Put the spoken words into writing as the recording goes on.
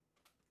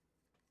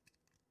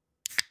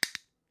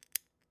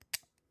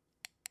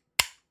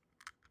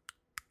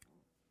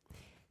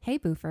Hey,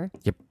 Boofer.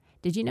 Yep.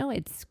 Did you know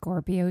it's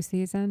Scorpio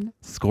season?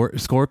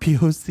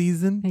 Scorpio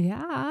season?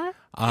 Yeah.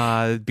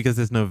 Because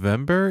it's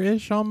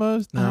November-ish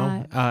almost?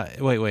 No.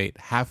 Wait.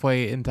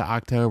 Halfway into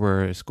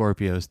October,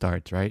 Scorpio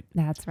starts, right?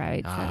 That's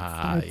right. So it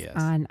starts yes.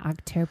 on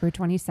October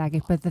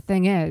 22nd. But the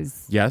thing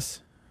is,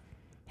 Yes.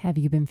 have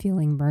you been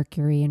feeling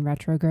Mercury in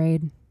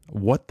retrograde?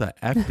 What the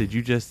F did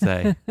you just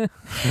say?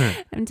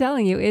 I'm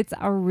telling you, it's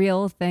a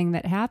real thing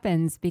that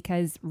happens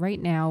because right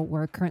now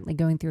we're currently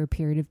going through a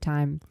period of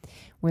time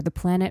where the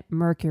planet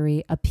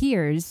Mercury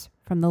appears,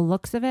 from the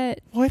looks of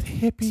it, What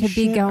hippie To be shit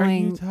are you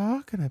going-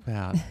 talking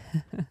about?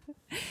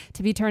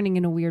 to be turning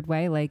in a weird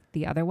way, like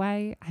the other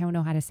way. I don't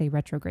know how to say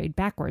retrograde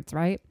backwards,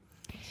 right?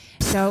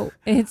 So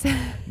it's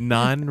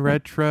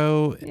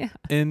Non-retro Yeah.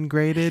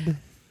 ingraded?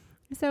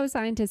 so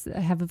scientists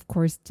have, of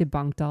course,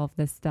 debunked all of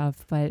this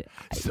stuff, but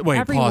Wait,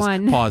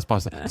 everyone. pause.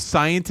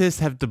 Scientists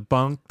have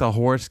debunked the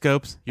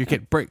horoscopes. You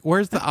can break.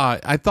 Where's the?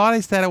 I thought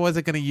I said I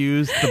wasn't going to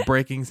use the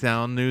breaking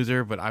sound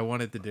newser, but I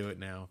wanted to do it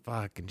now.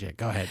 Fucking shit.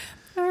 Go ahead.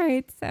 All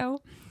right, so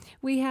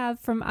we have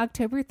from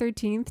October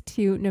 13th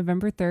to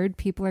November 3rd,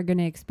 people are going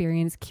to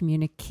experience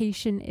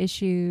communication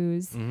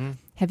issues. Mm-hmm.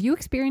 Have you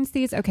experienced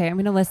these? Okay, I'm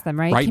going to list them,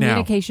 right? Right now.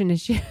 Communication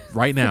issues,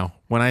 Right now,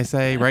 when I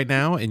say right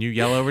now, and you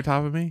yell over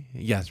top of me,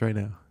 yes, right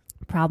now.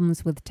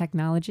 problems with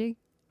technology.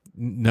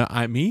 No,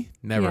 me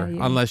never. Yeah,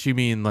 you. Unless you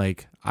mean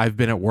like I've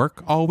been at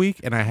work all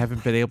week and I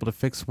haven't been able to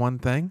fix one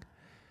thing.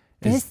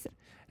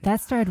 That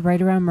started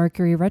right around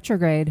Mercury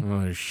retrograde.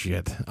 Oh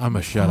shit! I'm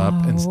gonna shut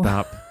up and Oh.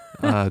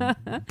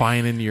 stop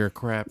buying into your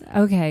crap.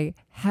 Okay,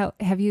 how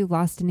have you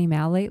lost any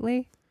mail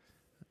lately?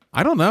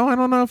 I don't know. I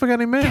don't know if I got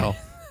any mail.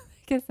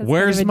 I guess that's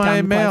Where's kind of a my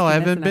dumb mail? I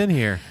question, haven't isn't been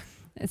here.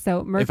 it? So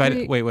If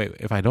Mercury. I wait,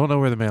 if I don't know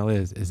where the mail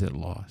is it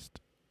lost?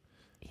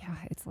 Yeah,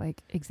 it's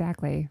like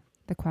exactly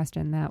the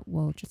question that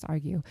we'll just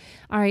argue.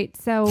 All right,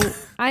 so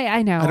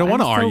I know I don't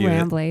wanna I'm so argue it.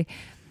 rambly.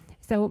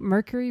 So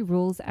Mercury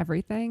rules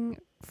everything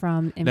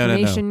from No.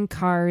 information,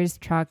 cars,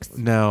 trucks.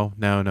 No.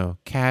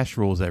 Cash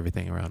rules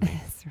everything around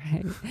me. That's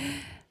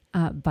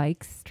right.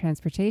 Bikes,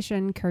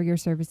 transportation, courier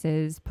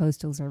services,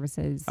 postal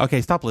services.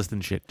 Okay, stop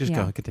listing shit. Just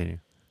Yeah. go. Continue.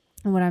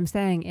 And what I'm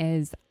saying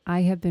is,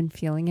 I have been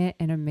feeling it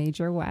in a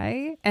major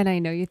way, and I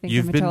know you think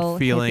You've I'm a been total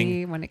feeling-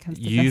 hippie when it comes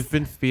to You've this.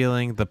 been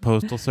feeling the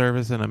postal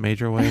service in a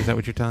major way. Is that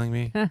what you're telling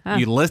me?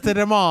 You listed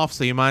him off,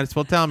 so you might as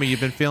well tell me you've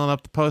been feeling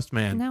up the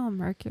postman. No,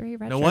 Mercury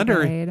No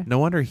retrograde.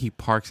 wonder he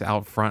parks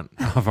out front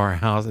of our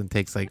house and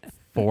takes like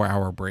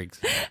 4-hour breaks.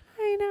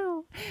 I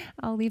know.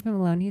 I'll leave him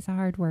alone. He's a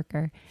hard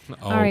worker. Oh.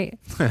 All right.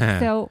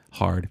 So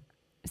Hard.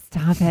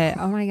 stop it.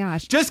 Oh my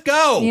gosh. Just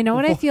go. You know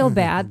what I feel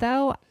bad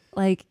though?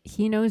 Like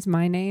he knows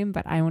my name,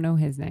 but I don't know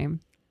his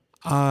name.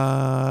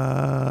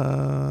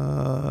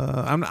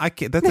 I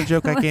can't, that's a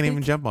joke I can't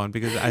even jump on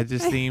because I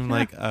just seem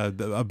like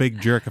a big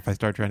jerk if I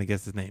start trying to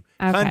guess his name.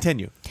 Okay.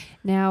 Continue.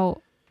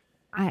 Now,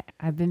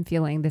 I've been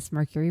feeling this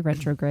Mercury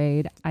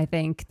retrograde. I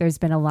think there's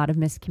been a lot of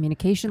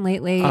miscommunication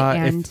lately,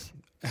 and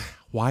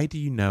Why do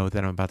you know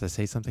that I'm about to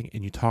say something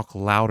and you talk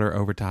louder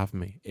over top of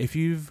me? If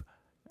you've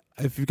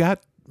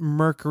got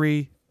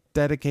Mercury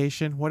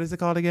dedication, what is it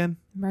called again?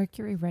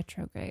 Mercury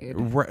retrograde.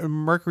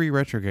 Mercury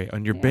retrograde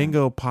on your Yeah.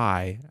 bingo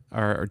pie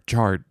or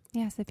chart.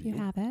 Yes, if you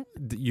have it.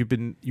 You've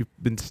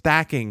been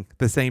stacking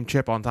the same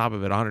chip on top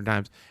of it 100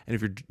 times, and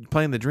if you're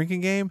playing the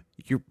drinking game,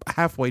 you're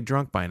halfway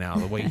drunk by now.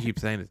 The way you keep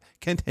saying it.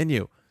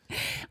 Continue.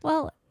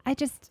 Well, I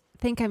just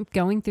think I'm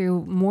going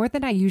through more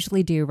than I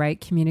usually do, right?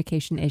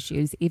 Communication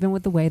issues, even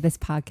with the way this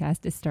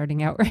podcast is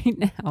starting out right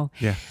now.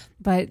 Yeah.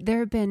 But there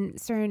have been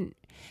certain,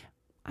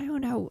 I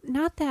don't know,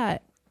 not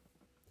that.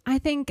 I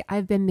think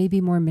I've been maybe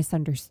more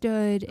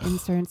misunderstood in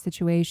certain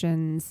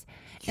situations.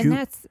 And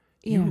that's,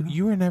 you know.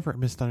 You were never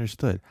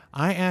misunderstood.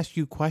 I ask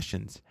you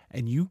questions,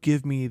 and you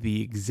give me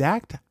the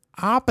exact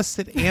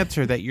opposite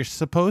answer that you're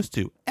supposed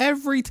to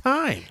every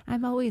time.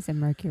 I'm always in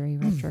Mercury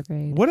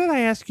retrograde. What did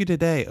I ask you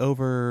today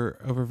over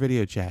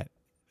video chat?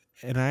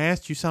 And I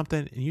asked you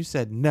something, and you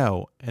said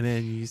no. And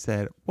then you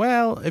said,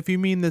 well, if you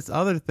mean this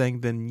other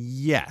thing, then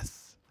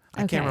yes.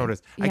 I Okay. can't remember what it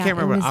is. I Yeah, can't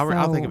it remember. was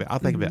I'll think of so- it.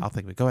 I'll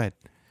think of it. Go ahead.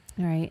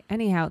 All right.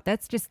 Anyhow,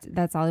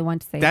 that's all I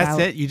want to say That's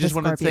about it? You just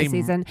the wanted to Scorpio say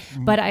season.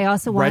 But I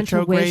also want to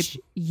retrograde? wish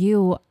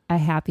you a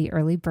happy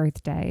early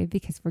birthday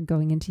because we're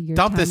going into your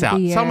Dump time this of out.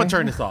 the year. Someone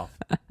turn this off.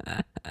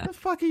 What the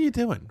fuck are you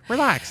doing?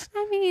 Relax.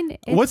 I mean,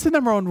 What's the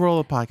number one rule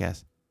of the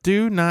podcast?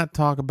 Do not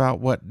talk about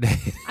what day.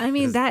 I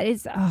mean, that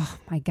is, oh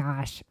my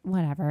gosh,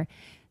 whatever.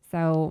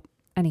 So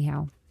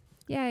anyhow,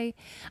 yay.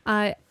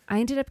 I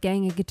ended up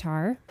getting a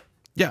guitar.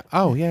 Yeah.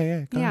 Oh,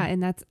 yeah. Go Yeah. ahead.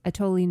 And that's a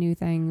totally new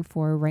thing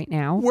for right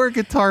now. We're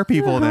guitar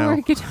people now.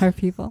 We're guitar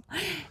people.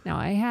 No,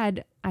 I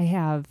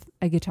have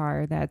a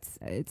guitar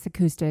it's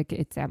acoustic.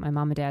 It's at my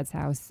mom and dad's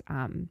house,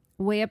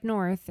 way up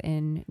north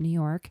in New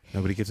York.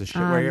 Nobody gives a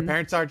shit where your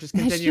parents are. Just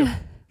continue. Sure.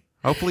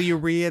 Hopefully you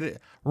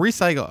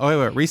recycle. Oh,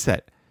 wait,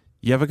 reset.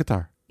 You have a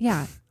guitar.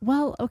 Yeah.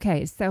 Well,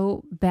 okay.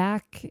 So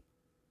back,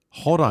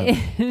 Hold on.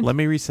 Let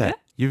me reset.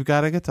 You've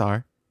got a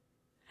guitar.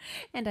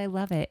 and I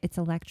love it. It's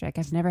electric.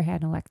 I've never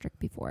had an electric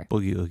before.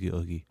 Oogie.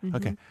 Mhm.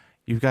 Okay.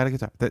 You've got a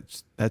guitar.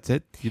 That's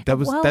it.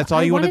 Well, That's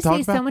all you want to talk I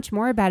want to say about. so much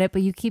more about it,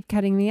 but you keep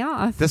cutting me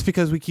off. That's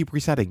because we keep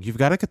resetting. You've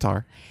got a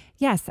guitar.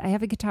 Yes, I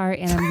have a guitar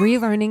and I'm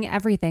relearning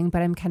everything,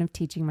 but I'm kind of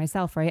teaching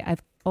myself, right?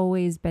 I've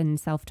always been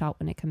self-taught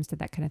when it comes to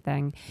that kind of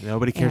thing.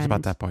 Nobody cares about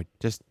And that part.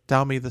 Just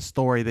tell me the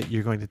story that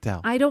you're going to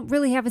tell. I don't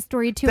really have a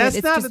story to That's it.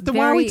 It's not. just Then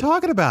why are we very-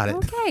 talking about it?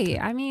 Okay,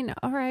 I mean,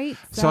 all right.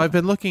 So I've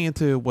been looking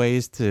into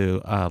ways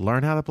to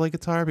learn how to play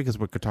guitar because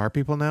we're guitar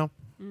people now.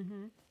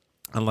 Mm-hmm.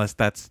 Unless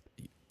that's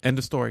end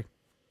of story.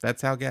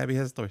 That's how Gabby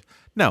has stories.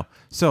 No.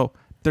 So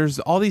there's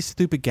all these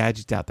stupid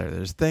gadgets out there.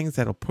 There's things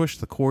that'll push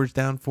the chords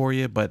down for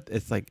you, but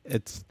it's like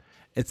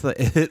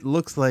it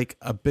looks like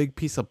a big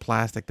piece of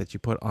plastic that you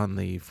put on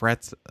the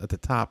frets at the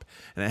top,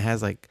 and it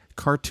has like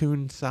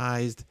cartoon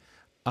sized.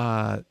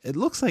 It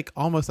looks like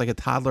almost like a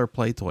toddler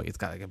play toy. It's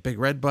got like a big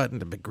red button,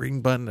 a big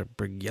green button, a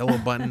big yellow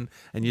button,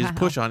 and you just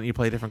push on it and you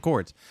play different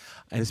chords.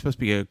 And it's supposed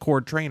to be a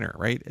chord trainer,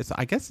 right?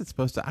 I guess it's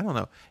supposed to, I don't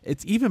know.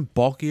 It's even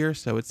bulkier,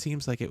 so it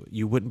seems like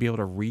you wouldn't be able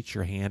to reach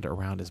your hand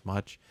around as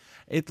much.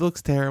 It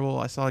looks terrible.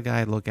 I saw a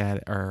guy look at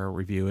it or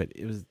review it.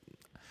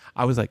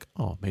 I was like,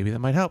 oh, maybe that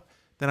might help.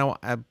 Then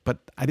but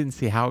I didn't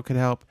see how it could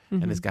help.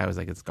 Mm-hmm. And this guy was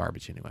like, it's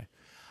garbage anyway.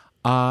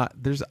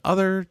 There's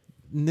other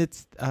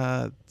nits,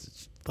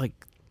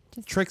 like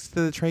tricks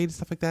to the trade and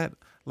stuff like that.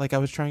 Like I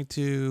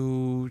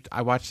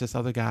watched this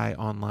other guy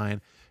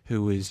online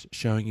who was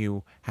showing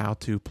you how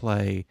to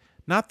play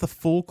not the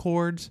full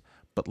chords,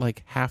 but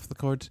like half the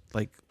chords.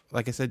 Like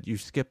I said, you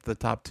skip the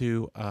top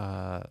two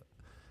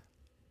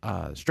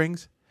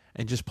strings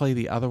and just play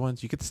the other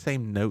ones. You get the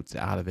same notes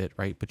out of it,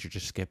 right? But you're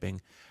just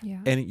skipping. Yeah.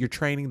 And you're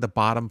training the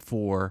bottom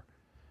four,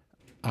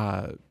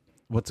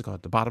 what's it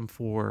called? The bottom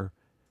four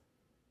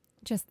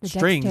Just the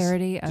strings.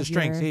 dexterity of The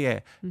strings, your... yeah.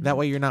 Mhm. That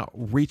way you're not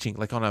reaching,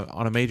 like on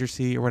a major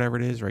C or whatever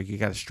it is, right? You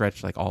got to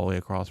stretch like all the way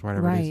across,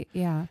 whatever it is. Right,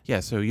 yeah. Yeah,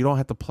 so you don't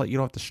have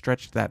to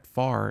stretch that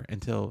far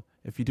until,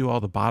 if you do all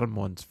the bottom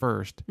ones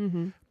first,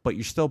 Mm-hmm. but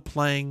you're still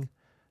playing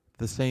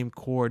the same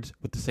chords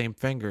with the same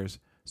fingers.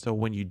 So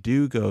when you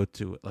do go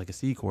to like a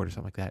C chord or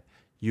something like that,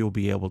 you'll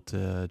be able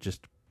to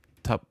just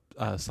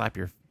slap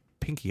your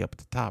pinky up at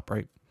the top,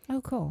 right?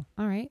 Oh, cool.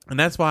 All right. And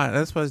that's what I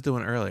was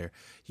doing earlier.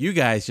 You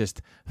guys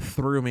just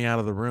threw me out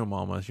of the room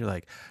almost. You're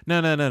like,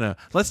 no.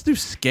 Let's do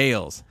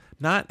scales.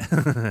 Not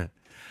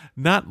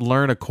not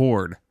learn a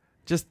chord.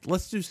 Just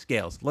let's do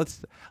scales.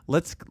 Let's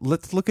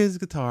look at his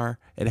guitar.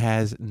 It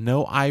has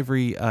no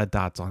ivory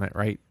dots on it,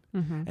 right?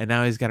 Mm-hmm. And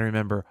now he's got to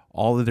remember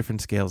all the different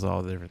scales,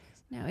 all the different things.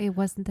 No, it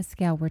wasn't the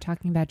scale. We're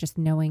talking about just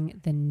knowing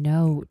the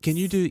notes. Can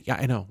you do? Yeah,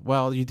 I know.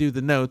 Well, you do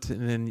the notes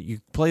and then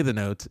you play the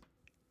notes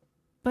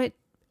But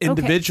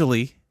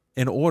individually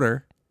in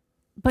order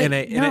but in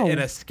no.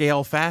 a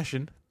scale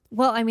fashion.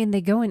 Well, I mean,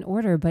 they go in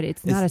order, but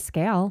it's not a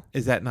scale.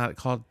 Is that not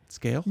called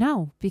scale?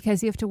 No,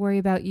 because you have to worry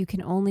about you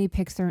can only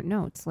pick certain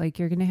notes. Like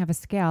you're going to have a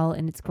scale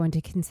and it's going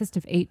to consist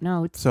of 8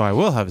 notes. So I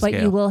will have a But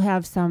scale. you will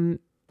have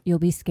you'll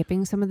be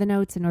skipping some of the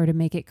notes in order to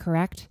make it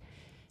correct.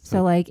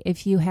 So like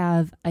if you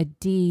have a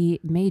D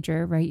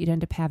major, right, you'd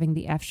end up having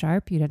the F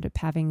sharp, you'd end up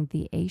having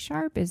the A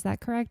sharp. Is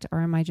that correct?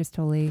 Or am I just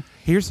totally...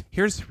 Here's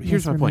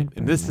my point.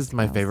 And this misremembering is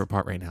my scales. favorite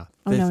part right now.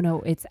 Oh,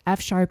 no. It's F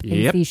sharp and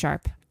Yep. C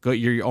sharp.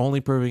 You're only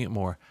proving it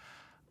more.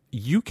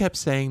 You kept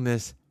saying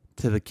this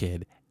to the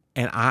kid,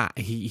 and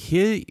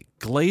he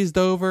glazed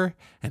over,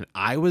 and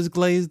I was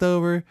glazed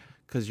over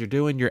because you're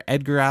doing your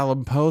Edgar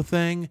Allan Poe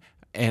thing,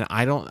 and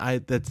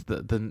that's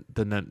the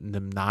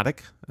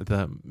mnemonic,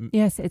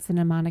 Yes, it's a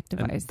mnemonic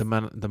device. the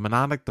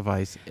mnemonic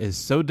device is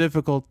so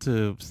difficult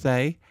to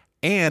say,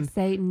 and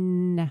Say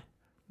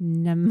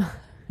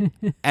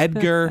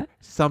Edgar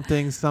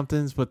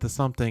something's with the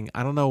something.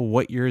 I don't know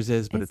what yours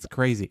is, but it's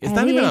crazy. It's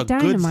not Eddie even a ate good.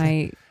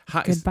 dynamite.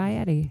 How- Goodbye,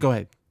 Eddie. Go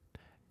ahead.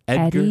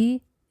 Edgar.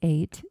 Eddie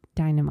ate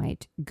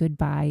dynamite.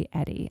 Goodbye,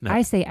 Eddie. No.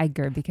 I say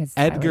Edgar because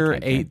I like Edgar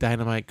Edgar. ate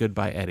dynamite.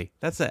 Goodbye, Eddie.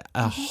 That's a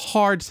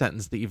hard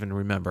sentence to even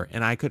remember,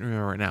 and I couldn't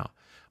remember it now.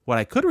 What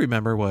I could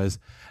remember was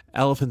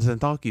elephants and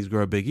donkeys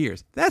grow big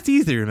ears. That's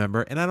easy to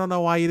remember, and I don't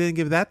know why you didn't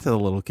give that to the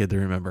little kid to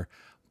remember.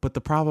 But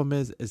the problem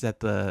is that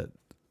the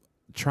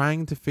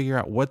trying to figure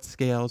out what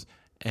scales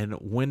and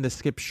when to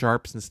skip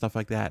sharps and stuff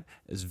like that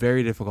is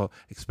very difficult,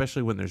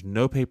 especially when there's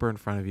no paper in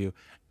front of you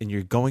and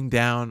you're going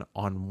down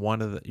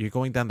on you're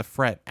going down the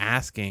fret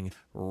asking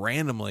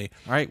randomly,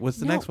 all right, what's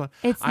the No, next one?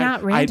 it's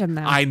not random,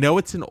 though. I know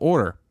it's in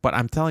order, but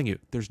I'm telling you,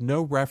 there's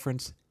no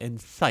reference in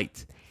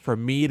sight for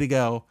me to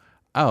go,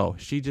 oh,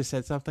 she just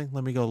said something.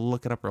 Let me go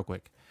look it up real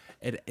quick.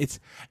 It's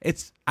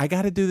I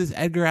got to do this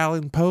Edgar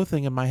Allan Poe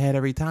thing in my head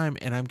every time,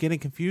 and I'm getting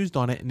confused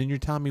on it. And then you're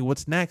telling me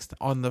what's next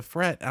on the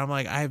fret, and I'm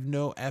like, I have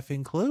no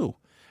effing clue.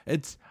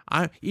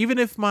 Even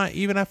if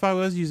I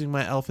was using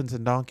my elephants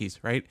and donkeys,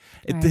 right?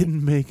 It Right.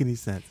 didn't make any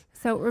sense.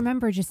 So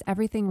remember, just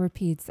everything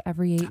repeats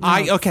every 8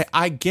 notes.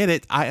 I get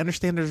it. I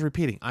understand there's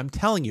repeating. I'm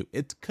telling you,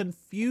 it's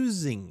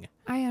confusing.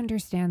 I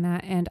understand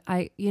that, and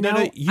you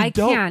No, you I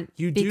don't. can't.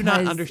 You do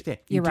not understand.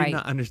 You You're do right.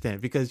 not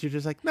understand because you're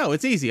just like, no,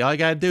 it's easy. All I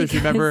gotta do is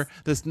remember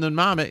this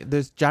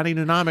Johnny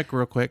Mnemonic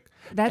real quick,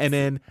 That's- and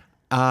then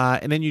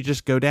And then you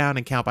just go down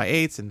and count by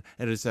eighths, and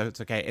it's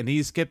okay. And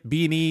these skip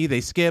B and E,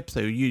 they skip, so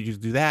you just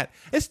do that.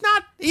 It's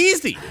not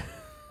easy.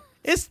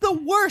 It's the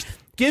worst.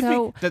 Give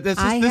So me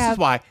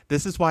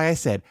this is why I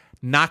said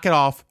knock it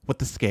off with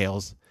the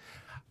scales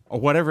or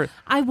whatever.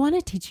 I want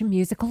to teach him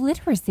musical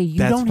literacy. You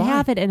That's don't fine.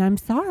 have it, and I'm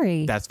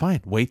sorry. That's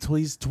fine. Wait till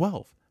he's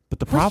 12. But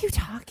the What are problem, you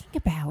talking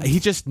about? he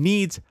just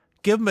needs,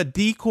 give him a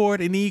D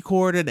chord, an E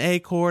chord, an A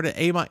chord,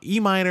 an E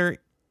minor,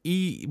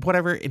 E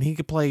whatever, and he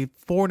could play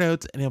 4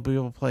 notes, and he'll be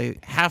able to play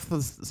half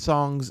the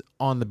songs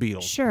on the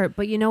Beatles. Sure,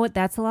 but you know what?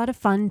 That's a lot of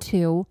fun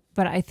too.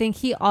 But I think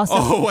he also.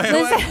 Oh,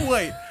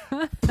 wait.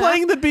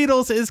 Playing the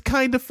Beatles is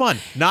kind of fun.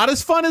 Not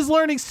as fun as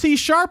learning C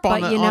sharp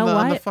on But you know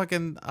on the what?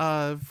 fucking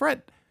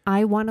fret.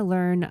 I want to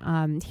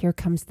learn Here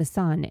Comes the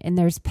Sun, and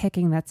there's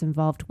picking that's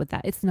involved with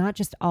that. It's not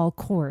just all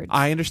chords.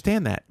 I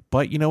understand that.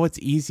 But you know what's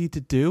easy to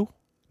do?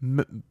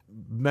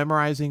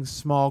 Memorizing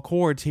small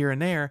chords here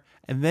and there,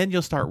 and then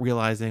you'll start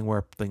realizing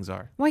where things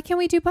are. Why can't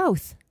we do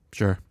both?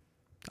 Sure.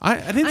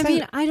 I didn't I say mean,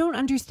 that. I don't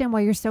understand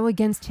why you're so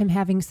against him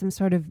having some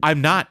sort of.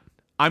 I'm not.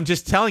 I'm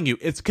just telling you,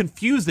 it's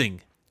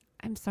confusing.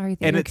 I'm sorry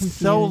that And you're it's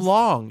confused. so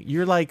long.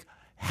 You're like,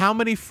 how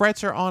many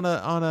frets are on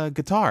a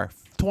guitar?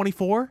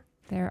 24?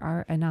 There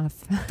are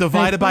enough.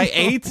 Divided by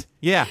 8?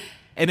 Yeah.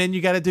 And then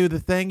you got to do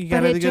the thing. You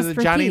got But to it do just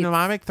the Johnny repeats.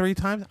 Mnemonic 3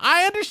 times.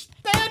 I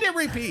understand it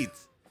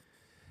repeats.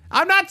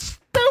 I'm not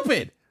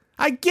stupid.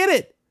 I get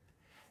it.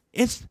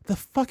 It's the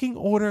fucking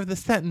order of the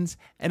sentence.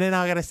 And then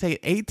I got to say it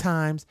 8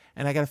 times.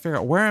 And I got to figure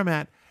out where I'm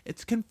at.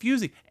 It's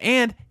confusing.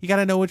 And you got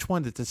to know which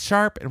one. It's a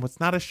sharp and what's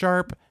not a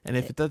sharp. And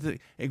if it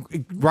doesn't,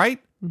 right?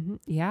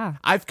 Yeah.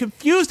 I've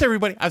confused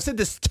everybody. I've said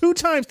this 2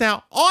 times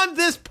now on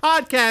this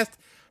podcast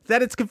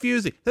that it's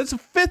confusing. That's the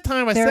 5th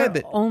time I There said are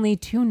that. only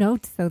 2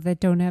 notes, though,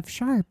 that don't have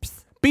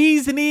sharps.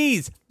 B's and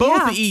E's.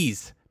 Both Yeah.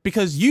 E's.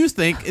 Because you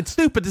think it's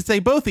stupid to say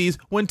both E's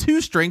when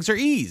 2 strings are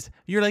E's.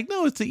 You're like,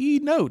 no, it's the E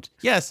note.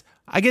 Yes,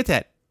 I get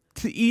that.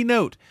 It's the E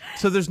note.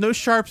 So there's no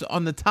sharps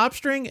on the top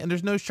string and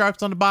there's no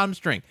sharps on the bottom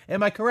string.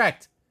 Am I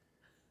correct?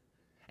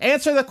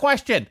 Answer the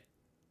question.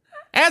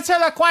 Answer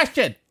the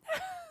question.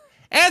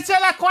 Answer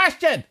the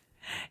question.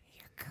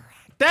 You're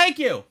correct. Thank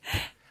you.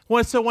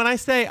 Well, so when I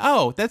say,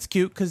 oh, that's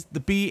cute because the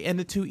B and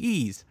the 2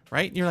 E's,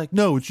 right? And you're like,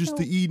 no, it's just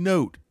the E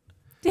note.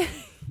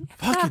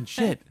 Fucking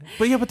shit.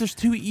 But yeah, but there's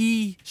 2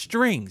 E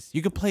strings.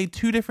 You could play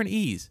 2 different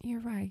E's.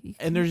 You're right.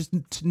 And there's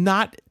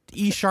not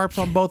E sharps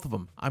on both of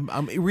them.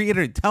 I'm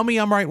reiterating. Tell me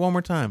I'm right one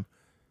more time.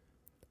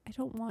 I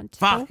don't want to.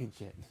 Fucking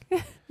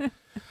shit.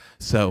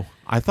 So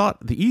I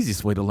thought the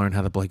easiest way to learn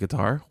how to play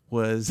guitar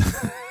was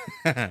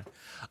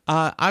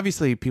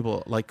obviously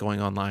people like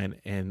going online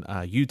and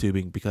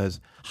YouTubing because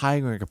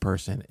hiring a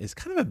person is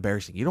kind of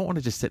embarrassing. You don't want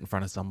to just sit in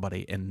front of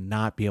somebody and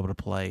not be able to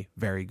play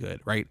very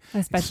good, right?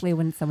 Especially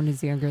when someone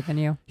is younger than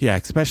you. Yeah,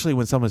 especially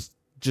when someone's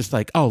just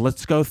like, oh,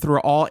 let's go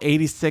through all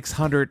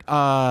 8,600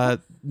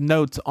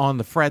 notes on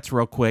the frets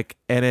real quick.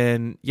 And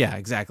then, yeah,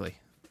 exactly.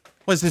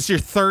 Was this your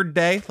 3rd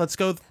day? Let's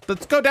go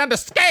down to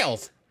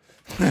scales.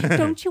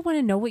 Don't you want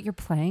to know what you're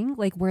playing?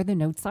 Like where the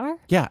notes are?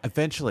 Yeah,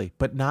 eventually,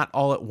 but not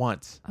all at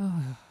once.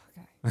 Oh,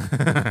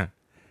 okay.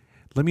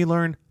 Let me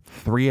learn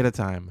 3 at a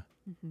time.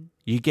 Mm-hmm.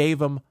 You gave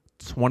them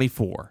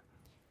 24.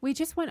 We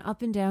just went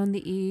up and down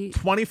the E.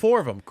 24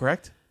 of them,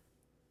 correct?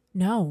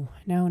 No.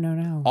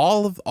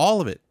 All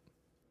of it.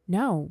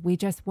 No, we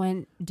just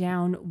went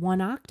down 1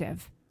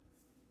 octave.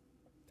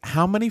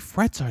 How many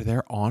frets are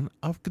there on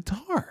a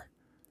guitar?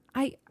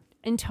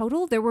 In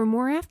total, there were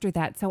more after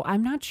that, so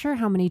I'm not sure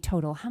how many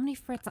total. How many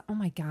frets? Oh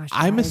my gosh.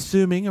 I'm guys.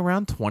 assuming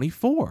around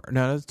 24.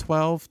 No, it's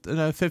 12,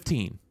 no,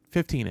 15.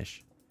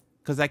 15-ish.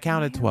 Because I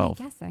counted Why am I 12.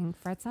 guessing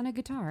frets on a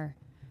guitar.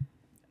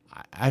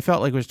 I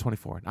felt like it was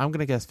 24. I'm going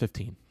to guess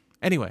 15.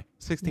 Anyway,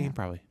 16 Yeah.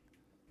 probably.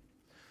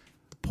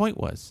 The point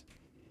is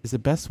the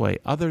best way,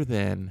 other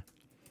than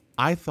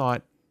I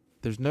thought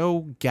there's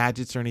no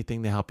gadgets or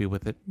anything to help you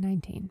with it.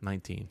 19.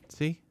 19.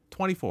 See?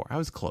 24. I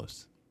was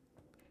close.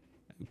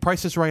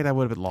 Price is Right, I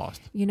would have been lost.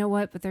 You know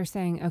what? But they're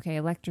saying, okay,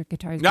 electric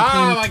guitars Oh,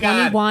 between my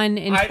God. 21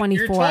 and 24.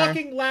 You're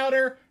talking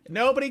louder.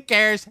 Nobody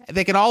cares.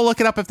 They can all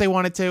look it up if they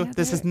wanted to. Yeah,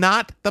 This is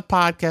not the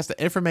podcast,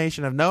 the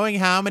information of knowing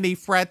how many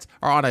frets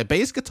are on a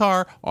bass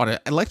guitar, on an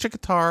electric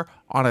guitar,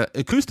 on an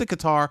acoustic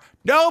guitar.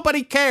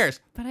 Nobody cares.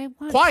 But I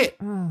want Quiet.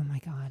 Oh my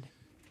God.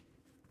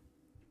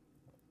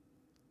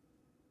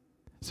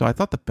 So I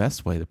thought the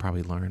best way to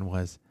probably learn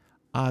was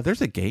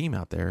there's a game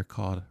out there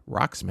called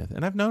Rocksmith,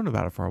 and I've known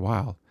about it for a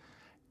while.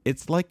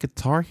 It's like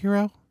Guitar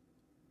Hero,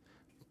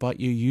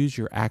 but you use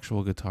your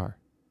actual guitar.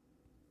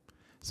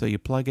 So you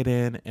plug it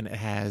in, and it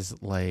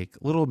has like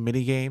little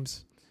mini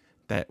games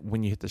that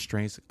when you hit the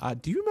strings.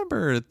 Do you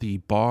remember the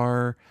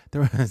bar?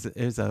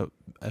 It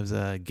was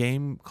a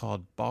game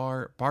called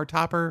Bar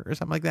Topper or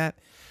something like that,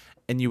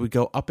 and you would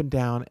go up and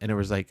down, and there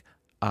was like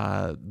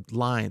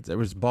lines. There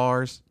was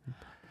bars.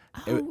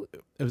 Oh,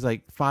 It was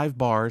like 5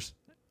 bars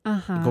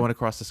uh-huh. going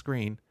across the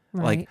screen.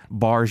 like Right.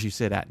 bars you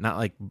sit at,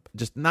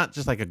 not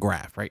just like a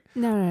graph, right?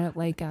 No,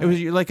 like It was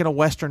you're like in a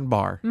Western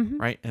bar, Mhm.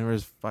 right? And it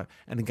was fun.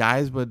 And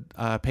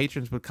the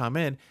patrons would come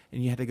in,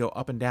 and you had to go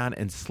up and down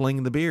and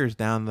sling the beers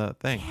down the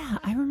thing. yeah,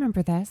 I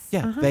remember this.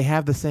 Yeah, Uh-huh. they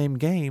have the same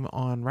game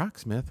on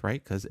Rocksmith,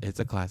 right? Because it's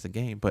a classic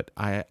game. But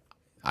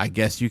I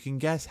guess you can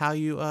guess how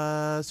you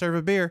serve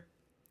a beer.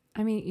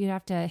 I mean, you'd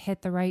have to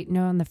hit the right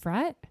note on the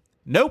fret.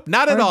 Nope,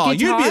 not at Or all.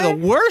 You'd be guitar?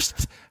 the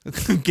worst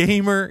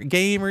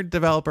gamer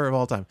developer of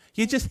all time.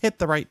 You just hit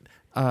the right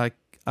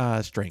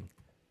string.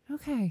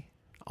 Okay.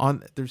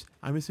 I'm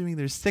assuming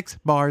there's 6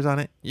 bars on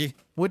it.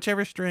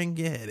 Whichever string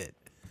you hit it.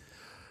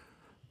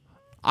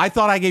 I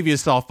thought I gave you a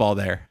softball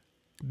there.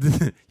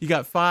 You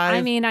got 5.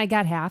 I mean, I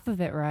got half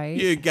of it right.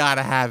 You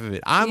gotta have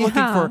it. I'm looking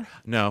Yeah. for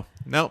no.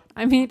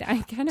 I mean, I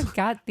kind of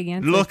got the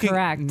answer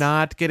correct.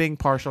 Not getting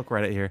partial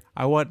credit here.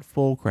 I want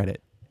full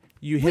credit.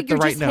 You hit Wait, the you're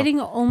right just note. hitting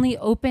only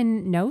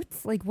open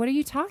notes? Like, what are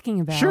you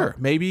talking about? Sure,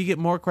 maybe you get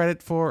more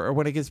credit or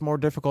when it gets more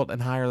difficult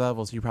and higher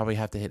levels, you probably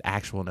have to hit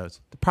actual notes.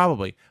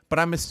 Probably. But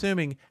I'm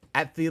assuming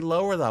at the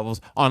lower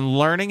levels, on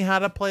learning how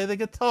to play the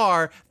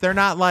guitar, they're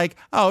not like,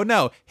 oh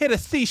no, hit a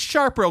C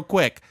sharp real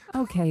quick.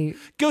 Okay.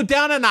 Go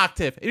down an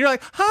octave. And you're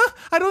like, huh?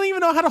 I don't even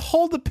know how to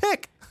hold the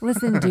pick.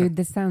 Listen, dude,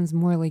 this sounds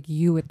more like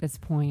you at this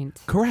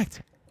point.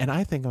 Correct. And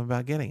I think I'm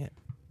about getting it.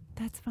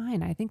 That's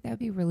fine. I think that would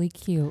be really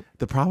cute.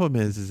 The problem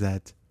is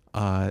that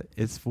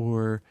it's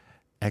for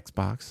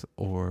Xbox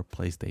or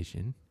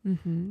PlayStation,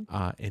 Mm-hmm.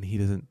 and he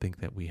doesn't think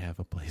that we have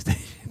a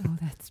PlayStation, Oh,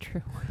 that's true.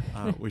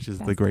 which is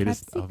the Best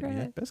greatest kept of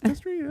secret. best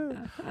history.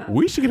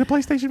 We should get a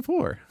PlayStation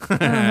 4.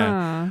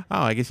 Uh-huh.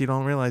 Oh, I guess you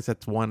don't realize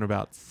that's one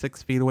about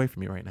 6 feet away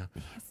from you right now.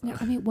 Yes, no,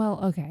 I mean, well,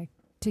 okay.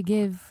 To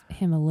give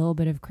him a little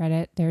bit of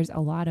credit, there's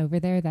a lot over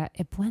there that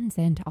it blends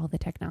into all the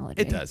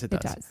technology. It does.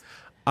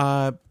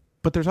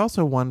 But there's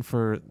also one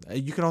for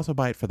you can also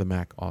buy it for the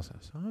Mac also.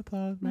 So I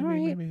thought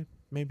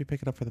maybe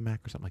pick it up for the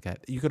Mac or something like that.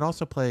 You can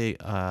also play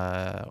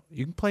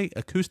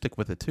acoustic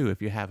with it too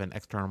if you have an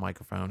external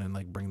microphone and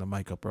like bring the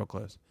mic up real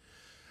close.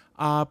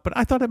 But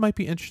I thought it might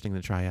be interesting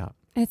to try out.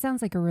 It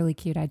sounds like a really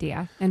cute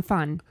idea and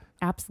fun.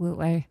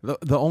 Absolutely.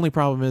 The only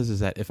problem is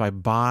that if I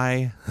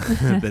buy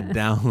the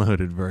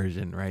downloaded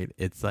version, right,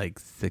 it's like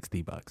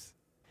 $60.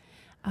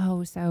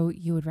 Oh, so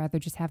you would rather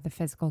just have the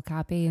physical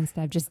copy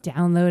instead of just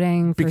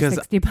downloading for Because-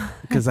 $60?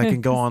 Because I can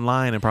go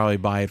online and probably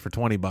buy it for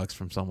 $20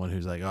 from someone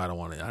who's like, oh, I don't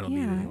want it. I don't need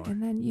it Yeah, anymore.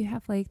 and then you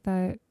have like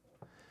the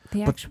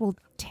But- actual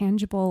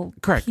tangible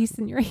Correct. piece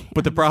in your hand.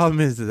 But the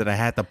problem is that I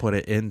had to put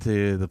it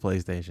into the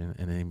PlayStation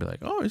and then be like,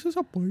 oh, is this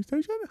a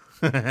PlayStation?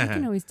 You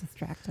can always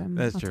distract him.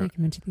 That's I'll true. take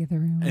him into the other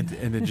room. and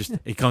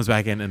it comes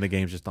back in and the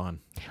game's just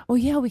on. Oh,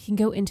 yeah, we can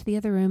go into the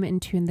other room and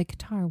tune the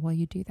guitar while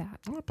you do that.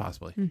 Oh,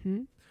 possibly.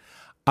 Mm-hmm.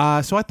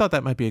 So I thought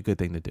that might be a good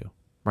thing to do,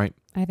 right?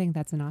 I think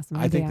that's an awesome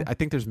I idea.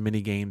 think there's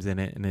mini games in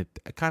it, and it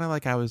kind of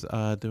like I was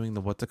doing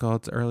the what's it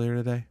called earlier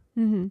today.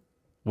 Mm-hmm.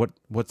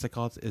 What's it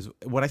called is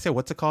when I say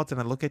what's it called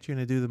and I look at you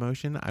and I do the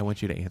motion, I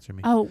want you to answer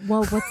me. Oh,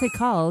 well, what's it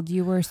called?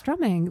 You were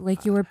strumming,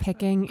 like you were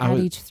picking I at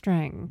was- each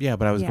string. Yeah,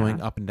 but I was Yeah.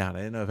 going up and down. I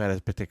didn't know if it had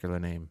a particular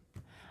name.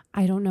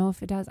 I don't know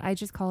if it does. I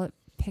just call it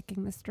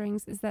picking the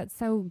strings. Is that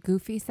so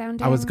goofy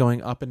sounding? I was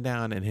going up and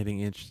down and hitting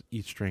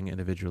each string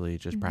individually,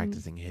 just Mhm.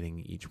 practicing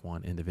hitting each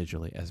one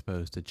individually, as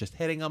opposed to just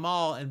hitting them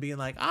all and being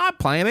like, I'm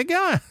playing a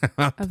gun.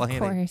 I'm Of playing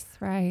course,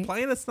 right.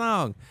 playing a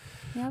song.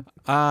 Yep.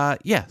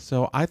 Yeah,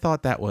 so I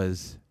thought that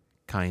was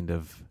kind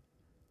of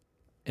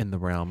in the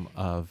realm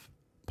of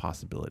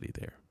possibility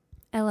there.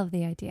 I love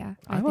the idea.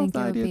 I love think the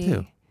it would idea be,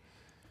 too.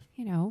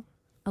 you know,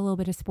 a little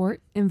bit of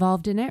sport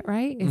involved in it,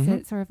 right? Is Mhm.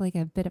 it sort of like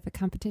a bit of a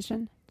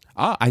competition?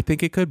 I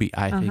think it could be.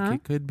 I think Uh-huh.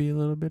 it could be a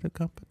little bit of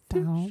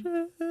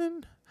competition.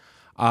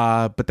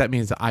 But that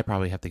means that I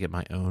probably have to get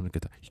my own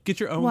guitar. Get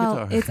your own Well,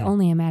 guitar. it's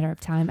only a matter of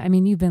time. I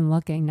mean, you've been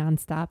looking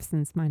nonstop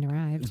since mine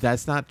arrived.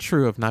 That's not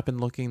true. I've not been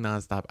looking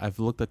nonstop. I've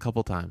looked a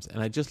couple times,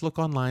 and I just look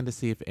online to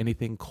see if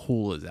anything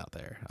cool is out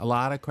there. A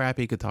lot of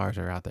crappy guitars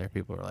are out there.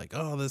 People are like,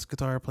 "Oh, this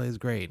guitar plays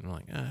great," and I'm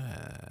like,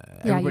 Yeah,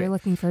 everybody- you're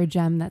looking for a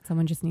gem that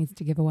someone just needs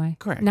to give away.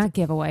 Correct. Not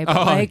give away, but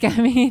Oh, like, I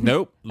mean,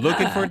 Nope,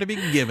 looking for it to be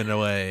given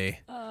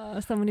away.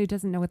 someone who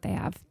doesn't know what they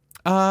have.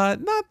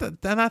 Not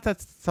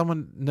that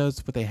someone knows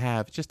what they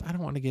have. Just I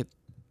don't want to get.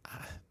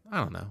 I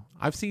don't know.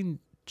 I've seen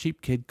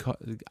cheap kid.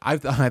 I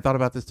thought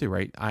about this too.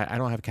 Right. I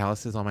don't have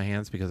calluses on my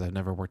hands because I've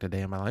never worked a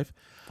day in my life.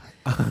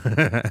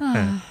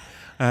 I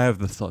have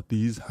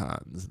these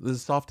hands, the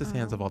softest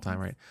hands of all time.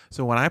 Right.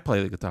 So when I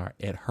play the guitar,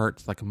 it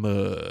hurts like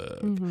mud.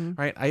 Mhm.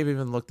 Right. I've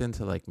even looked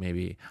into like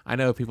maybe I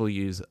know people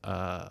use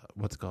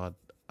what's it called.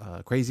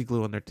 Crazy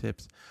glue on their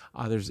tips.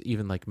 There's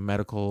even like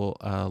medical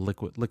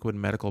liquid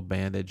medical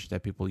bandage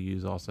that people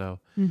use also.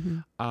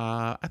 Mhm.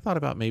 I thought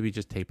about maybe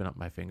just taping up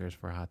my fingers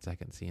for a hot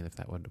second, seeing if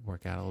that would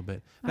work out a little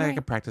bit. Then I Alright.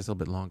 could practice a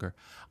little bit longer.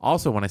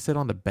 Also, when I sit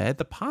on the bed,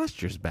 the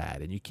posture's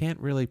bad, and you can't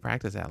really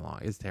practice that long.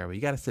 It's terrible.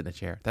 You got to sit in a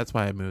chair. That's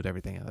why I moved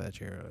everything out of that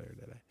chair earlier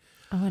today.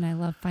 Oh, and I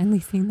love finally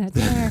seeing that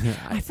chair.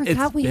 I It's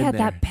forgot we been had there.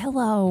 that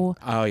pillow.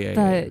 Oh yeah,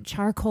 The yeah.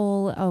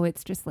 charcoal. Oh,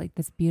 it's just like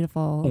this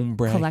beautiful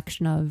Ombre.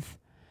 collection of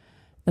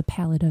the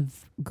palette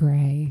of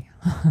gray.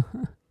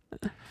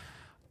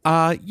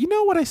 You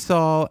know what I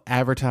saw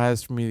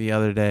advertised for me the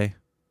other day?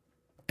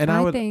 And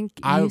I think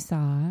you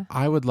saw.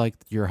 I would like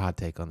your hot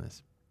take on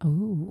this.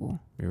 Oh.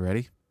 You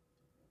ready?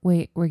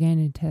 Wait, we're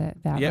getting into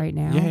that right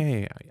now?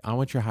 Yeah. I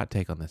want your hot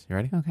take on this. You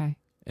ready? Okay.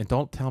 And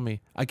don't tell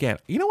me, again,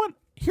 you know what?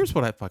 Here's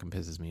what fucking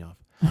pisses me off.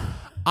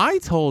 I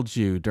told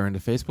you during the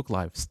Facebook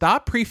Live,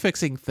 stop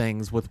prefixing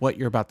things with what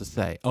you're about to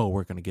say. Oh,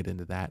 we're going to get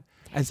into that.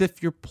 As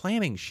if you're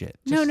planning shit.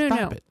 Just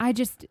stop it. I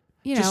just,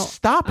 Just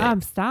stop it.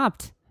 I'm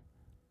stopped.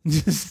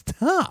 Just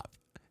stop.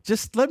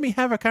 Just let me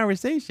have a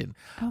conversation.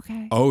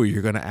 Okay. Oh,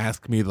 you're going to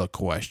ask me the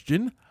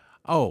question?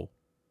 Oh,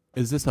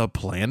 is this a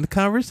planned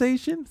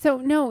conversation? So,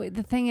 no,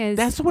 the thing is.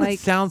 That's what it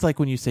sounds like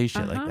when you say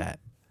shit like that.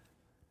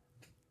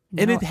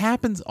 No, and it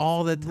happens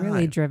all the time.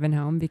 Really driven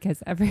home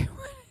because everyone.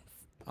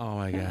 Oh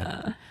my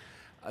god.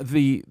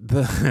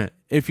 The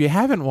if you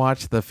haven't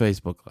watched the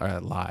Facebook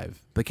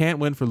Live, the Can't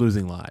Win for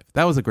Losing Live,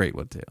 that was a great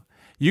one too.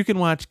 You can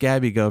watch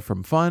Gabby go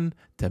from fun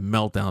to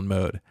meltdown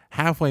mode,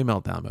 halfway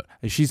meltdown mode.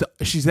 And she's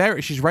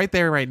there. She's right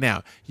there right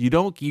now. You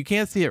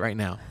can't see it right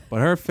now, but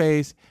her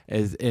face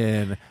is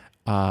in.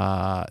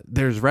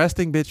 There's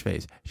resting bitch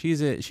face.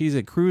 She's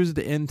a cruised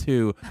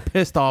into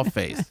pissed off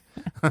face.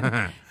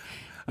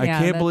 I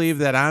can't believe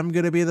that I'm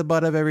gonna be the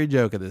butt of every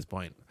joke at this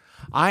point.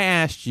 I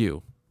asked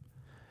you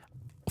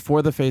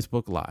for the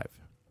Facebook Live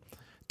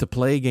to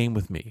play a game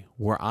with me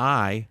where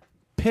I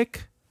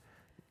pick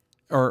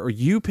or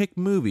you pick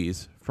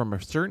movies from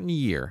a certain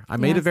year. I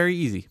made it very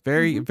easy,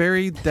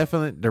 very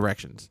definite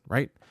directions,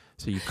 right?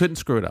 So you couldn't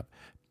screw it up.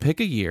 Pick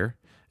a year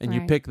and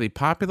you pick the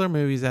popular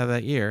movies out of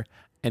that year,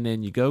 and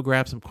then you go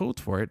grab some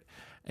quotes for it,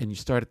 and you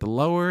start at the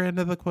lower end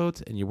of the quotes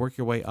and you work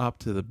your way up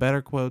to the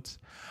better quotes,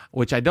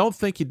 which I don't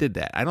think you did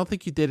that. I don't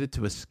think you did it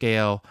to a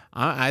scale.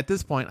 At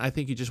this point, I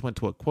think you just went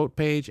to a quote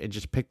page and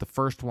just picked the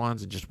first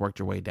ones and just worked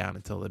your way down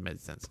until it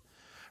made sense,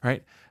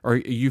 right? Or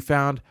you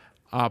found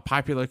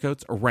popular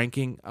quotes, a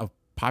ranking of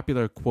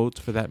popular quotes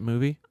for that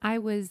movie. I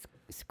was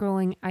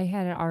scrolling. I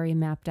had it already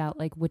mapped out,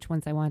 like which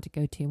ones I wanted to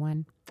go to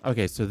one.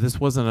 Okay, so this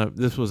was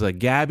a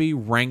Gabby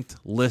ranked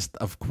list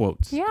of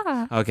quotes.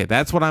 Yeah. Okay,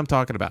 that's what I'm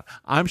talking about.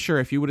 I'm sure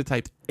if you would have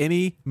typed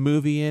any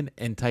movie in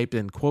and typed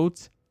in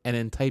quotes and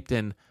then typed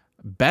in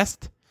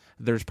best,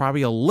 there's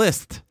probably a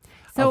list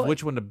of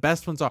which one the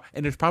best ones are.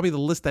 And there's probably the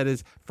list that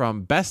is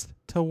from best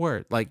to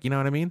worst. Like, you know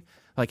what I mean?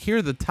 Like, here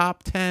are the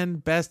top 10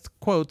 best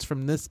quotes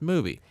from this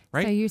movie,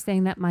 right? So you're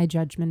saying that my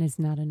judgment is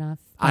not enough?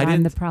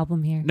 I'm the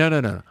problem here.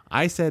 No.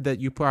 I said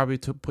that you probably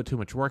put too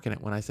much work in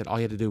it when I said all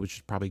you had to do was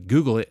just probably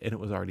Google it and it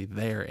was already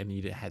there and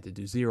you had to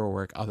do zero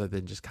work other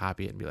than just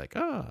copy it and be like,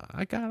 oh,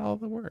 I got all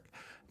the work.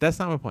 That's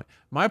not my point.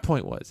 My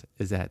point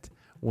is that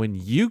when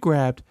you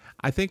grabbed,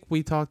 I think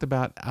we talked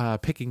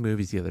about picking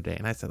movies the other day,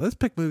 and I said, let's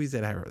pick movies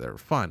that are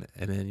fun.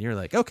 And then you're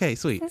like, okay,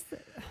 sweet.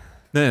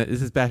 No,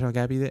 is this Bashing on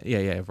Gabby?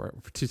 Yeah, for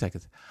 2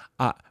 seconds.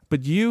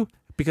 But you,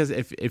 because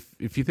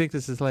if you think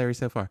this is hilarious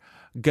so far,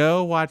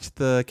 go watch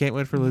the Can't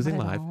Win for Losing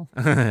Live,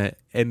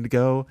 and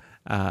go.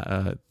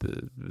 The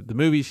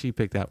movies she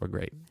picked out were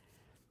great.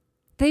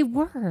 They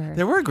were.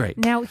 They were great.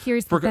 Now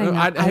here's the thing.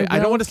 I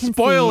don't want to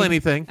spoil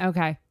anything.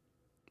 Okay.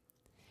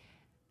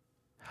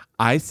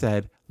 I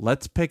said,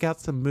 let's pick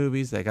out some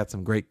movies that got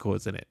some great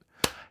quotes in it.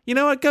 You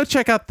know what? Go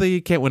check out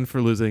the Can't Win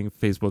for Losing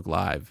Facebook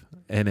Live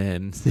and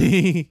then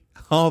see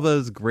all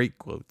those great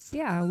quotes.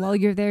 Yeah, while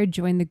you're there,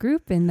 join the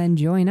group and then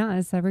join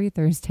us every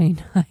Thursday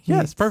night.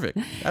 Yes, perfect.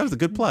 That was a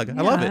good plug.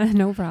 I love it.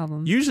 No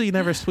problem. Usually you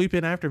never sweep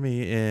in after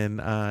me and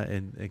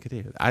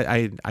continue.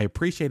 I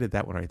appreciated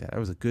that one right there. That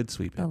was a good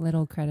sweep in. The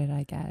little credit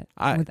I get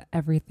with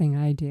everything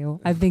I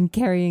do. I've been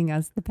carrying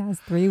us the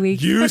past 3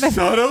 weeks. You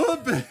son of a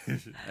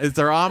bitch.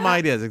 They're all my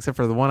ideas except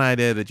for the one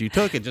idea that you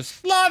took and just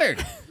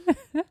slaughtered.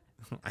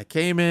 I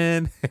came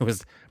in. It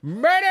was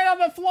murdered on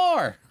the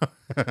floor.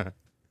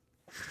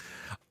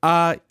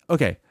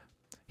 Okay.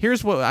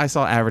 Here's what I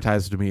saw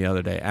advertised to me the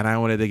other day, and I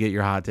wanted to get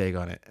your hot take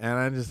on it.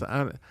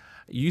 And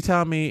you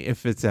tell me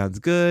if it sounds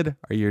good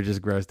or you're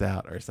just grossed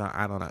out or something.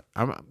 I don't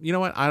know. You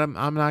know what?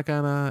 I'm not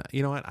gonna.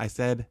 You know what? I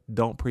said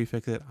don't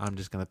prefix it. I'm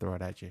just gonna throw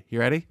it at you. You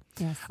ready?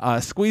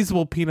 Yes.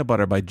 Squeezable peanut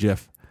butter by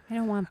Jif. I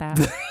don't want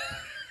that.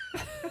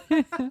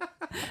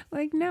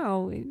 Like,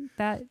 no,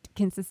 that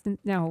consistent.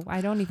 No, I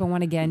don't even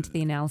want to get into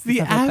the analysis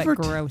of it, but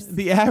gross.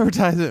 The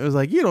advertisement was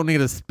like, you don't need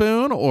a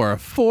spoon or a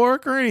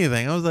fork or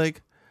anything. I was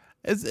like,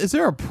 is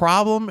there a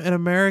problem in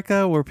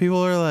America where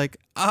people are like,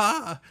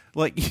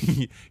 like,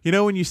 you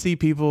know, when you see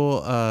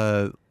people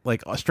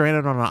like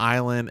stranded on an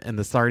island and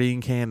the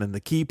sardine can and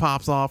the key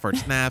pops off or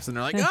snaps and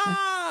they're like,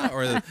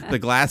 or the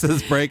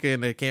glasses break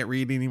and they can't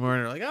read anymore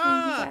and they're like,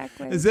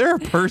 Exactly. Is there a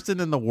person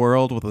in the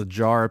world with a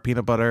jar of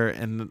peanut butter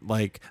and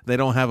like they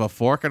don't have a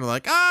fork and they're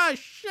like,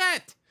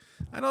 shit,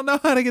 I don't know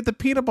how to get the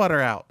peanut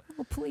butter out?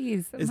 Oh,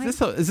 please. Is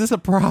this a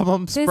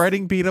problem?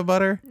 Spreading peanut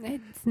butter?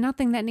 It's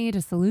nothing that needed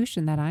a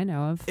solution that I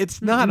know of.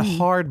 It's not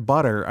hard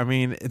butter. I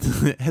mean,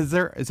 is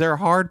there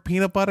hard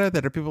peanut butter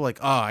that are people like,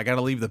 oh, I got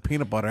to leave the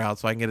peanut butter out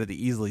so I can get it to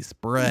easily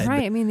spread?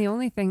 Right. I mean, the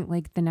only thing,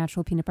 like the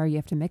natural peanut butter, you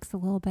have to mix a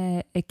little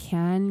bit. It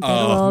can get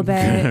a little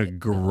bit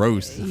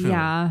gross.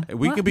 Yeah.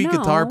 We can be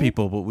guitar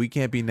people, but we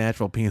can't be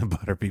natural peanut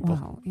butter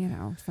people.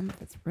 Well, some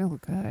of it's real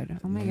good.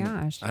 Oh my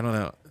gosh. I don't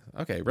know.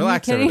 Okay,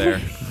 relax over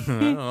there. I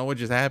don't know what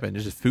just happened.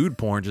 Just food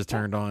porn just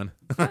turned on.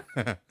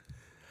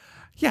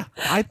 Yeah,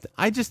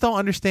 I just don't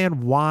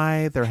understand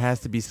why there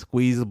has to be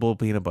squeezable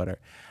peanut butter.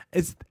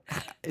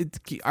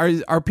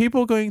 Are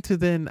people going to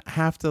then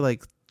have to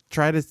like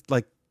try to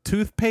like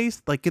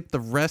toothpaste, like get the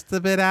rest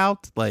of it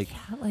out? Like,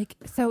 yeah, like,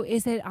 so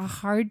is it a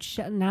hard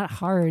shell? Not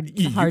hard,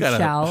 you hard got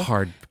shell. A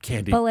hard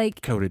candy but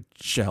like, coated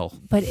shell.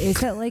 But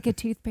is it like a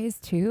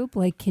toothpaste tube?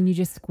 Like, can you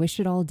just squish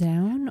it all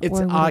down? It's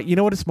you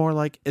know what it's more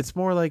like? It's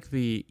more like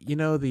the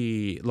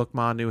Look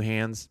Ma New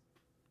Hands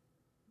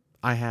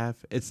I have.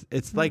 It's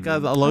like a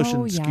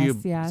lotion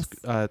cube. Yes.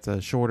 It's a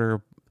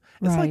shorter.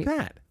 It's like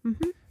that.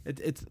 Mm-hmm.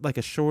 It's like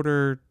a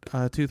shorter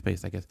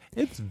toothpaste, I guess.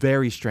 It's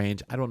very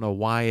strange. I don't know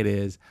why it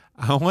is.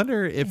 I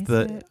wonder if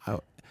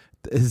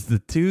is the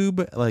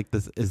tube like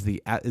this? Is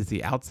the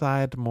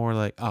outside more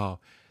like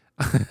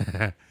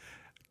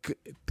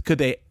could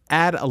they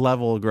add a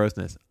level of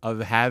grossness of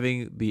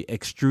having the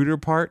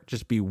extruder part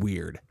just be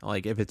weird?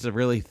 Like if it's a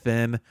really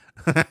thin.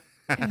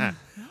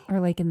 Or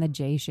like in the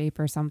J shape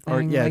or something.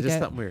 Or like just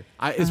something weird.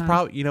 It's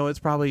probably it's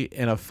probably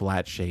in a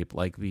flat shape,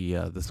 like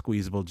the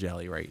squeezable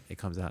jelly, right? It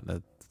comes out in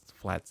a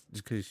flat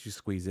because you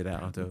squeeze it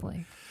out onto.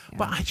 Yeah.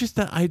 But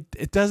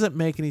it doesn't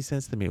make any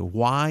sense to me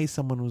why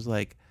someone was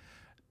like,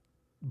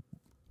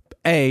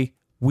 A,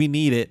 we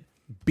need it.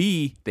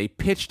 B, they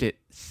pitched it.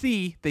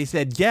 C, they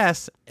said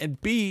yes, and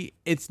B,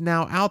 it's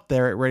now out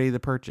there ready to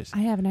purchase. I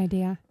have an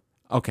idea.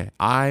 Okay,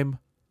 I'm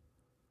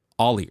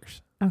all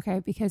ears. Okay,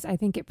 because I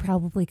think it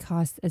probably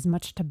costs as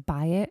much to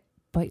buy it,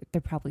 but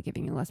they're probably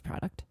giving you less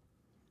product.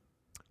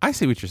 I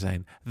see what you're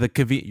saying.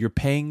 You're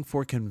paying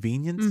for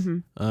convenience?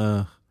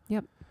 Mm-hmm.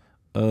 Yep.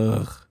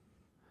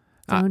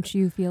 Don't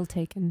you feel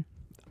taken?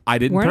 I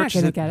didn't purchase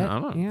it. We're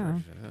not going to get it. Yeah.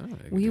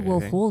 We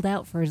will hold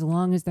out for as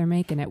long as they're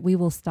making it. We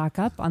will stock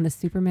up on the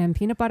Superman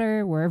peanut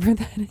butter, wherever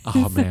that is.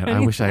 Oh, man. I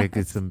wish I could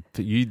get some.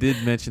 You did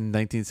mention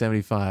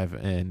 1975,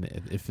 and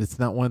if it's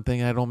not one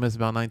thing I don't miss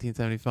about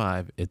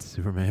 1975, it's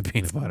Superman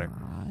peanut butter.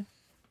 Aww.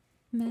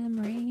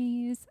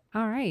 Memories.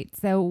 All right.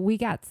 So we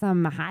got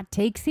some hot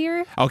takes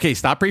here. Okay.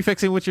 Stop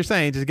prefixing what you're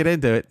saying. Just get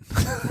into it.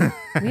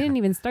 We didn't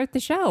even start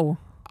the show.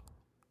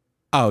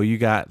 Oh, you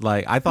got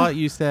I thought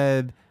you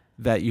said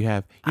that you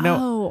have,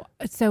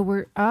 so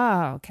we're,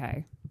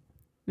 okay.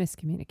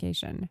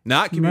 Miscommunication.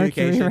 Not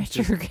communication.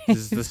 Mercury retrograde.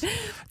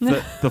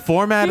 The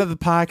format of the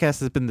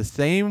podcast has been the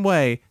same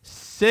way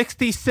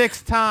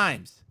 66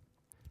 times.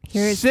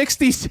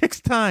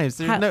 66 times.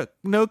 There's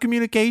no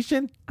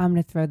communication. I'm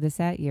going to throw this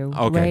at you.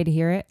 Okay. Ready to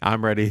hear it?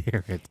 I'm ready to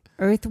hear it.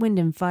 Earth, Wind,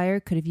 and Fire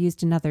could have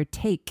used another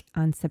take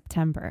on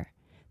September.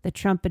 The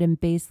trumpet and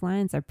bass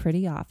lines are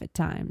pretty off at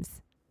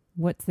times.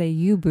 What say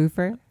you,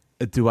 Boofer?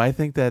 Do I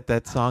think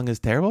that song is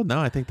terrible? No,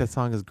 I think that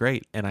song is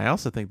great. And I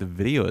also think the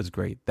video is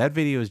great. That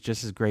video is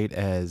just as great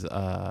as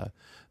the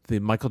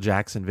Michael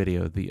Jackson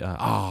video.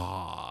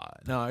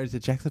 No, is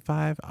it Jackson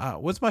 5?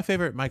 What's my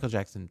favorite Michael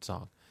Jackson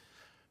song?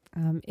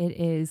 It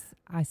is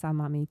I Saw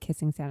Mommy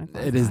Kissing Santa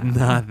Claus. It is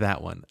not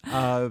that one.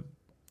 Do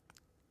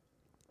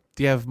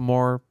you have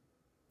more?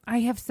 I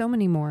have so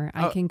many more.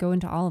 I can go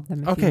into all of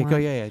them if you Okay, want. go.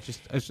 Yeah.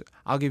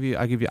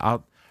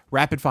 I'll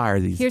rapid fire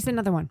these. Here's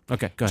another one.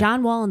 Okay, go ahead.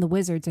 John Wall and the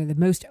Wizards are the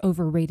most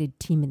overrated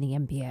team in the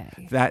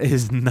NBA. That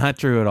is not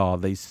true at all.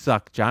 They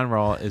suck. John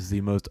Wall is the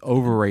most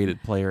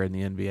overrated player in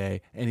the NBA,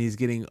 and he's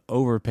getting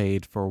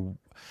overpaid for.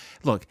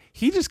 Look,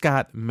 he just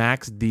got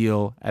max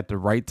deal at the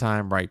right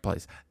time, right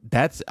place.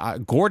 That's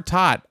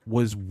Gortat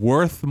was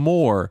worth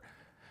more.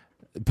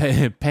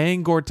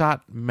 Paying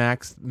Gortat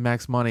max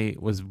money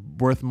was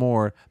worth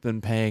more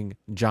than paying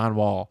John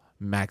Wall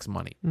max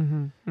money.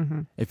 Mm-hmm,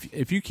 mm-hmm.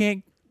 If you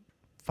can't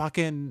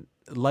fucking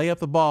lay up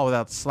the ball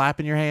without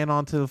slapping your hand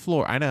onto the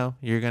floor, I know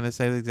you're gonna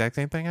say the exact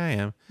same thing I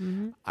am.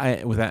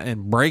 Mm-hmm.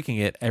 And breaking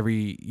it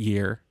every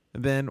year,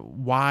 then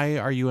why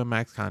are you in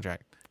max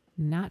contract?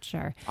 Not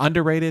sure.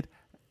 Underrated.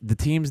 The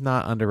team's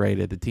not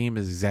underrated. The team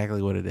is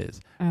exactly what it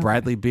is. Okay.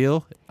 Bradley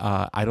Beal,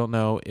 I don't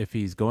know if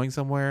he's going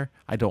somewhere.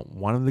 I don't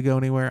want him to go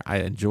anywhere. I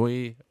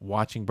enjoy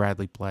watching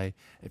Bradley play.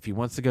 If he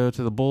wants to go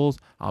to the Bulls,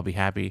 I'll be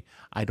happy.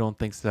 I don't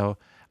think so.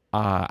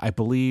 I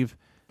believe,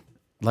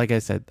 like I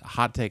said,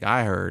 hot take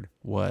I heard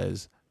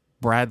was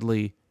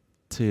Bradley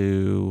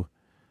to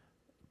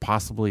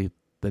possibly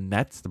the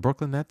Nets, the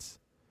Brooklyn Nets.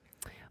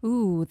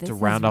 Ooh, this to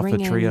round off the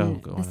trio.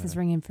 This is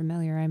ringing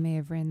familiar. I may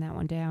have written that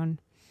one down.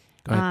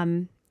 Go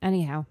ahead.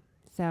 Anyhow,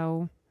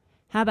 so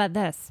how about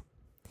this?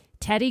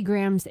 Teddy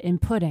Grahams in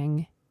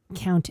pudding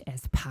count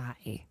as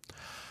pie.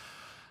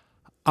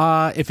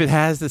 If it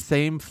has the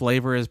same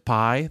flavor as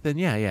pie, then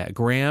yeah.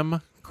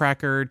 Graham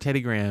cracker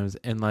Teddy Grahams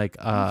and like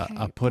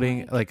a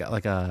pudding, like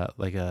a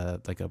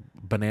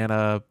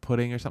banana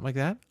pudding or something like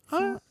that.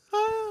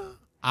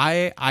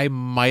 I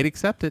might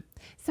accept it.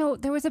 So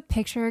there was a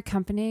picture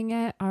accompanying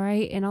it, all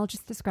right, and I'll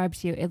just describe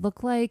to you. It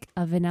looked like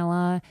a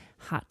vanilla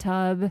hot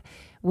tub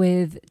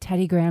with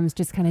Teddy Grahams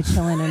just kind of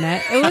chilling in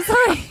it. It was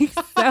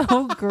like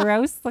so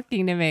gross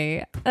looking to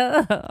me.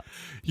 Ugh.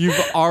 You've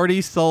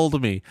already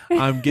sold me.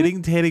 I'm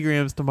getting Teddy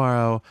Grahams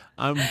tomorrow.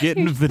 I'm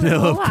getting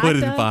vanilla hot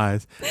pudding tub.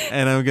 pies,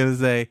 and I'm gonna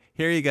say,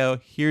 "Here you go.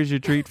 Here's your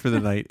treat for the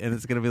night." And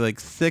it's gonna be like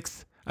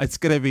 6. It's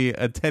gonna be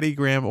a Teddy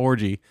Graham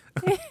orgy.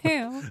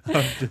 Ew.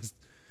 I'm just.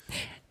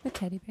 The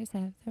teddy bears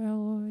have their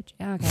orgy.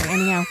 Okay,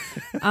 anyhow.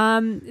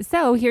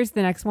 So here's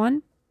the next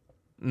one.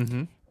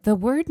 Mm-hmm. The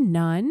word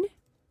none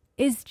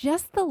is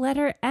just the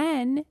letter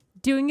N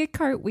doing a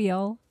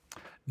cartwheel.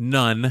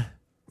 None.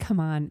 Come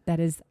on, that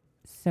is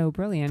so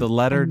brilliant. The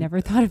letter- I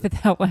never thought of it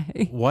that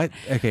way. What?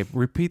 Okay,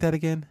 repeat that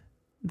again.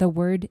 The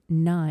word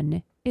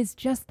none is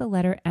just the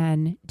letter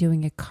N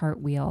doing a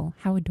cartwheel.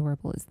 How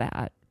adorable is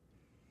that?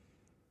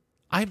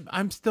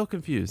 I'm still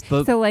confused.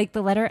 So like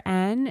the letter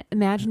N,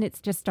 imagine it's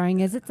just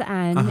starting as its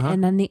N,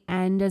 and then the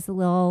end is a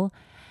little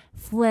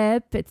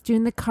flip. It's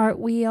doing the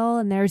cartwheel,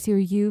 and there's your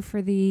U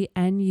for the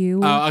NU.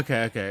 Oh,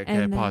 okay.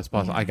 And then- Pause.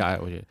 yeah. I got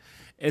it with you.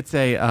 It's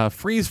a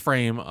freeze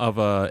frame of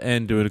a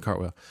N doing a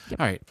cartwheel. Yep.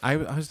 All right. I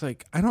was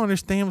like, I don't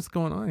understand what's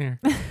going on here.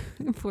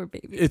 Poor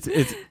baby. It's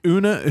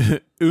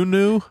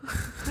unu.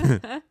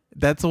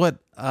 That's what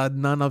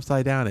none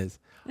upside down is.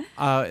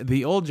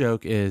 The old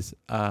joke is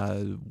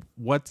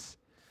what's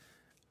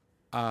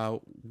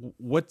hold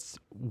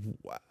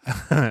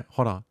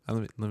on.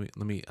 Let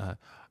me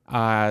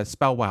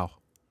spell wow.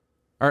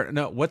 Or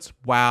no, what's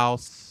wow?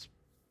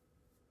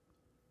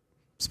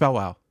 Spell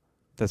wow.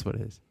 That's what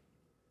it is.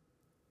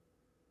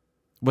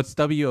 What's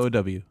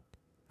WOW?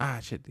 Ah,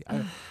 shit.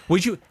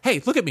 Would you?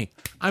 Hey, look at me.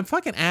 I'm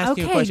fucking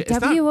asking you a question. It's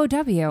not-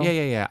 WOW.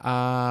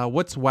 Yeah.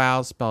 What's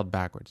wow spelled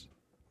backwards?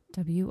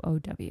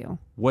 WOW.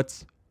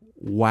 What's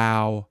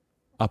wow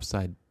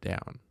upside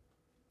down?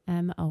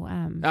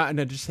 MOM.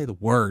 No, just say the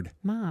word.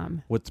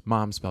 Mom. What's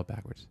mom spelled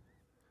backwards?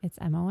 It's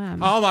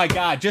MOM. Oh my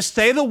God! Just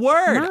say the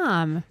word.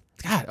 Mom.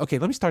 God. Okay,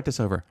 let me start this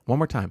over one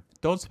more time.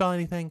 Don't spell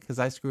anything because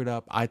I screwed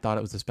up. I thought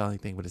it was a spelling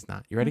thing, but it's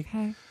not. You ready?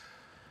 Okay.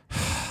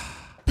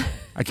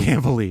 I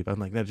can't believe I'm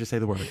like, no, just say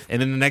the word.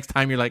 And then the next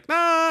time you're like, nah,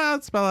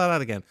 I'll spell it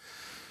out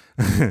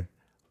again.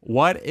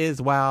 What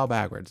is wow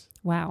backwards?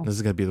 Wow. This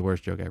is gonna be the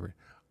worst joke ever.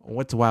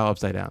 What's wow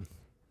upside down?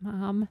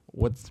 Mom.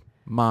 What's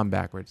mom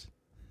backwards?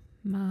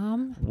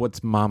 Mom.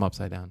 What's mom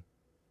upside down?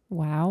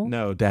 Wow.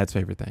 No, dad's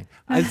favorite thing.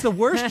 It's the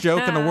worst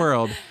joke in the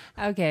world.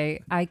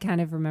 Okay. I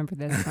kind of remember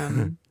this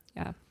from,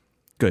 yeah.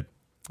 Good.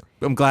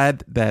 I'm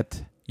glad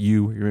that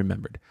you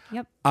remembered.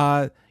 Yep.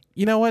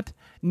 You know what?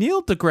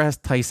 Neil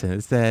deGrasse Tyson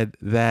said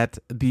that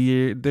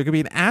there could be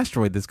an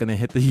asteroid that's going to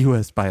hit the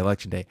U.S. by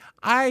election day.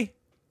 I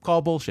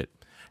call bullshit.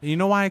 And you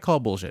know why I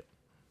call bullshit?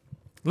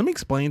 Let me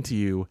explain to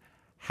you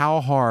how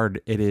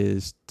hard it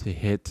is to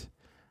hit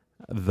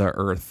the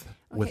Earth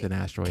with Okay, an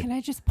asteroid. Can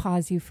I just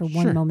pause you for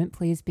one Sure. moment,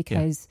 please?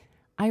 Because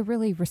I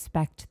really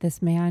respect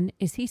this man.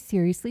 Is he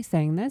seriously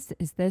saying this?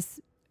 Is this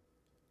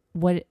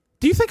what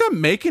Do you think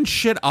I'm making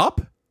shit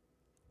up?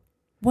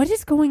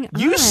 is going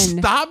on? You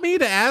stop me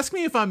to ask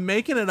me if I'm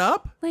making it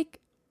up? Like,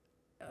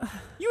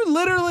 You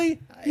literally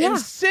Yeah.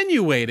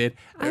 insinuated,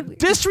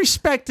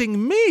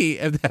 disrespecting me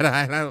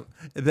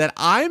that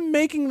I'm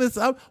making this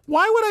up.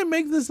 Why would I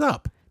make this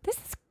up?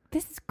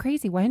 this is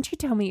crazy. Why didn't you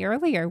tell me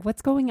earlier?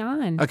 What's going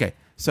on? Okay,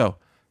 so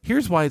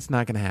here's why it's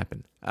not going to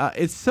happen.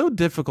 It's so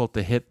difficult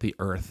to hit the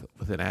Earth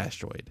with an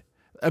asteroid.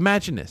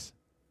 Imagine this.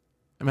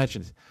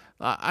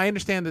 I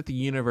understand that the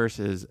universe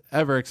is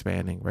ever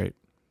expanding, right?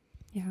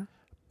 Yeah.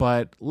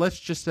 But let's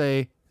just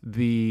say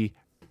the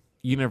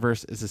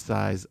universe is the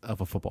size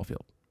of a football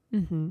field.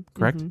 Mm-hmm.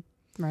 Correct?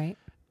 Mm-hmm. Right.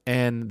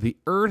 And the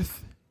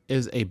Earth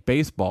is a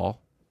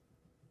baseball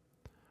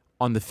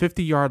on the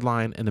 50-yard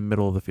line in the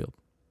middle of the field,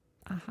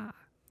 Aha.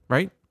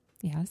 right?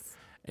 Yes.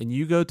 And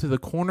you go to the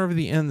corner of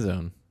the end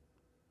zone,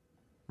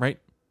 right,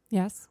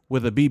 Yes.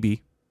 with a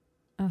BB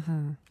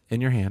Uh-huh.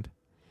 in your hand,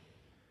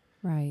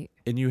 Right.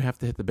 and you have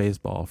to hit the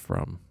baseball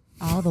from...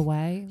 All the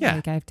way? Yeah.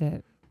 Like I have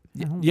to...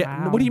 Oh,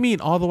 yeah. wow. What do you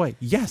mean all the way?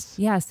 Yes.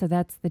 Yeah, so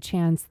that's the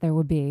chance there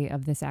would be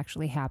of this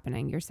actually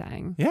happening, you're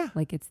saying. Yeah.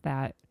 Like it's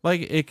that...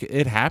 Like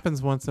it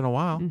happens once in a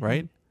while, Mhm.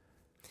 right?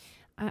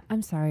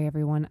 I'm sorry,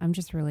 everyone. I'm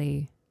just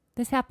really...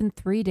 This happened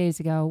 3 days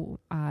ago.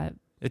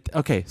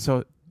 Okay,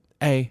 so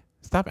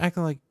stop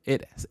acting like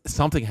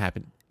something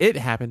happened. It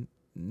happened.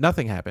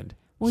 Nothing happened.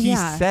 Well, he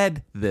yeah.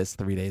 said this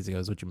 3 days ago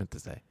is what you meant to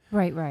say.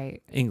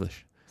 Right.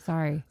 English.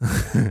 Sorry.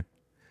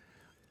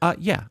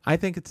 Yeah, I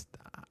think it's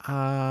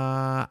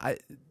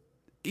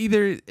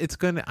either it's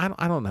gonna.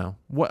 I don't know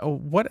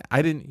what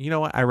I didn't. You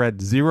know what? I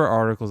read 0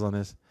 articles on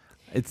this.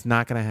 It's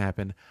not gonna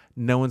happen.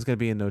 No one's gonna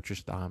be in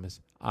Nostradamus.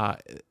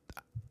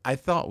 I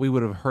thought we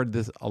would have heard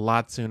this a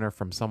lot sooner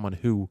from someone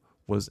who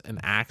was an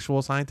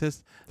actual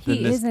scientist,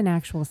 He is an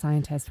actual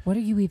scientist. What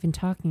are you even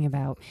talking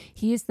about?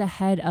 He is the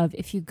head of,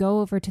 if you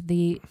go over to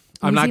the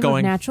Museum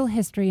of Natural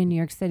History in New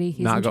York City,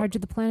 he's in charge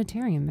of the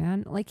planetarium,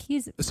 man. Like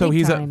he's time. So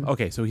he's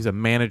a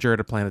manager at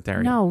a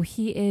planetarium. No,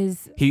 he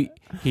is. He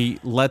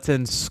lets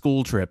in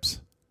school trips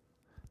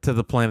to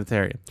the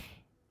planetarium.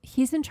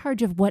 He's in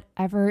charge of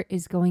whatever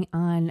is going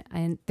on,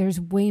 and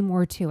there's way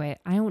more to it.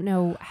 I don't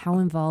know how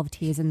involved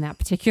he is in that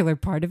particular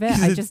part of it.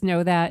 I just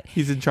know that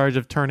he's in charge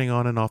of turning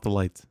on and off the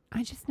lights.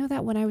 I just know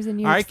that when I was in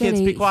New York City,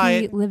 kids, be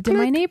quiet. He lived in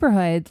my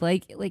neighborhood.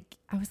 Like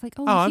I was like,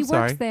 he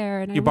works there.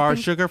 And you borrowed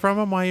sugar from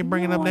him? Why are you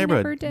bringing up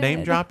neighborhood? I never did.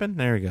 Name dropping?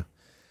 There we go.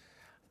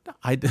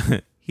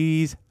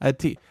 He's a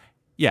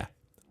Yeah,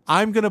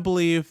 I'm gonna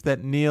believe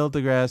that Neil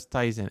deGrasse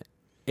Tyson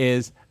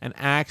is an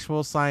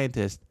actual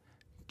scientist.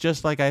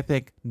 Just like I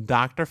think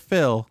Dr.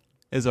 Phil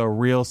is a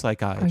real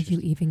psychiatrist. Are you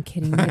even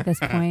kidding me at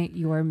this point?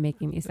 You are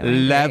making me so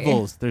angry.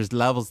 Levels. There's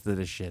levels to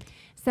this shit.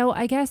 So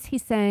I guess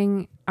he's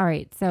saying, all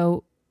right,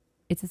 so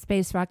it's a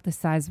space rock the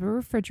size of a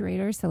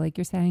refrigerator. So like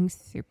you're saying,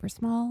 super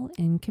small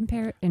in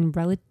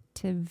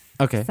relative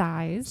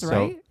size,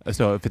 right?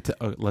 So if it's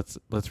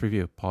let's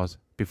review. Pause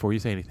before you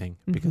say anything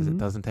because it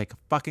doesn't take a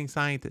fucking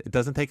scientist. It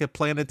doesn't take a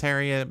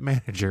planetarium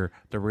manager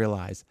to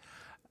realize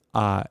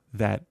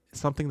that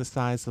something the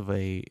size of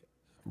a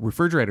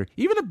refrigerator,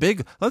 even a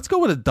big, let's go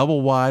with a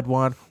double wide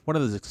one of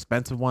those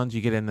expensive ones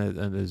you get in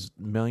those $1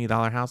 million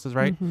houses,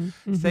 right?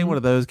 Say one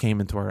of those came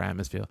into our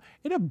atmosphere,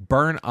 it'd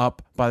burn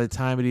up by the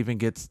time it even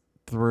gets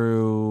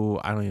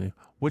through. I don't even know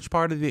which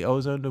part of the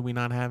ozone do we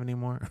not have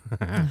anymore.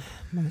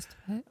 Most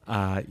of it.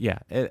 Yeah,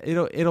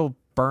 it'll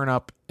burn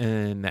up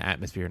in the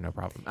atmosphere, no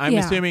problem. I'm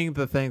assuming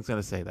the thing's going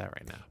to say that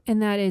right now.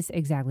 And that is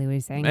exactly what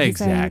he's saying.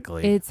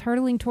 Exactly. It's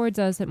hurtling towards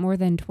us at more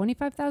than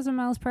 25,000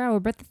 miles per hour.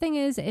 But the thing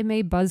is, it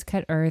may buzz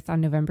cut Earth on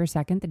November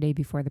 2nd, the day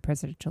before the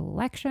presidential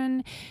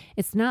election.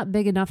 It's not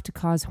big enough to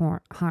cause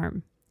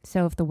harm.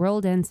 So if the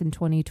world ends in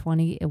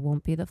 2020, it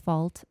won't be the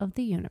fault of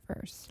the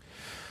universe.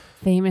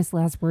 Famous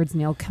last words,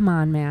 Neil. Come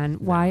on, man.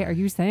 Why are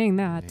you saying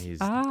that? He's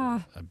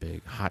a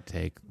big hot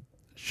take.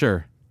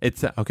 Sure.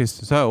 It's okay.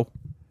 So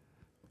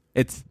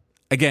it's,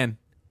 again,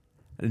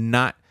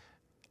 not,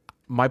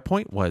 my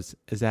point is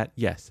that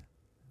yes,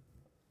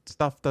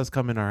 stuff does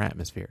come in our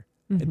atmosphere.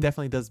 It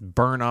definitely does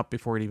burn up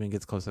before it even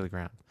gets close to the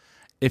ground.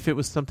 If it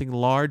was something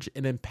large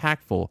and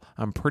impactful,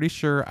 I'm pretty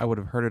sure I would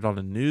have heard it on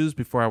the news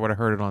before I would have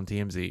heard it on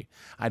TMZ.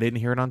 I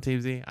didn't hear it on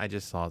TMZ. I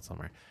just saw it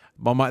somewhere.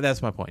 But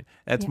that's my point.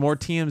 That's more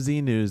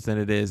TMZ news than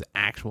it is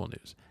actual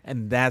news.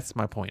 And that's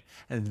my point.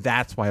 And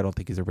that's why I don't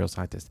think he's a real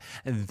scientist.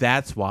 And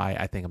that's why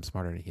I think I'm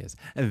smarter than he is.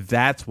 And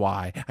that's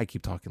why I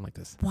keep talking like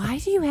this. Why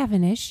do you have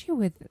an issue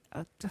with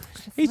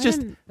he's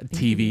just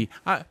TV.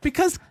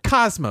 Because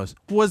Cosmos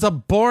was a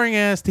boring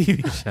ass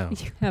TV show.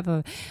 You have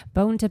a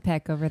bone to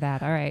pick over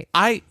that. All right.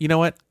 You know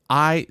what?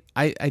 I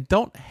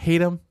don't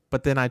hate him,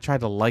 but then I try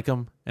to like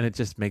him, and it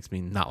just makes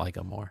me not like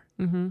him more.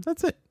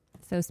 That's it.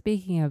 So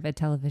speaking of a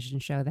television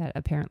show that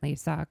apparently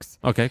sucks.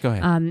 Okay, go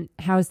ahead.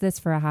 How's this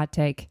for a hot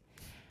take?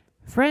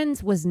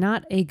 Friends was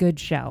not a good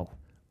show.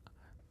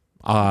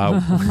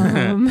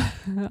 Unpopular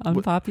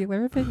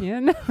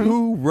opinion.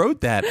 Who wrote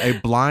that? A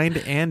blind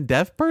and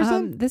deaf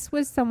person? This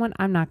was someone,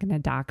 I'm not going to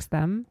dox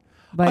them,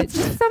 but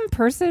some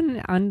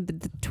person on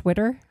the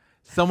Twitter.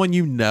 Someone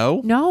you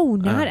know? No,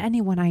 not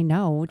anyone I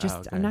know.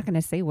 Just I'm not going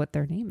to say what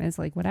their name is,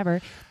 like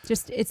whatever.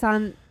 Just it's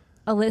on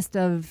a list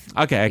of.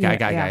 Okay, I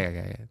got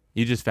it.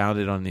 You just found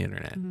it on the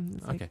internet.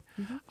 Okay.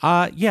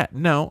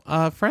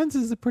 Friends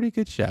is a pretty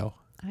good show.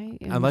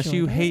 Unless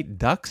you hate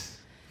ducks.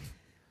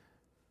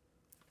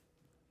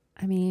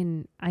 I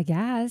mean, I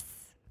guess.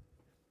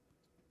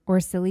 Or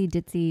silly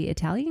ditzy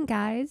Italian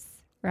guys,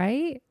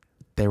 right?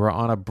 They were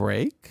on a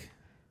break.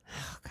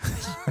 Oh,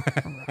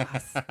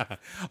 gosh.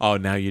 Oh,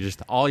 now you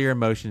just, all your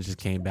emotions just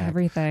came back.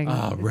 Everything.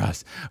 Oh,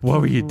 Russ,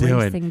 what were you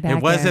doing?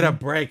 It wasn't a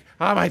break.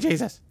 Oh, my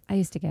Jesus. I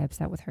used to get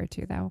upset with her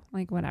too, though.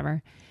 Like,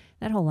 whatever.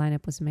 That whole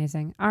lineup was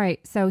amazing. All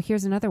right, so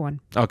here's another one.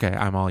 Okay,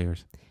 I'm all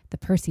yours. The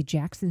Percy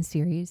Jackson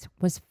series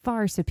was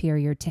far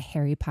superior to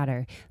Harry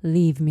Potter.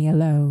 Leave me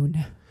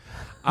alone.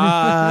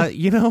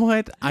 You know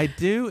what? I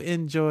do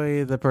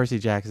enjoy the Percy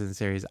Jackson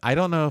series. I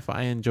don't know if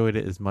I enjoyed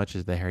it as much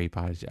as the Harry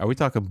Potter. Are we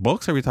talking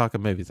books or are we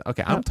talking movies?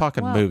 Okay, I'm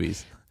talking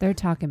movies. They're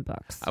talking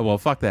books. Well,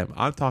 fuck them.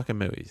 I'm talking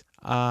movies.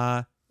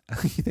 You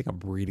think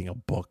I'm reading a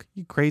book?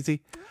 You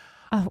crazy?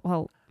 Oh,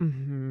 well,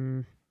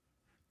 you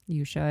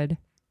should.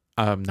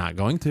 I'm not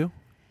going to.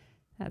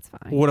 That's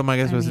fine. What am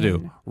I supposed to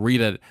do?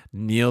 Read a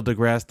Neil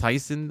deGrasse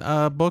Tyson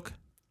book?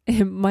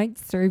 It might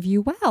serve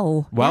you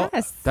well. Well,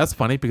 yes. That's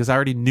funny because I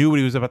already knew what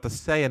he was about to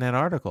say in that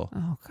article.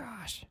 Oh,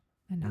 gosh.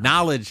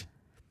 Knowledge.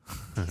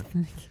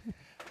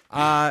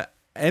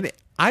 And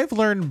I've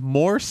learned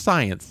more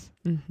science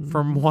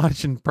from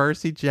watching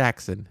Percy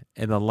Jackson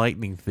and The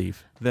Lightning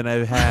Thief than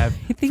I have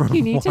I think from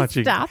you need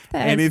watching to stop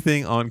this.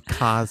 anything on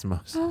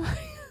Cosmos.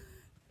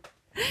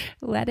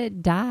 Let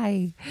it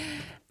die.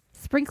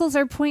 Sprinkles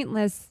are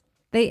pointless.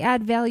 They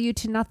add value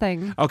to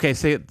nothing. Okay,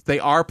 so they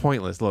are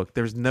pointless. Look,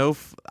 there's no.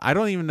 I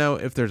don't even know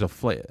if there's a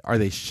flavor. Are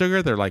they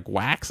sugar? They're like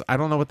wax. I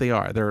don't know what they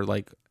are. They're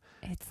like.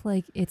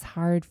 It's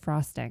hard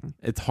frosting.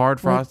 It's hard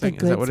frosting.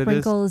 Like is that what it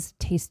is? Sprinkles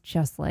taste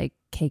just like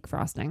cake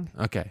frosting.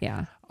 Okay.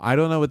 Yeah. I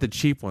don't know what the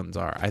cheap ones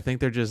are. I think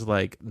they're just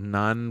like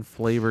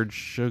non-flavored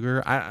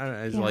sugar.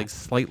 It's like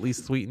slightly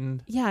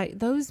sweetened. Yeah,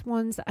 those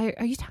ones.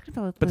 Are you talking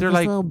about? But they're those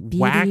like little beady...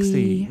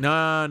 waxy.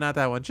 No, not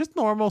that one. Just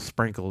normal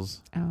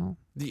sprinkles. Oh.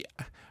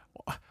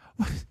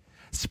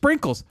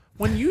 Sprinkles.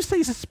 When you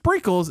say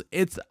sprinkles,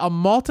 it's a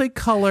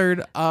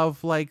multicolored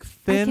of like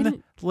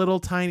thin little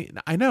tiny.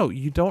 I know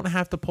you don't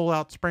have to pull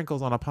out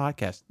sprinkles on a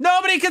podcast.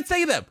 Nobody can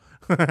see them.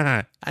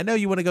 I know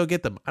you want to go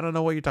get them. I don't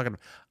know what you're talking about.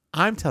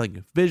 I'm telling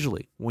you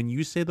visually, when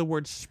you say the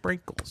word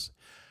sprinkles,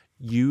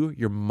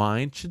 your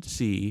mind should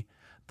see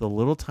the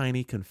little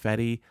tiny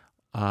confetti.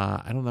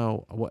 I don't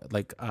know what,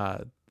 like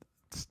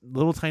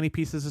little tiny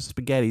pieces of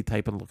spaghetti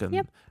type of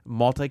looking,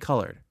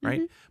 multicolored,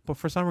 right? But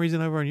for some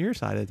reason over on your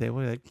side of the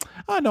table, you're like,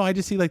 oh no, I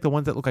just see like the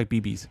ones that look like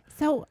BBs.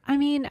 So, I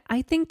mean,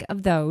 I think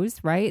of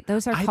those, right?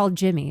 Those are called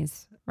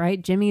Jimmy's,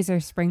 right? Jimmy's are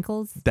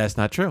sprinkles. That's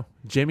not true.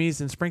 Jimmy's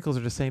and sprinkles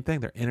are the same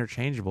thing. They're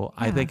interchangeable.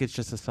 Yeah. I think it's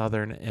just a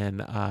Southern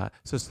and,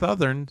 so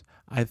Southern,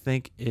 I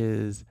think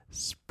is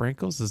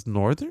sprinkles is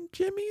Northern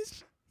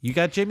Jimmy's. You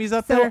got Jimmy's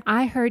up there?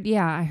 I heard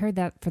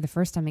that for the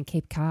first time in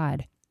Cape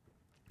Cod.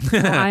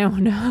 Well, I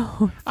don't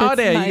know. Oh,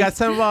 there you got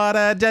some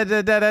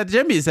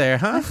Jimmy's there,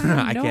 huh?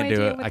 I can't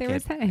do it. I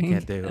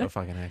can't do a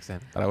fucking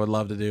accent, but I would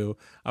love to do.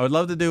 I would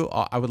love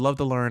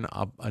to learn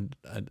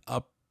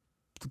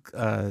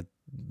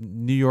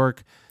New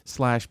York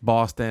 /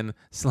 Boston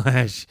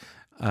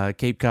 /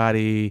 Cape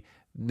Cod,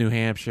 New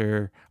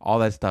Hampshire, all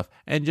that stuff,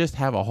 and just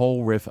have a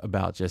whole riff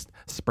about just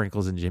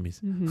sprinkles and Jimmy's.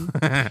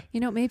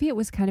 Mm-hmm. Maybe it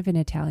was kind of an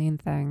Italian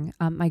thing.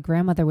 My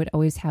grandmother would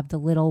always have the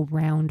little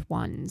round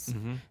ones,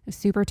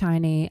 super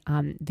tiny,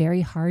 very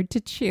hard to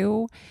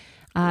chew.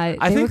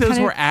 I think those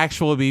were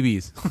actual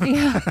BBs.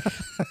 Yeah,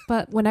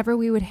 but whenever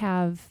we would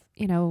have,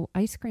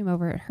 ice cream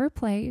over at her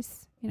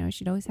place,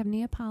 she'd always have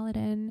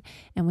Neapolitan,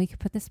 and we could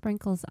put the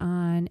sprinkles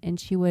on, and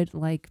she would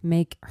like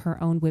make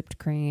her own whipped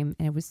cream,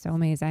 and it was so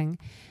amazing.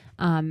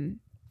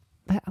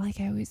 But like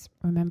I always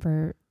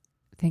remember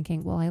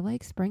thinking, well, I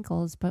like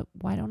sprinkles, but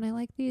why don't I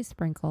like these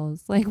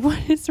sprinkles? Like, what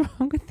is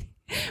wrong with these?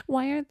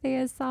 Why aren't they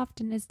as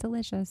soft and as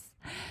delicious?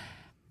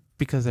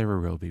 Because they were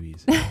real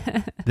BBs.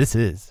 This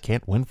is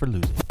Can't Win for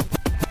Losing.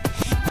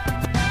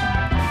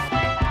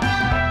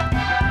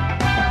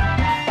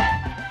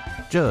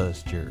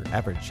 Just your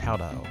average how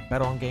to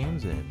bet on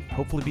games and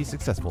hopefully be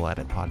successful at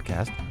it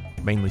podcast.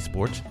 Mainly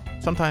sports,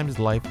 sometimes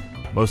life,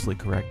 mostly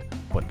correct,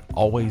 but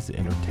always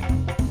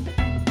entertaining.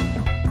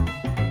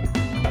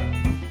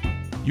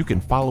 You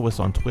can follow us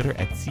on Twitter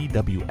at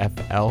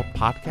CWFL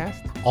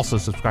Podcast. Also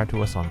subscribe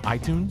to us on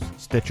iTunes,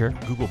 Stitcher,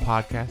 Google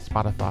Podcasts,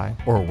 Spotify,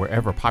 or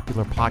wherever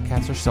popular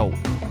podcasts are sold.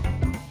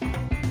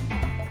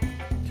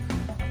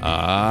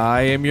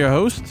 I am your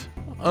host,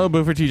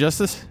 Buford T.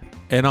 Justice.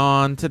 And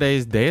on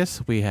today's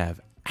dais, we have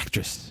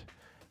actress,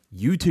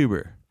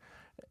 YouTuber,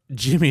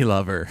 Jimmy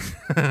lover,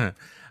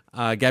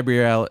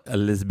 Gabrielle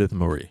Elizabeth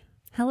Murray.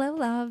 Hello,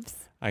 loves.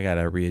 I got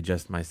to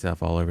readjust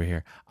myself all over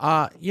here.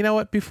 You know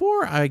what?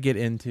 Before I get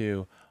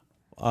into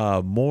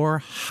more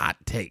hot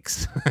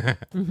takes,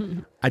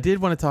 I did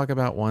want to talk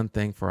about one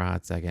thing for a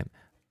hot second.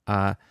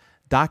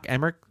 Doc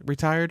Emmerich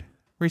retired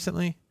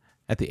recently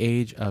at the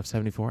age of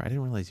 74. I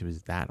didn't realize he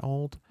was that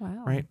old.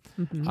 Wow. Right?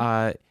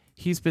 Mm-hmm.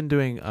 He's been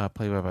doing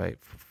play-by-play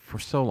for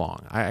so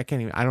long. I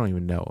don't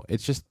even know.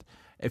 It's just,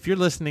 if you're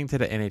listening to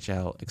the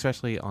NHL,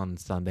 especially on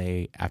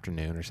Sunday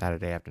afternoon or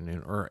Saturday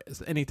afternoon or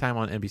any time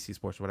on NBC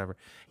Sports or whatever,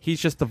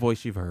 he's just the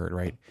voice you've heard,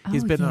 right?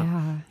 He's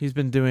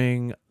been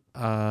doing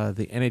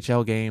the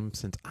NHL game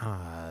since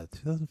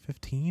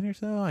 2015 or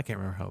so. I can't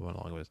remember how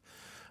long it was.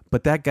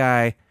 But that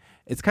guy,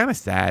 it's kind of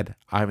sad.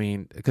 I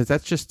mean, because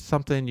that's just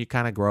something you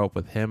kind of grow up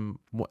with him.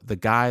 The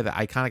guy that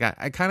I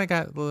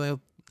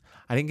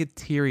didn't get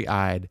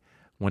teary-eyed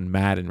when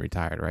Madden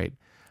retired, right?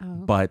 Oh.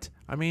 But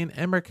I mean,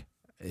 Emmerich,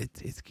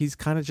 he's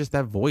kind of just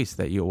that voice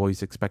that you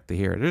always expect to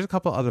hear. There's a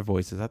couple other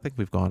voices. I think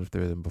we've gone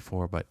through them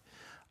before, but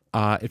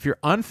if you're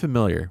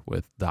unfamiliar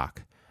with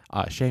Doc,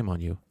 shame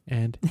on you.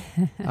 And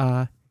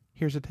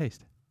here's a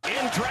taste.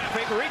 In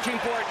traffic, reaching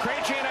for it,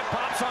 Krejci, and it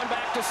pops on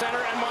back to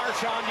center, and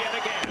Marchand yet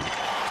again.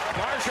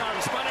 Marchand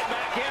spun it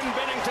back in,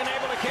 Binnington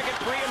able to kick it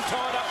free and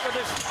tow it up with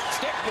his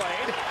stick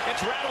blade.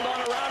 It's rattled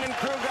on around, and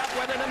Krug up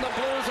with it, and the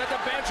Blues at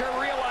the bench are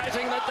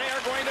realizing that they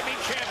are going to be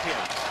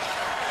champions.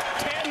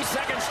 10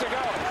 seconds to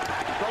go.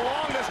 The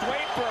longest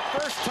wait for a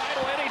first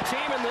title any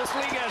team in this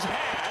league has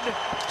had.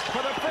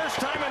 For the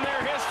first time in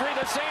their history,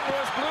 the St.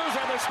 Louis Blues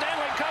are the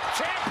Stanley Cup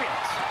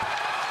champions.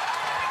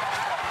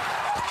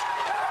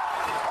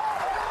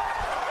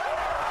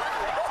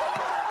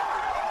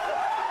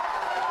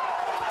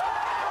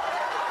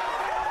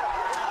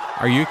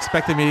 Are you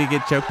expecting me to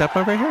get choked up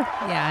over here?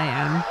 Yeah, I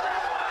am.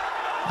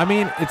 I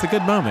mean, it's a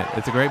good moment.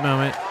 It's a great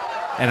moment.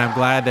 And I'm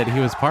glad that he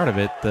was part of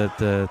it,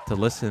 to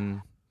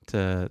listen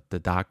to the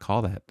Doc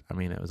call that. I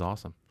mean, it was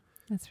awesome.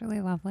 That's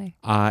really lovely.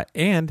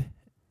 And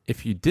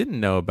if you didn't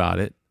know about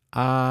it,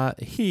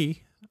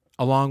 he,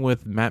 along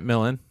with Matt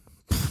Millen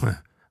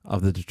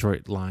of the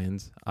Detroit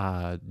Lions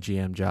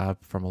GM job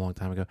from a long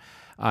time ago,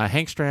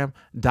 Hank Stram,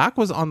 Doc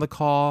was on the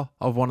call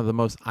of one of the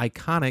most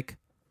iconic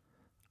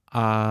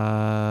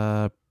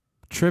NFL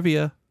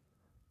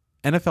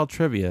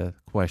trivia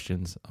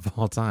questions of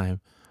all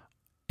time.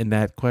 And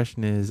that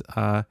question is,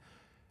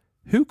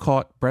 who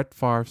caught Brett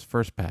Favre's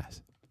first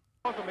pass?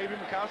 Maybe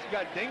Mikowski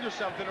got dinged or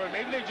something, or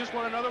maybe they just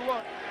want another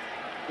look.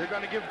 They're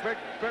going to give Brett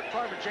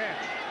Favre a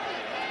chance.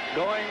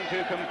 Going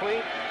to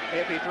complete,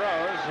 if he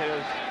throws,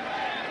 his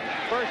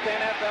first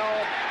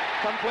NFL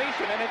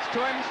completion, and it's to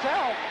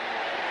himself.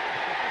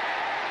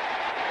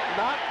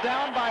 Knocked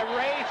down by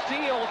Ray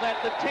Seals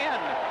at the 10.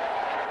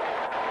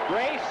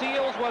 Ray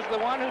Seals was the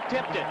one who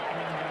tipped it.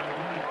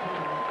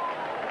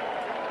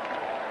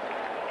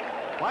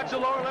 Watch the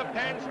lower left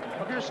hands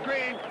of your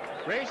screen.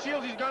 Ray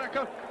Seals, he's going to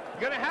come.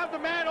 Going to have the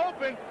man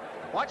open.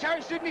 Watch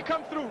Harry Sidney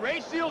come through.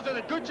 Ray Seals does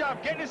a good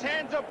job getting his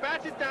hands up,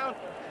 bats it down.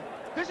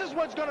 This is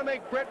what's going to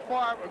make Brett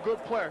Favre a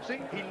good player. See,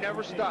 he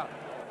never stopped.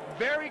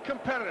 Very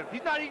competitive. He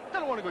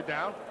doesn't want to go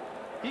down.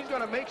 He's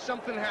going to make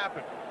something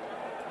happen.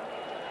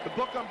 The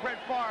book on Brett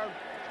Favre,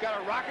 he's got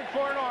a rocket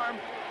for an arm.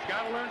 He's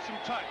got to learn some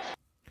touch.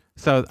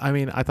 So, I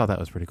mean, I thought that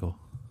was pretty cool.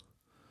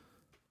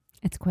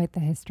 It's quite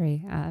the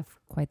history,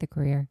 quite the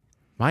career.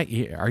 My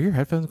ear, are your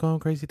headphones going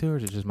crazy too, or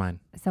is it just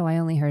mine? So I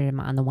only heard him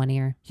on the one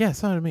ear. Yeah,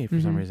 so did me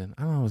for some reason.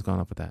 I don't know what's going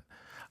up with that.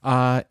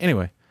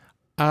 Anyway,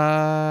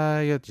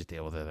 you just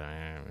deal with it.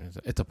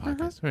 It's a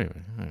podcast.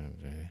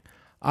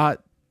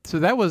 So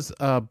that was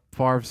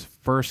Favre's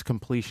first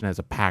completion as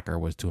a Packer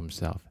was to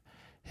himself.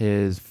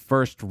 His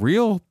first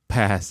real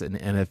pass in the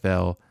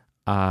NFL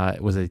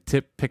was a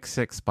tip pick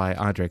six by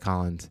Andre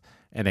Collins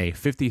and a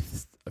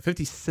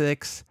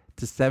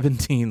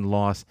 56-17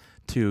 loss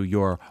to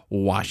your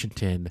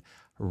Washington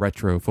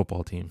retro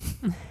football team.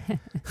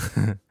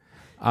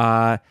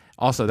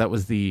 Also, that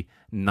was the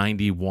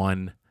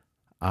 91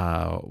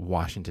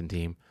 Washington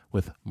team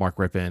with Mark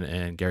Rippon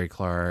and Gary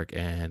Clark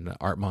and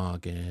Art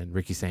Monk and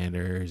Ricky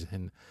Sanders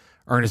and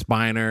Ernest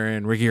Biner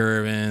and Ricky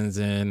Irvins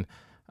and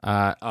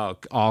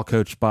all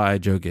coached by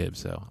Joe Gibbs.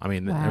 So, I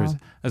mean,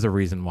 there's a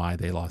reason why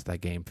they lost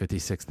that game,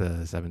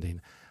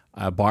 56-17.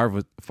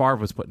 Favre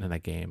was putting in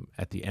that game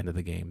at the end of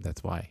the game.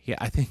 That's why.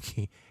 I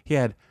think he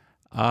had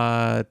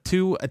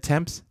 2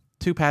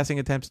 passing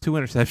attempts, 2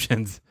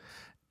 interceptions,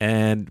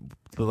 and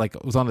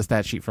was on the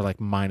stat sheet for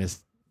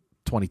minus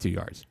 22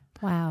 yards.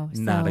 Wow.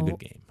 Not a good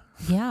game.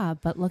 Yeah,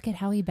 but look at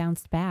how he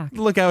bounced back.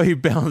 Look how he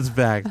bounced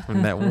back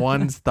from that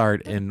one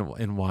start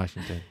in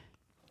Washington.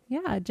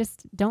 Yeah,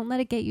 just don't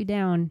let it get you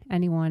down,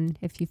 anyone.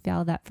 If you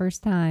fail that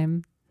first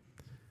time,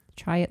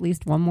 try at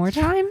least one more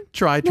time.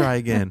 Try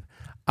again.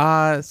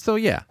 So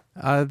yeah,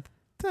 I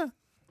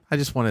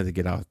just wanted to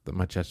get out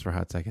my chest for a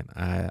hot second.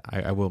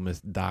 I will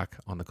miss Doc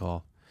on the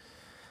call.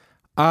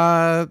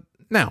 Now,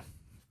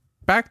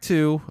 back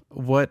to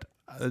what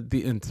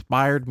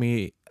inspired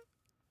me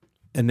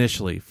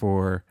initially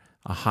for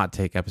a hot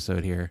take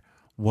episode here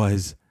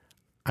was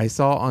I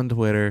saw on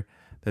Twitter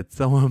that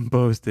someone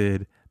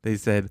posted, they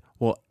said,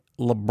 will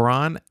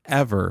LeBron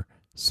ever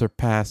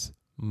surpass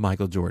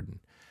Michael Jordan?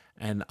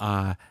 And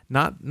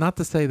not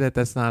to say that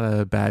that's not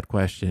a bad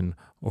question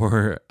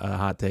or a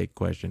hot take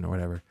question or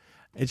whatever.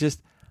 I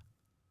just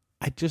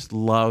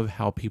love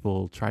how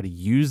people try to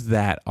use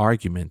that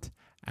argument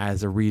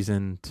as a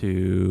reason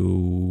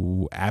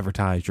to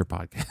advertise your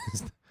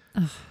podcast.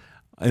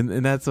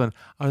 And that's when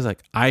I was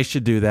like, I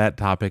should do that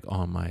topic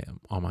on my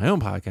own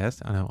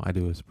podcast. I know I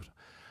do.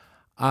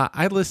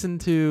 I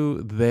listened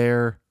to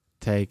their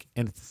take,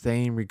 and it's the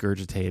same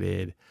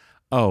regurgitated.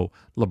 Oh,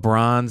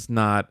 LeBron's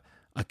not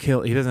a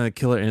killer. He doesn't have a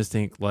killer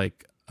instinct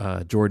like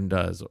Jordan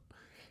does,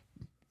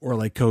 or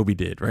like Kobe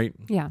did, right?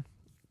 Yeah.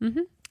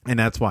 Mm-hmm. And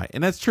that's why,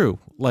 and that's true.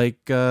 I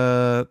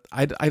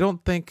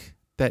don't think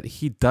that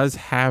he does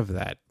have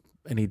that,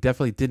 and he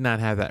definitely did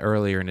not have that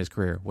earlier in his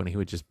career when he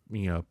would just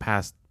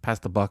pass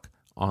the buck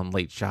on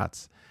late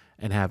shots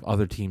and have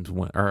other teams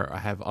win or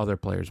have other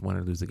players win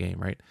or lose the game,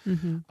 right?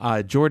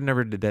 Mm-hmm. Jordan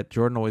never did that.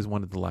 Jordan always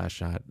wanted the last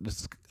shot.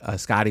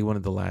 Scotty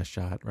wanted the last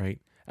shot,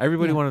 right?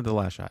 Everybody wanted the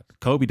last shot.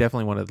 Kobe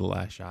definitely wanted the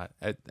last shot,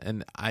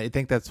 and I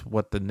think that's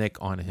what the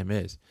nick on him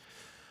is.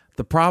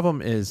 The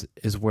problem is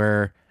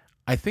where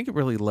I think it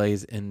really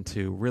lays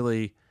into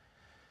really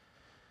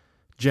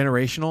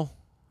generational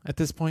at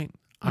this point.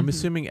 I'm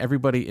assuming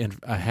everybody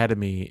ahead of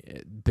me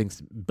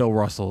thinks Bill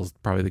Russell's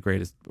probably the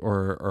greatest,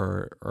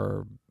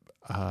 or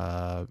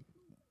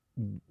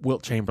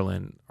Wilt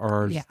Chamberlain,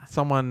 or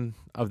someone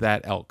of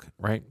that ilk,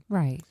 right?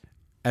 Right.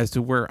 As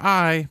to where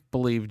I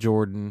believe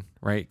Jordan,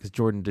 right? Because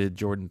Jordan did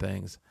Jordan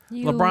things.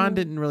 LeBron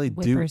didn't really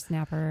do.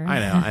 Whippersnapper.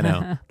 I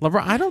know.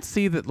 LeBron. I don't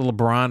see that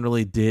LeBron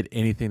really did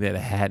anything that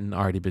hadn't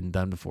already been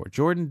done before.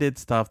 Jordan did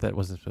stuff that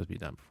wasn't supposed to be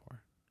done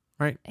before,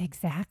 right?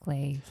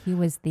 Exactly. He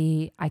was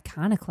the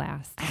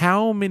iconoclast.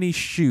 How many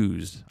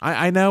shoes?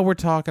 I know we're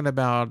talking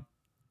about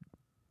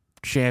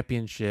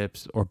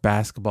championships or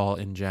basketball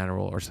in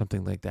general or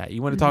something like that.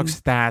 You want to talk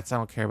stats? I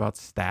don't care about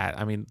stat.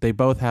 I mean, they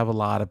both have a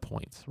lot of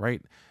points,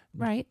 right?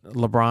 Right.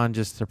 LeBron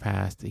just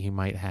surpassed. He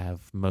might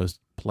have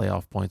most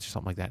playoff points or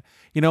something like that.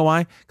 You know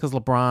why? Because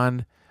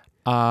LeBron's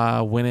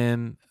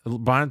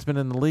been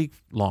in the league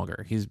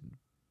longer. He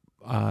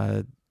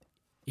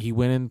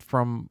went in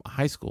from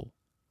high school,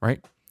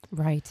 right?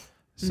 Right.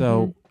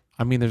 So,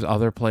 I mean, there's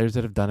other players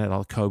that have done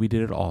it. Kobe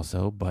did it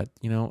also, but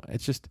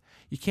it's just,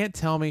 you can't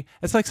tell me.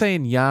 It's like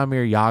saying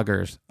Jaromir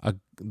Jagr's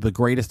the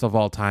greatest of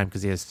all time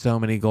because he has so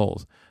many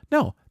goals.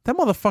 No, that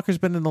motherfucker's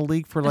been in the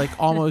league for like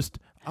almost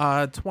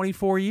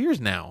 24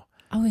 years now.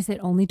 Oh, is it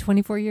only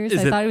 24 years?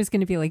 I thought it was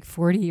going to be like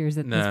 40 years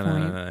at this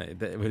point. No.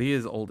 But he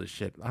is old as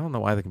shit. I don't know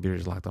why the computer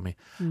just locked on me.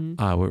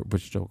 We're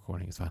still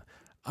recording. It's fine.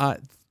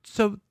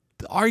 So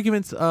the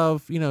arguments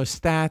of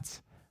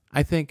stats,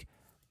 I think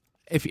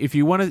if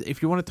you want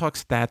to talk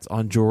stats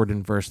on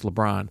Jordan versus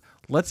LeBron,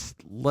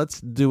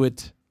 let's do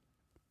it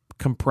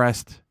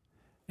compressed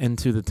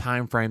into the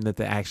time frame that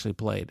they actually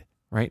played,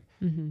 right?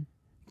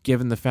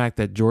 Given the fact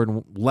that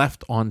Jordan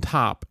left on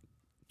top,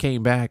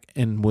 came back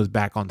and was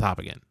back on top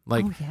again.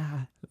 Like, oh,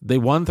 yeah. They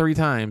won 3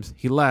 times.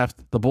 He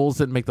left. The Bulls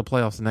didn't make the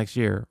playoffs the next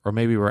year, or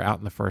maybe we're out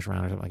in the first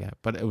round or something like that.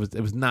 But it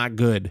was not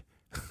good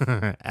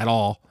at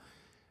all.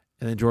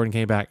 And then Jordan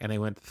came back and they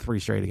went 3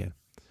 straight again.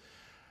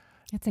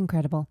 It's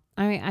incredible.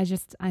 I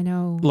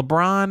know.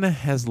 LeBron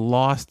has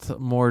lost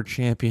more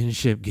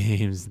championship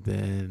games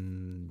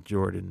than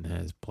Jordan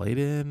has played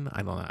in.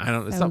 I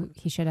don't know. So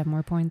he should have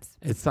more points.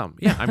 It's something.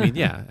 Yeah. I mean,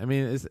 yeah. I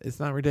mean,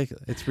 it's not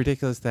ridiculous. It's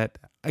ridiculous that,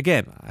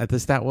 again, the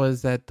stat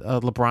was that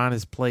LeBron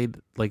has played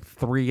like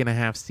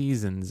 3.5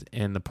 seasons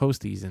in the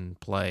postseason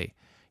play.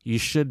 You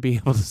should be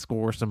able to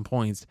score some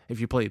points if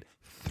you played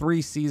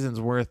 3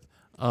 seasons worth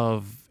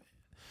of.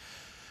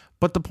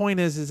 But the point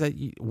is that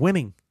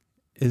winning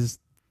is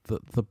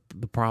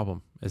the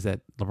problem is that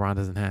LeBron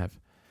doesn't have,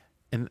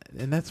 and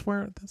that's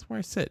where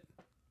I sit.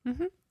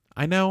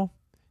 I know.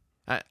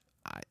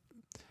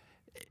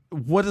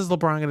 What is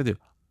LeBron going to do?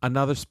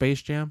 Another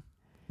Space Jam?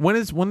 When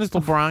is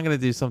LeBron going to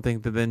do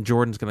something that then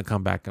Jordan's going to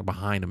come back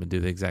behind him and do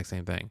the exact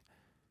same thing?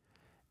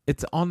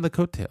 It's on the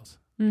coattails.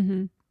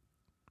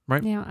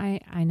 Right? Yeah,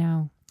 I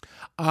know.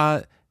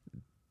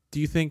 Do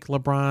you think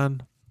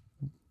LeBron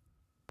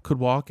could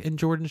walk in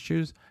Jordan's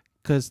shoes?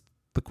 Because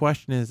the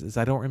question is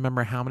I don't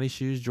remember how many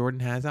shoes Jordan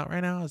has out right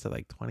now. Is it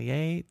like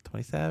 28,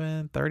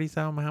 27, 30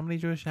 something? How many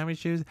shoes? How many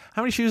shoes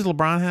does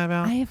LeBron have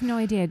out? I have no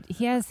idea.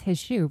 He has his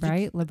shoe,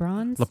 right?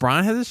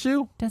 LeBron has his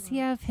shoe? Does he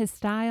have his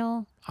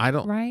style? I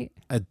don't. Right?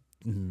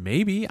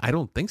 Maybe. I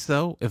don't think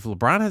so. If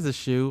LeBron has a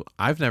shoe,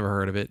 I've never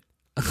heard of it.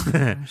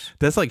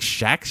 That's like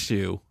Shaq's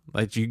shoe.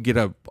 Like you can get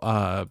a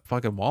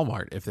fucking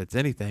Walmart if it's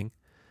anything.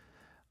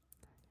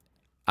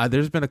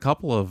 There's been a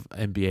couple of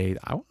NBA.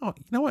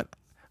 You know what?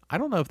 I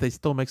don't know if they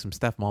still make some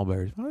Steph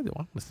Mulberries. I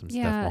want some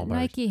Steph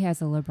Mulberries. Nike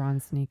has a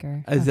LeBron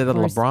sneaker. Is it a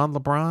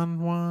LeBron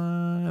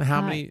one?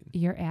 How many?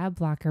 Your ad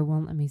blocker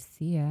won't let me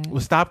see it.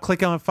 Well, stop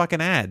clicking on fucking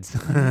ads.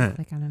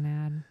 Click on an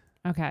ad.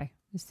 Okay.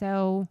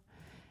 So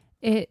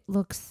it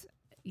looks,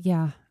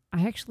 I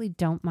actually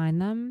don't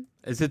mind them.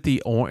 Is it the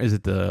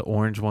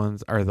orange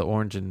ones or the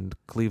orange and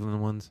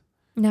Cleveland ones?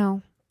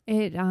 No.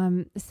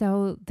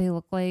 So they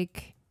look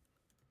like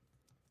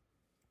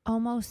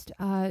almost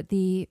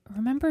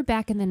remember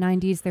back in the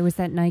 90s there was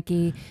that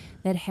Nike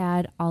that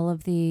had all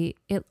of it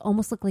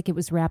almost looked like it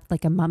was wrapped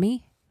like a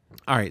mummy.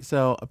 All right,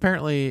 so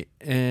apparently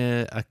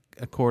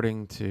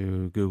according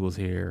to Google's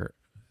here,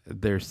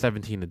 there's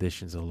 17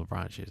 editions of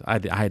LeBron shoes. I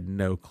had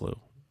no clue.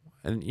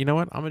 And you know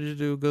what? I'm going to just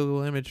do a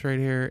Google image right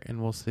here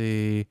and we'll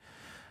see.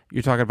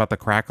 You're talking about the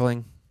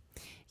crackling?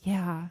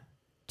 Yeah.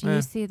 Do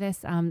you see this?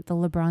 The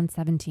LeBron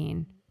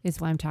 17 is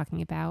what I'm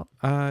talking about.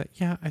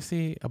 Yeah, I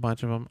see a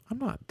bunch of them. I'm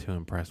not too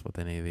impressed with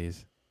any of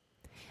these.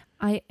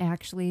 I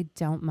actually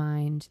don't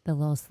mind the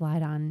little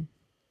slide-on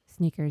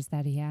sneakers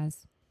that he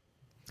has.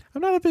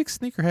 I'm not a big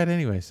sneakerhead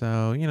anyway,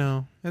 so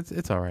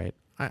it's all right.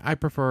 I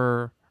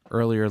prefer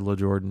earlier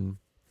Jordan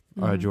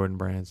Jordan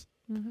brands.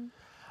 You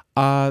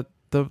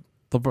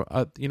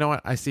know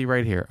what I see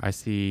right here? I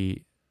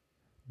see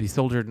the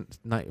Soldier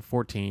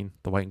 14,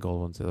 the white and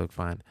gold ones. They look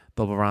fine.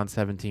 The LeBron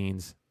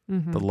 17s,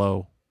 the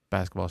low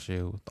basketball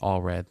shoe,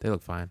 all red. They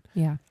look fine.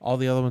 Yeah. All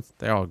the other ones,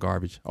 they're all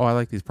garbage. Oh, I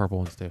like these purple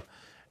ones too.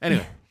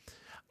 Anyway,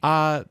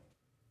 but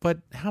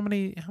how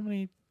many?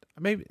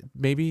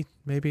 Maybe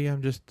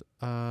I'm just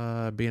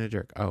being a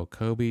jerk. Oh,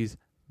 Kobe's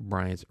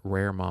Bryant's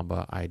Rare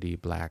Mamba ID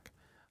Black.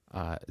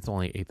 It's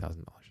only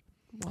 $8,000.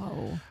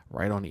 Whoa.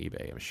 Right on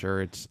eBay. I'm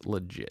sure it's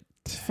legit.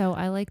 So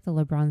I like the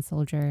LeBron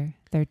Soldier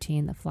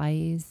 13, the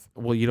Flyies.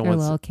 Well, you don't They're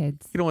want little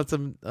kids. You don't want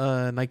some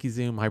Nike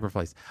Zoom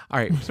Hyperflies. All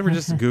right, so we're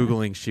just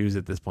Googling shoes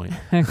at this point.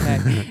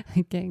 Okay.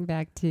 Getting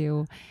back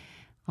to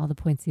all the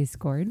points he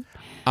scored.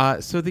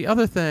 So the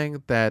other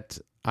thing that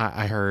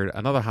I heard,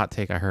 another hot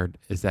take I heard,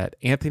 is that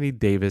Anthony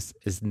Davis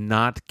is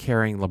not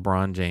carrying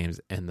LeBron James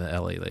and the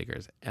LA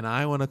Lakers. And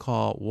I want to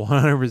call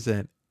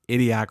 100%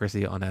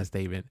 idiocracy on that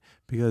statement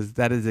because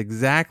that is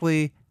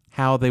exactly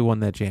how they won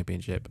that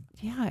championship.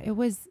 Yeah, it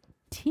was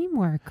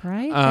teamwork,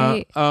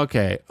 right?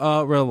 Okay,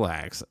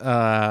 relax.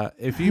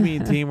 If you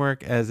mean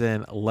teamwork as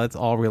in let's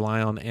all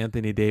rely on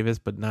Anthony Davis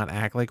but not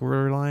act like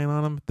we're relying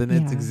on him, then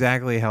it's Yeah.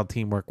 exactly how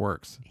teamwork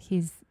works. He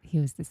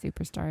was the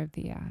superstar of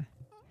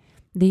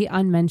the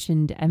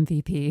unmentioned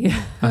MVP.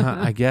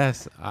 I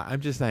guess.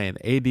 I'm just saying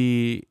AD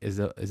is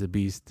a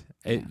beast.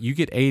 You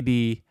get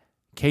AD,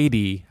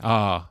 KD.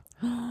 Oh,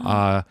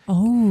 wow.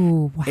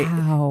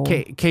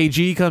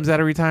 KG comes out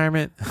of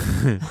retirement.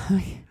 Who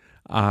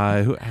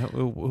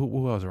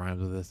else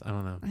rhymes with this? I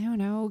don't know. I don't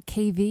know.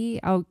 KV.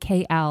 Oh,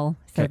 KL.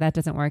 So that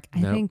doesn't work. I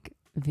Nope. think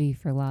V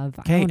for love.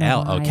 I don't know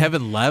KL. Oh, why.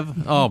 Kevin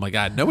Love. Oh my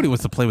God, nobody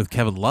wants to play with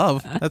Kevin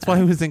Love. That's why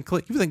he was in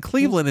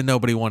Cleveland and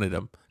nobody wanted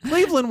him.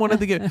 Cleveland wanted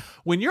to get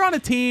when you're on a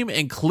team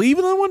and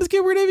Cleveland wanted to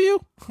get rid of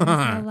you.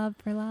 Love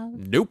for love.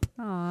 Nope.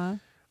 Aw.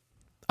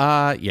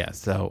 Yeah.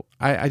 So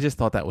I just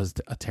thought that was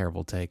a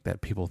terrible take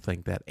that people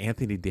think that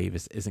Anthony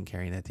Davis isn't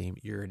carrying that team.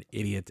 You're an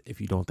idiot if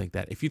you don't think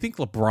that. If you think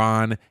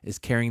LeBron is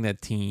carrying that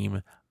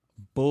team,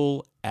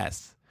 bull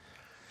s.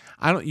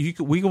 We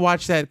can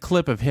watch that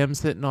clip of him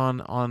sitting on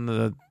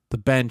the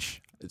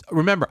bench.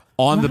 Remember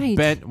on the Right.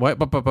 bench.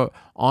 But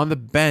on the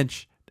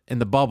bench in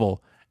the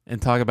bubble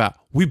and talk about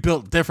we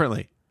built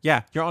differently.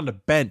 Yeah, you're on the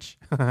bench.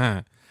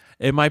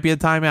 It might be a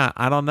timeout.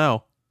 I don't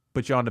know,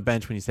 but you're on the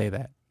bench when you say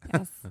that.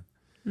 Yes.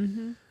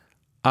 Mm-hmm.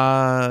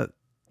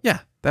 Yeah,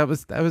 that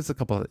was a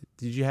couple of,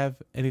 did you have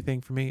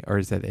anything for me or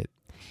is that it?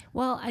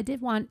 Well, I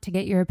did want to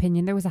get your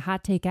opinion. There was a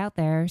hot take out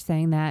there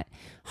saying that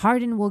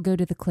Harden will go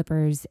to the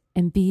Clippers,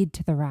 Embiid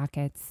to the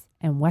Rockets,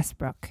 and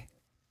Westbrook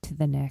to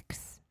the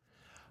Knicks.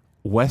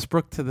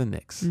 Westbrook to the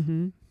Knicks.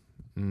 Mm-hmm.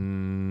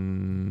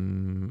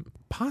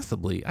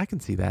 Possibly. I can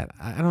see that.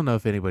 I don't know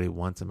if anybody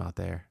wants him out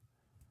there.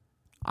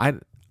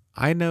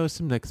 I know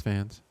some Knicks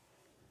fans.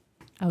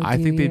 Oh, I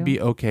do think they'd you?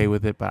 be okay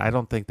with it, but I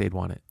don't think they'd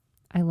want it.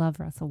 I love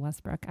Russell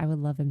Westbrook. I would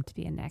love him to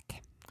be a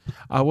Knick.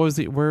 What was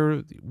the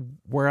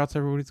where else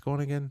everybody's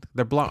going again?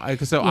 They're blowing.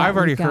 So Yeah, I've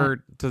already we've got-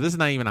 heard. So this is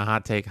not even a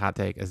hot take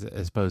as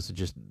opposed to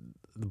just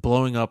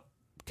blowing up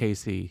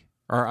KC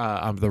or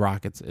the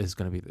Rockets is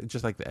going to be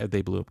just like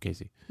they blew up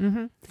KC.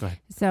 Mm-hmm. Go ahead.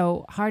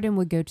 So Harden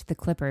would go to the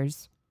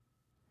Clippers,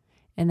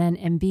 and then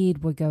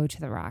Embiid would go to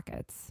the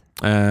Rockets.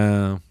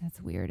 That's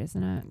weird,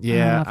 isn't it?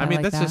 Yeah, I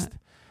mean, that's like just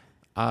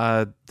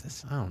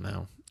this, I don't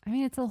know. I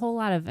mean, it's a whole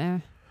lot of.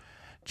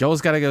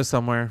 Joel's got to go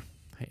somewhere.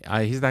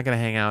 He's not going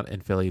to hang out in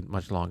Philly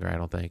much longer, I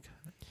don't think.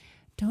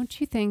 Don't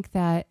you think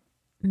that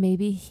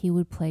maybe he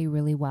would play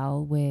really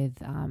well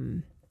with?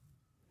 I'm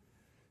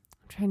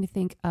trying to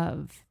think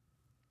of.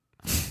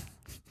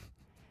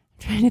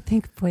 trying to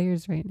think of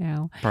players right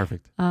now.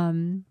 Perfect.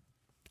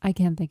 I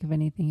can't think of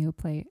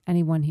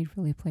anyone he'd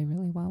really play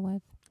really well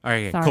with. All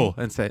right, Sorry. cool.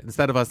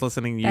 Instead of us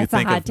listening, you That's a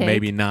think hot of take.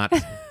 maybe not.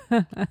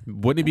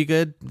 Wouldn't it be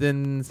good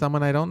than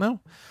someone I don't know?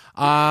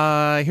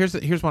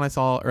 Here's one I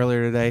saw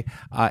earlier today.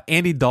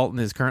 Andy Dalton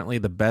is currently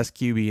the best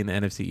QB in the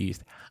NFC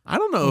East. I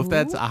don't know if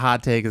that's a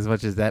hot take as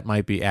much as that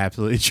might be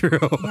absolutely true.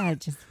 Yeah,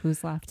 just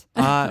who's left?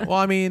 Well,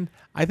 I mean,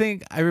 I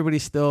think everybody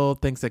still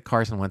thinks that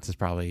Carson Wentz is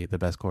probably the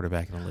best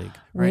quarterback in the league.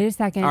 Right? Wait a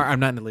second. Or, I'm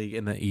not in the league,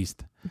 in the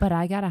East. But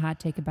I got a hot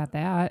take about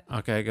that.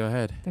 Okay, go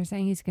ahead. They're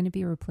saying he's going to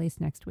be replaced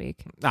next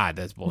week.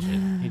 That's bullshit.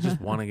 He just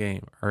won a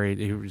game, or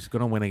he was going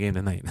to win a game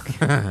tonight.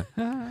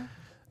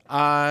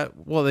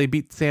 Well, they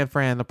beat San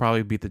Fran. They'll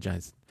probably beat the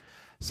Giants.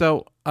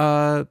 So,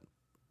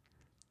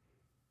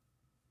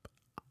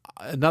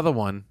 another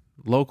one,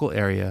 local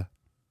area.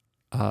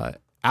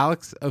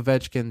 Alex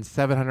Ovechkin,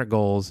 700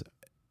 goals.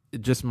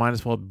 It just might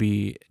as well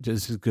be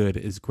just as good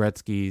as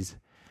Gretzky's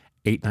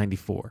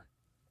 894.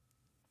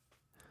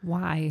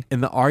 Why?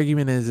 And the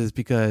argument is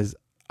because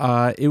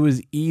it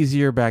was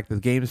easier back then.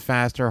 The game's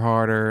faster,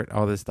 harder,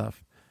 all this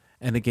stuff.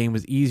 And the game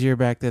was easier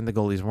back then. The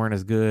goalies weren't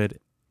as good.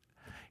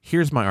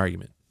 Here's my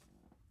argument.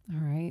 All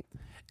right.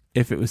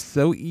 If it was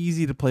so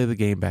easy to play the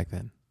game back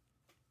then,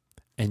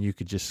 and you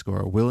could just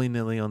score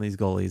willy-nilly on these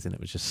goalies, and it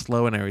was just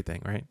slow and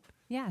everything, right?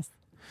 Yes.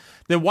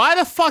 Then why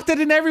the fuck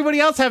didn't everybody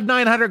else have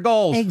 900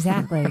 goals?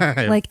 Exactly.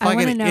 Like, I want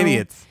to Fucking know.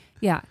 idiots.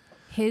 Yeah.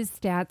 His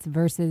stats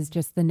versus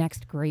just the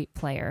next great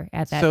player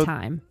at that So-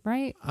 time,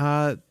 right?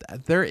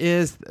 There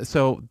is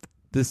the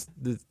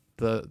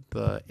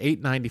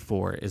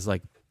 894 is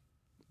like,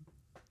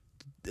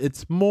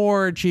 it's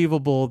more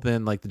achievable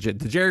than like the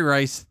Jerry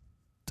Rice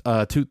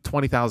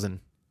 20,000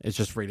 is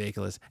just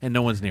ridiculous and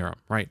no one's near him,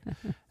 right?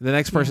 The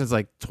next person's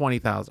like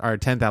 20,000 or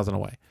 10,000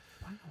 away.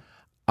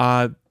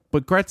 But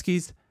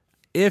Gretzky's,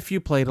 if you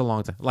played a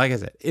long time, like I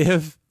said,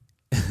 if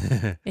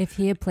If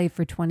he had played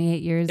for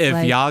 28 years, if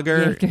like,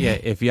 Yager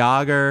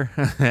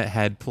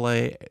had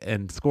played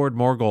and scored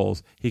more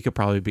goals, he could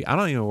probably be. I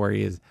don't even know where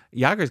he is.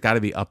 Yager's got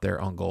to be up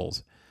there on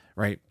goals,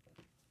 right?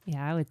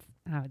 Yeah, I would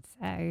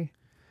say.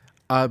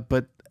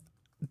 But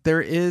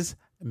there is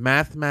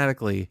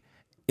mathematically,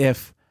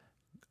 if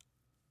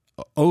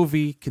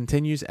Ovi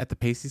continues at the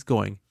pace he's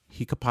going,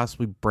 he could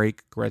possibly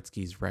break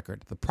Gretzky's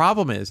record. The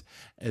problem is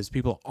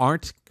people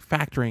aren't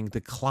factoring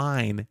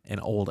decline and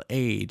old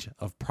age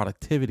of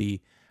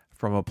productivity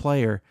from a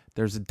player.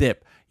 There's a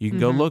dip. You can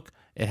go look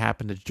It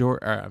happened to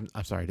Jordan.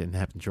 I'm sorry, it didn't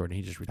happen to Jordan.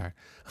 He just retired.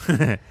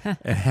 It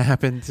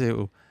happened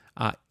to.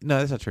 No,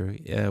 that's not true.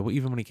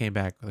 Even when he came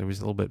back, there was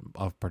a little bit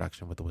of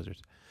production with the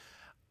Wizards.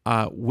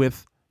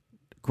 With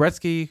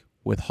Gretzky,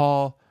 with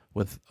Hall,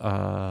 with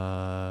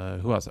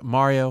who else?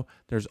 Mario.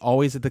 There's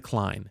always a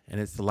decline, and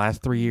it's the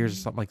last 3 years or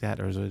something like that.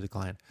 There's a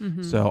decline.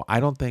 Mm-hmm. So I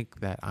don't think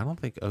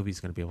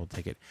Ovi's going to be able to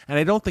take it, and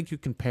I don't think you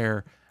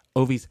compare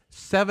Ovi's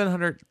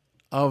 700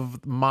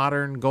 of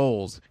modern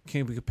goals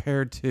can be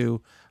compared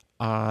to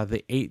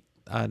the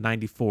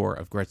 894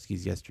 of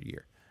Gretzky's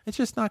yesteryear. It's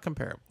just not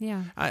comparable.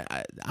 Yeah.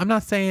 I'm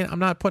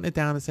not putting it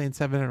down and saying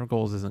 700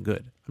 goals isn't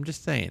good. I'm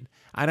just saying,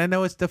 and I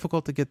know it's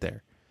difficult to get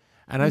there.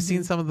 And I've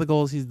seen some of the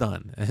goals he's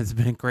done, and it's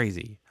been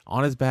crazy.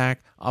 On his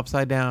back,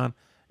 upside down,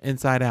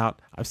 inside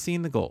out. I've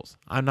seen the goals.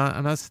 I'm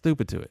not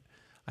stupid to it.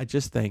 I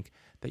just think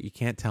that you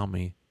can't tell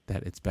me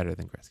that it's better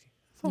than Gretzky.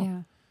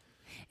 Yeah.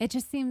 It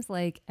just seems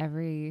like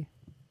every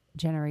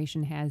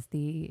generation has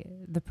the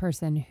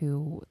person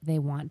who they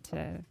want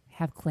to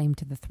have claim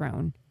to the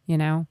throne, you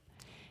know?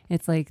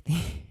 It's like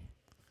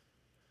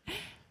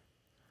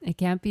it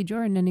can't be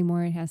Jordan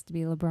anymore. It has to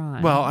be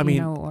LeBron. Well, I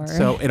mean,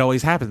 so it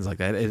always happens like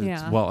that.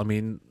 Yeah. Well, I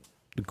mean,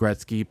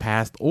 Gretzky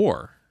passed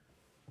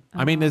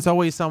I mean, there's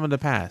always someone to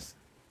pass.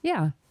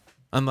 Yeah.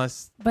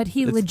 Unless But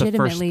he it's the first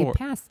legitimately sport.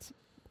 passed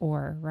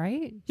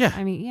right? Yeah.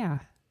 I mean, yeah.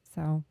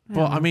 So,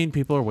 I mean,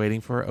 people are waiting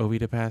for Ovi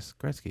to pass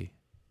Gretzky.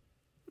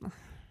 I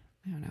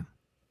don't know.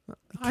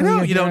 I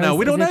know you don't know.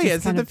 We don't know Is it yet. just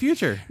It's in kind the of-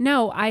 future.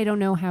 No, I don't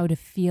know how to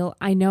feel.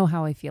 I know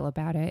how I feel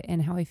about it.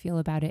 And how I feel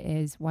about it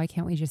is, why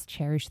can't we just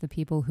cherish the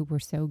people who were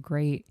so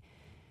great,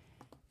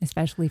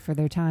 especially for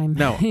their time?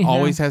 No, You know?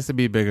 always has to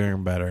be bigger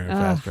and better and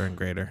faster and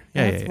greater.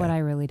 Yeah, That's what I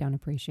really don't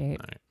appreciate.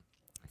 All right.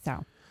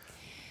 So,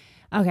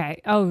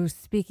 okay. Oh,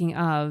 speaking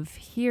of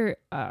here,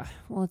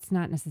 well, it's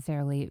not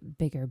necessarily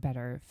bigger,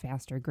 better,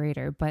 faster,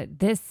 greater, but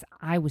this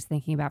I was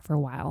thinking about for a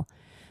while.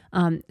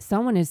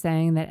 Someone is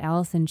saying that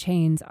Alice in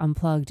Chains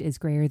Unplugged is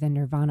greater than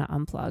Nirvana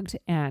Unplugged.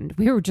 And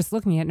we were just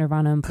looking at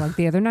Nirvana Unplugged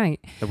the other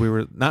night. We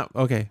were not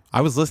okay.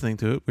 I was listening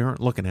to it. We weren't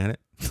looking at it.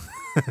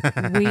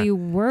 We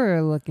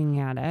were looking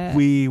at it.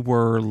 We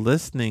were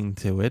listening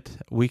to it.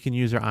 We can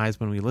use our eyes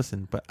when we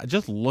listen, but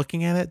just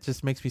looking at it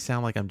just makes me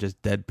sound like I'm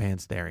just deadpan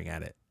staring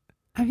at it.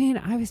 I mean,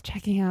 I was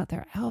checking out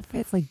their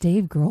outfits, like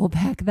Dave Grohl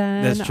back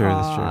then. That's true,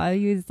 that's true. Aw,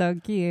 he was so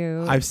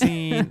cute. I've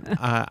seen.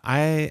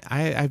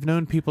 I've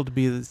known people to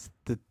be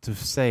to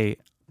say,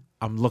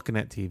 "I'm looking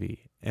at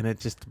TV," and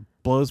it just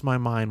blows my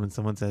mind when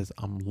someone says,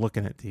 "I'm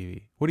looking at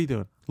TV." What are you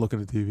doing?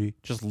 Looking at TV?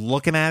 Just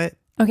looking at it?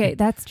 Okay,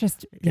 that's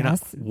just You're not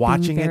yes,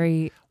 watching being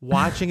very, it,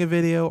 watching a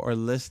video or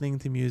listening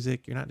to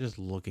music. You're not just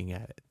looking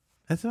at it.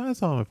 That's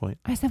all my point.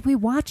 I said we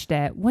watched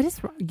it. What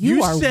is wrong? You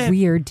You are said-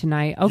 weird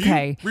tonight.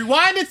 Okay,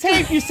 Rewind the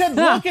tape. You said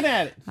looking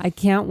at it. I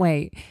can't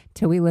wait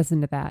till we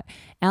listen to that.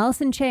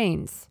 Alice in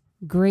Chains,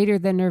 greater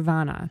than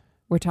Nirvana.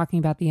 We're talking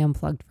about the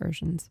unplugged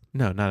versions.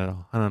 No, not at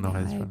all. I don't know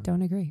how this I runs.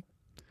 don't agree.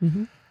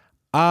 Mm-hmm.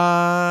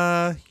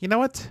 You know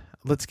what?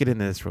 Let's get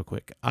into this real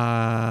quick.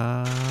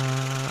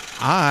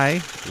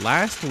 I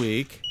last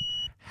week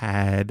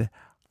had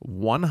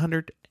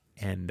 $103,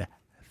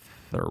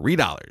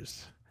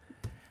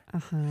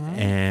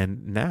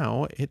 and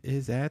now it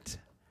is at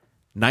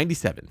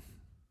 97.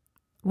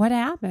 What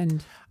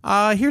happened?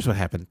 Here's what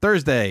happened.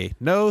 Thursday,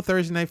 no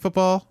Thursday night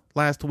football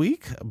last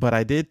week, but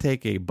I did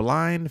take a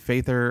blind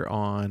faither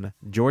on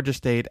Georgia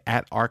State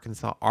at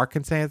Arkansas,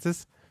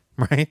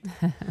 right?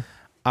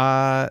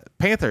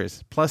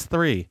 Panthers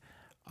 +3.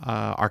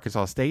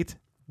 Arkansas State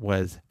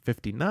was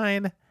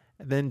 59.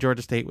 Then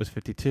Georgia State was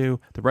 52.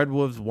 The Red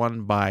Wolves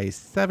won by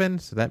 7,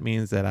 so that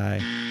means that I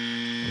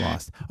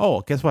lost.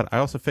 Oh, guess what? I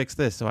also fixed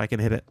this so I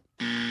can hit it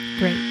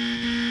Great.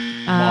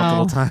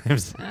 multiple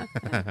times.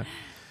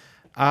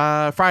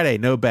 Friday,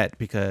 no bet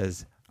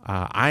because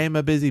I am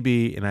a busy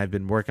bee and I've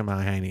been working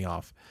my hiney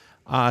off.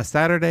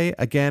 Saturday,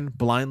 again,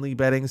 blindly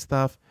betting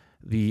stuff.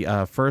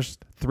 The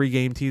first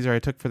 3-game teaser I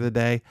took for the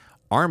day,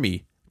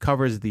 Army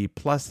covers the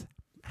plus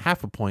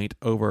half a point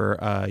over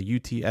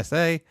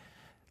UTSA.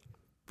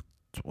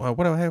 What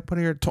do I have put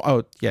here?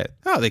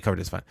 They covered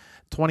this fine.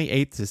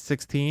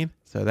 28-16.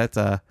 So that's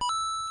a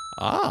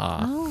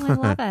Oh, I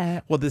love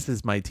it. well, this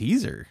is my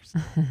teaser.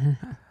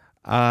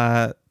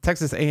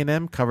 Texas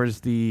A&M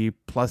covers the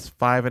plus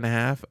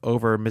 5.5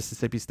 over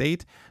Mississippi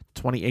State,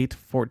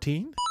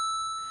 28-14.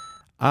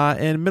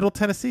 And Middle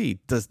Tennessee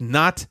does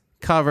not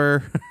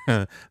cover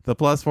the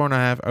plus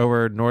 4.5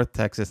 over North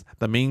Texas.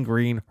 The Mean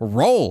Green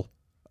roll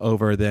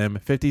over them,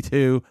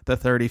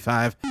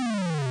 52-35.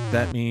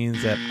 That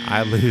means that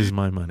I lose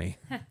my money.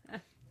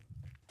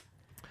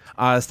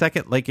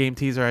 Second late game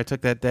teaser I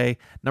took that day.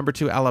 Number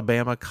 2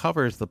 Alabama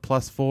covers the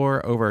plus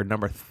 4 over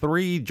number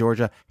 3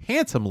 Georgia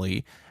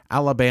handsomely.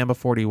 Alabama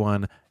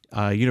 41,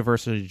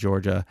 University of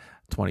Georgia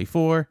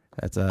 24.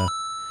 That's a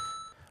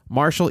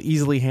Marshall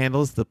easily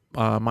handles the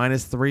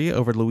 -3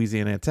 over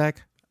Louisiana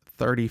Tech,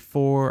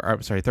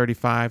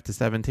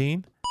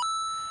 35-17.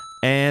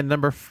 And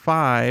number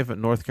 5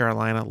 North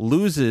Carolina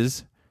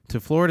loses to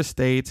Florida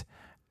State.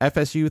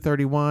 FSU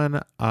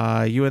 31,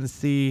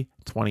 UNC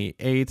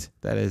 28.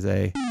 That is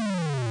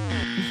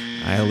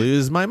I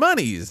lose my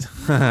monies.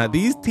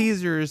 These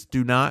teasers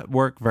do not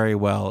work very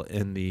well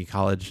in the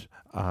college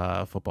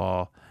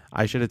football.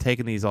 I should have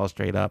taken these all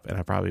straight up, and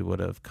I probably would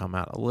have come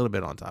out a little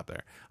bit on top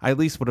there. I at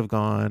least would have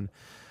gone,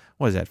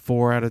 what is that,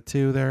 4 out of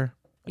 2 there?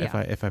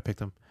 Yeah. If I picked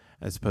them,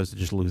 as opposed to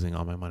just losing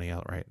all my money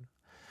outright.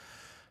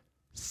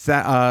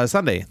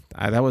 Sunday,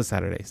 that was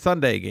Saturday.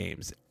 Sunday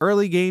games,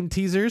 early game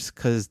teasers,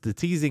 because the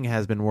teasing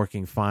has been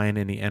working fine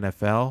in the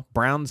NFL.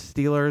 Browns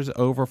Steelers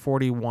over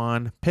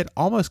 41. Pitt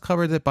almost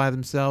covered it by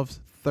themselves,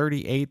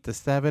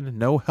 38-7.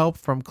 No help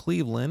from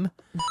Cleveland.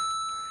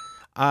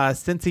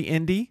 Cincy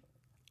Indy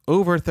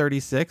over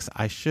 36.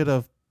 I should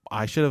have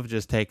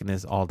just taken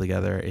this all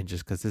together, and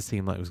just because this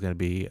seemed like it was going to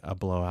be a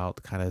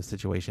blowout kind of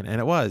situation,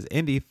 and it was.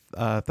 Indy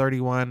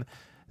 31.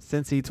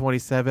 Cincy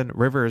 27.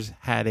 Rivers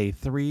had a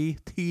 3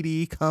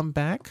 TD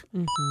comeback.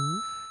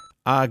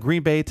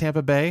 Green Bay,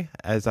 Tampa Bay,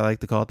 as I like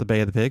to call it, the Bay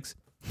of the Pigs.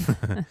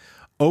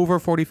 Over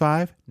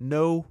 45.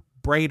 No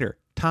brainer.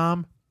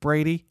 Tom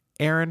Brady,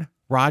 Aaron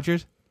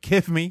Rodgers,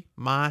 give me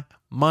my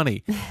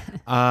money.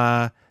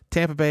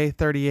 Tampa Bay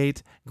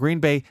 38. Green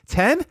Bay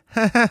 10.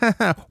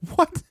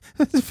 What?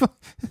 What?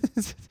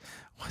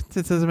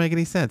 This doesn't make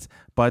any sense.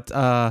 But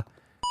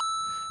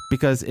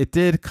because it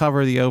did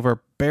cover the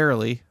over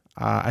barely.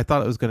 I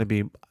thought it was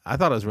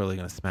really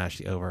going to smash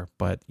the over,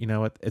 but you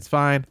know what? It's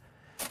fine.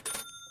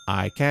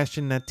 I cashed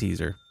in that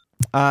teaser.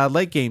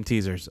 Late game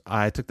teasers.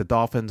 I took the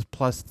Dolphins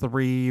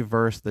 +3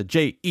 versus the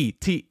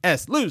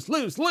Jets. Lose.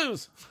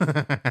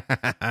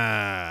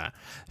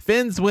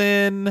 Fins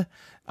win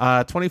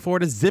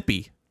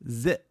 24-0.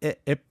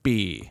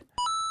 Zippy.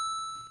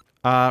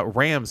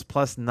 Rams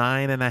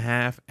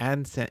 +9.5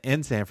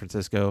 in San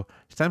Francisco.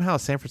 Somehow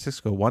San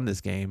Francisco won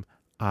this game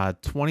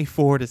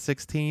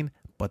 24-16.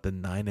 But the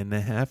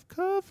 9.5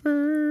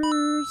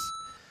 covers.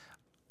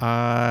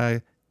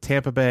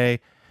 Tampa Bay,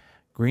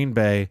 Green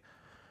Bay,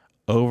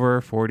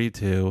 over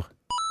 42.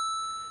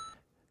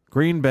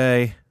 Green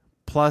Bay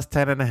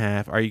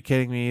 +10.5. Are you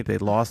kidding me? They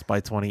lost by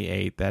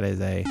 28. That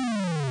is a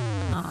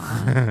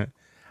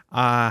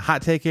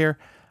hot take here.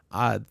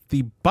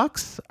 The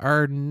Bucks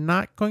are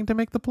not going to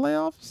make the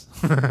playoffs.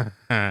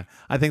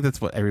 I think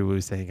that's what everybody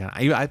was saying.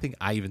 I think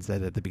I even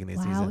said it at the beginning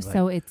of the season. Wow,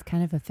 so it's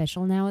kind of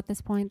official now at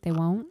this point? They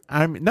won't?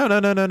 No.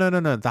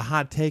 The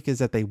hot take is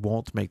that they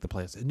won't make the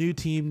playoffs. A new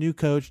team, new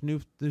coach,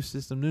 new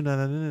system, no.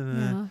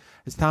 Yeah.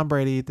 It's Tom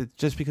Brady.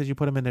 Just because you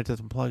put him in there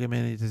doesn't plug him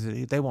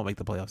in. They won't make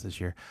the playoffs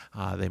this year.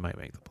 They might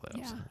make the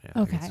playoffs. Yeah.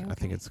 I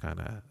think it's kind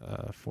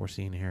of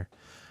foreseen here.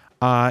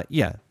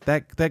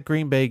 That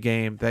Green Bay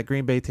game, that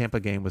Green Bay Tampa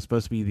game was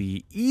supposed to be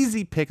the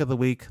easy pick of the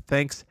week.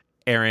 Thanks,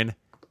 Aaron.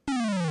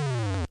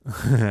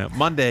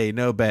 Monday,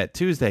 no bet.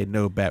 Tuesday,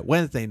 no bet.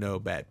 Wednesday, no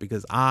bet,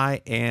 because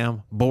I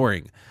am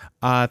boring.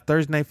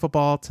 Thursday night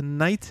football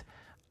tonight.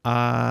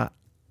 By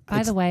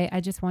the way,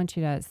 I just want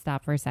you to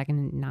stop for a second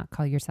and not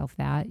call yourself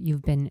that.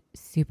 You've been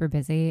super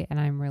busy, and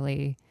I'm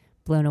really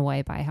blown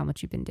away by how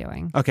much you've been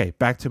doing. Okay,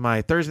 back to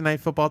my Thursday night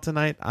football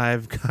tonight.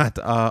 I've got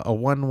a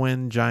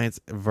 1-win Giants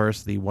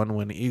versus the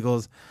 1-win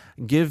Eagles.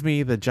 Give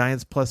me the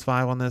Giants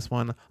 +5 on this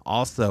one.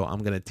 Also,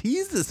 I'm going to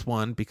tease this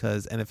one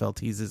because NFL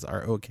teases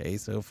are okay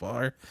so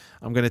far.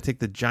 I'm going to take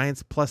the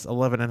Giants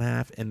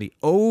 +11.5 and the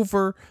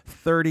over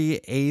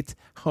 38.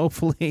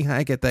 Hopefully,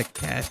 I get that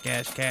cash.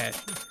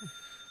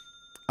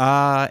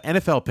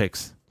 NFL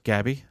picks.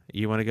 Gabby,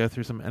 you want to go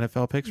through some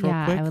NFL picks real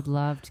quick? Yeah, I would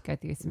love to go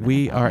through some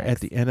We NFL are picks. at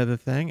the end of the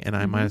thing, and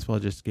I might as well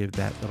just give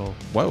that little,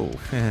 whoa.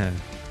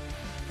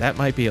 That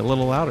might be a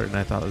little louder than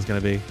I thought it was going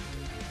to be.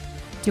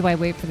 Do I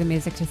wait for the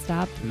music to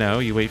stop? No,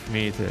 you wait for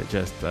me to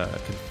just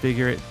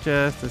configure it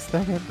just a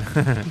second.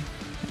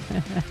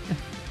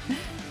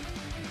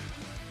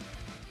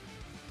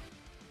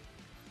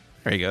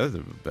 There you go.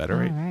 That's better,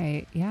 right? All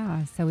right.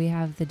 Yeah. So we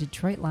have the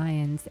Detroit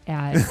Lions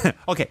at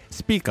Okay,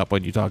 speak up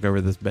when you talk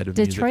over this bed of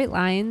music. Detroit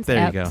Lions There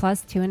you at go.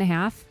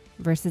 +2.5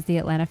 versus the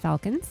Atlanta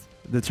Falcons.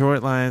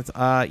 Detroit Lions.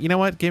 You know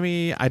what? Give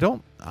me. I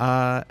don't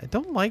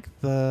like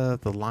the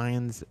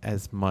Lions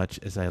as much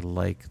as I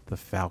like the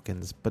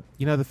Falcons. But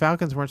you know, the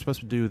Falcons weren't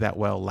supposed to do that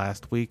well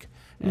last week,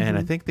 and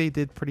I think they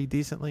did pretty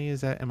decently.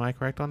 Am I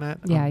correct on that?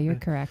 Yeah, you're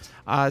correct.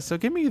 So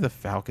give me the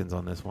Falcons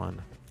on this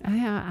one.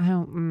 I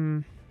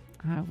don't.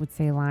 I would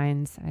say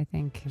Lions. I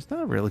think There's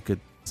not a really good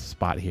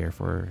spot here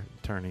for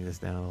turning this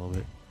down a little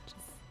bit.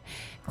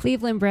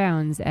 Cleveland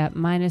Browns at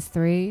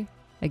 -3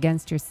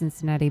 against your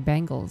Cincinnati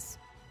Bengals.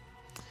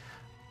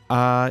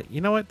 You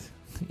know what?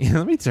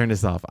 Let me turn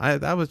this off.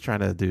 I was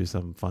trying to do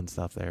some fun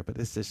stuff there, but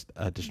it's just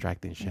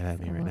distracting shit at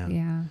me right now.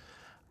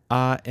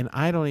 Yeah. And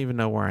I don't even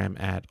know where I'm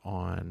at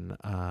on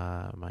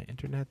my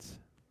internet.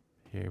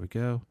 Here we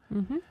go.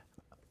 Mm-hmm.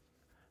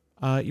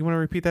 You want to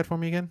repeat that for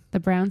me again? The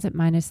Browns at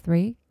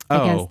 -3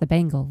 against the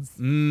Bengals.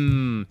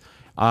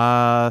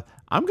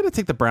 I'm going to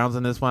take the Browns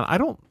in this one. I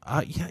don't.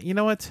 Yeah, you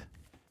know what?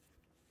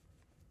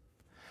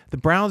 The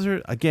Browns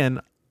are,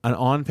 again, an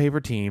on-paper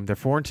team. They're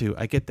 4-2.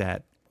 I get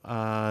that.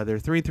 They're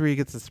 3-3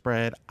 against the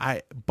spread.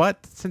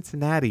 But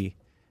Cincinnati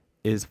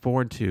is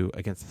 4-2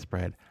 against the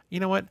spread. You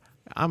know what?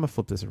 I'm going to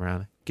flip this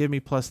around. Give me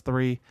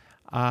 +3.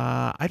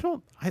 I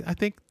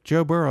think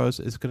Joe Burrows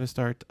is going to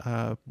start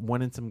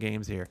winning some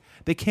games here.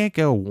 They can't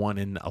go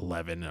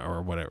 1-11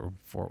 or whatever,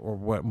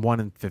 or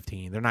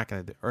 1-15. They're not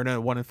going to, or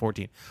no,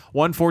 1-14.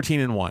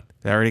 1-14-1.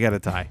 They already got a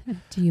tie.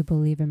 Do you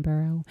believe in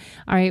Burrow?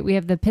 All right, we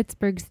have the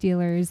Pittsburgh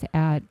Steelers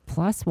at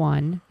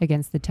 +1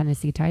 against the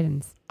Tennessee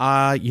Titans.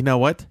 You know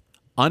what?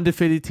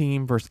 Undefeated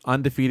team versus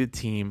undefeated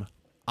team.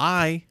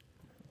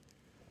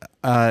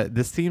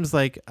 This seems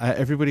like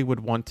everybody would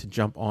want to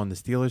jump on the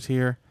Steelers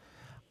here.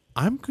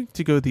 I'm going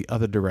to go the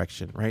other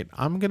direction, right?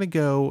 I'm going to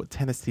go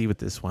Tennessee with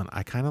this one.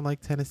 I kind of like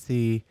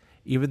Tennessee,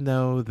 even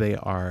though they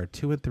are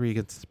 2-3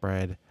 against the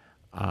spread.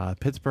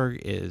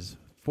 Pittsburgh is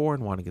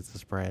 4-1 against the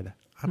spread.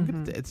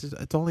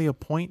 It's only a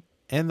point,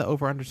 and the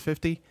over/under is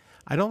 50.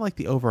 I don't like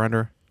the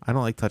over/under. I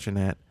don't like touching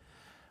that.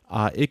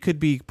 It could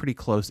be pretty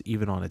close,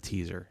 even on a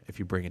teaser, if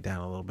you bring it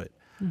down a little bit.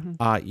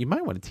 You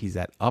might want to tease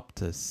that up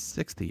to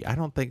 60. I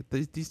don't think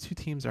these two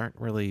teams aren't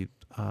really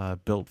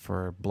built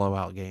for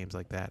blowout games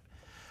like that.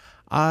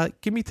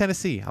 Give me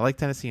Tennessee. I like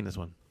Tennessee in this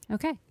one.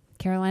 Okay.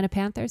 Carolina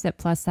Panthers at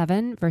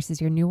 +7 versus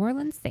your New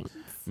Orleans Saints.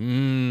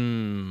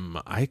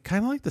 I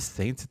kind of like the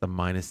Saints at the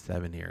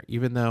 -7 here,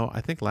 even though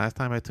I think last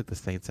time I took the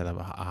Saints at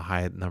a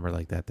high number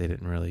like that, they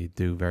didn't really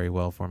do very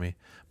well for me.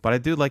 But I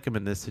do like them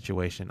in this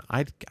situation.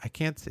 I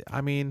can't see.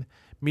 I mean,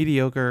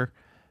 mediocre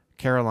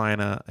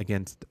Carolina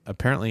against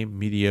apparently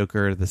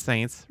mediocre the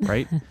Saints,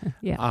 right?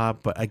 Yeah.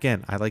 But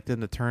again, I like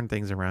them to turn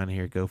things around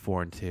here, go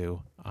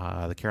 4-2.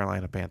 The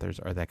Carolina Panthers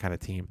are that kind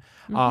of team.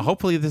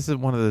 Hopefully this is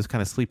one of those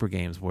kind of sleeper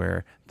games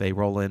where they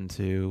roll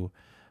into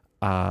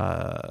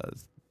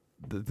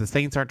the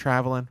Saints aren't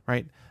traveling,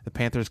 right? The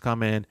Panthers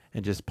come in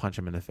and just punch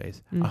them in the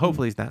face.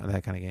 Hopefully it's not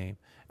that kind of game.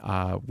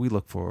 We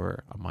look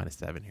for a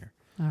 -7 here.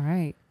 All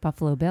right.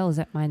 Buffalo Bills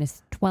at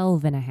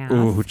 -12.5.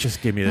 Ooh,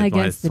 just give me the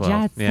against the -12.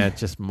 Jets. Yeah,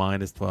 just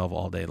 -12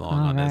 all day long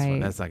on this one.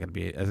 That's not gonna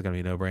be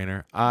a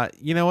no-brainer.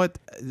 You know what?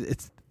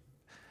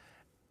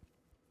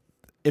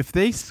 If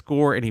they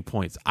score any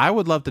points, I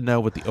would love to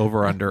know what the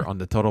over/under on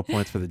the total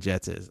points for the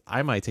Jets is.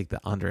 I might take the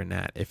under in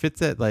that. If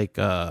it's at like,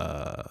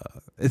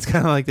 it's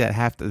kind of like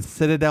that the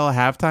Citadel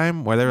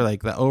halftime where they were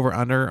like the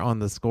over/under on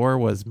the score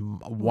was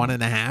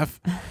 1.5.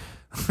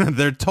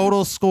 Their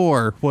total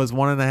score was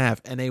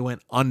 1.5, and they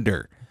went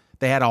under.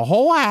 They had a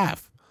whole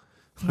half.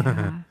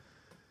 Yeah.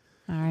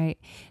 All right.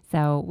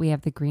 So we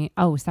have the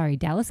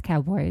Dallas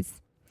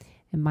Cowboys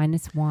at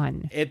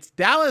 -1. It's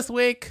Dallas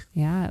week.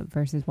 Yeah,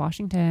 versus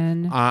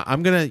Washington.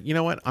 I'm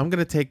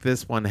gonna take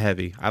this one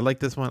heavy. I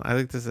like this one. I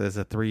think this is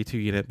a 3-2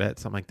 unit bet,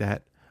 something like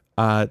that.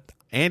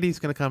 Andy's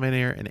gonna come in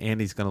here, and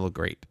Andy's gonna look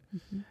great.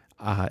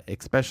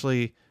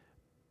 Especially,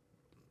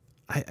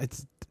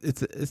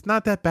 it's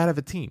not that bad of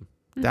a team.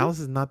 Dallas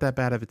is not that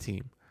bad of a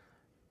team.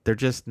 They're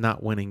just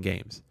not winning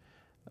games.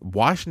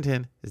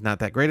 Washington is not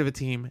that great of a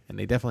team, and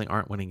they definitely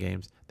aren't winning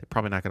games. They're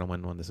probably not going to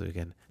win one this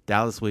weekend.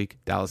 Dallas week,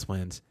 Dallas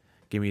wins.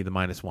 Give me the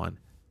 -1.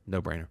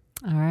 No brainer.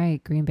 All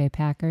right. Green Bay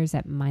Packers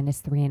at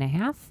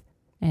 -3.5.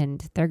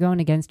 And they're going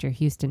against your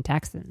Houston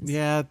Texans.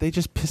 Yeah, they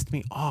just pissed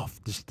me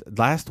off. Just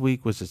last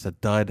week was just a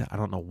dud. I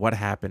don't know what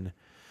happened.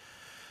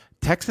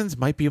 Texans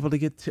might be able to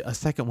get to a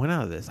second win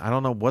out of this. I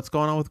don't know what's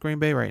going on with Green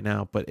Bay right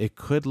now, but it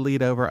could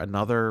lead over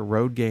another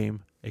road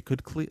game. It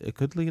could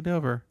lead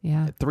over.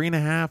 Yeah.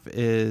 3.5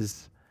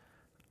 is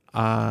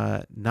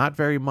not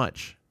very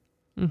much.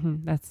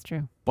 That's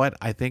true. But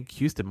I think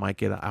Houston might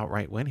get an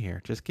outright win here.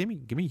 Just give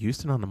me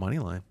Houston on the money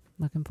line.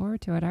 Looking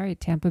forward to it. All right.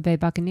 Tampa Bay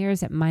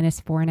Buccaneers at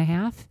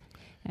 -4.5.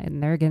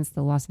 And they're against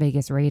the Las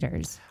Vegas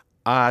Raiders.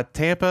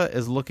 Tampa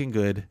is looking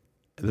good.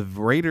 The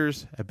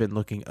Raiders have been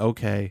looking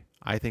okay.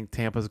 I think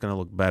Tampa's going to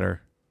look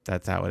better.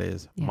 That's how it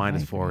is. Yeah,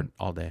 -4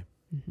 all day.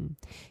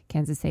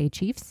 Kansas City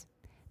Chiefs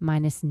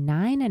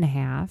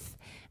 -9.5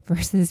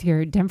 versus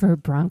your Denver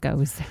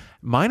Broncos.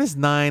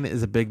 -9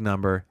 is a big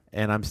number,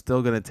 and I'm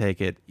still going to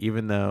take it,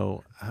 even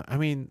though, I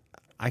mean,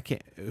 I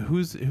can't.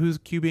 Who's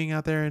QBing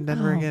out there in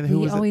Denver again? Who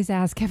we was always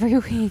ask every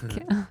week.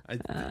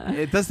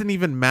 It doesn't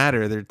even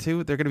matter. They're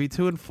going to be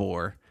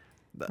 2-4.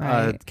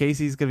 Right.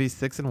 Casey's going to be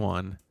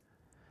 6-1.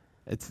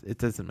 It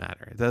doesn't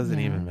matter. It doesn't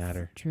even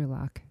matter. Drew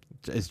Lock.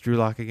 Is Drew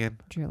Lock again?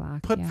 Drew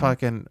Lock. Put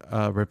fucking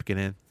Ripken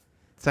in.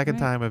 Second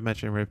time I've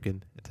mentioned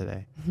Ripken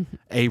today.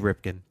 A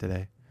Ripken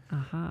today.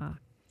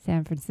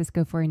 San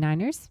Francisco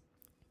 49ers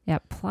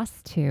at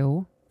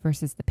 +2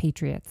 versus the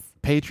Patriots.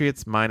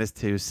 Patriots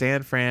 -2.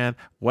 San Fran.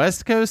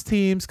 West Coast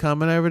teams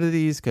coming over to the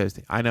East Coast.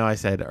 I know I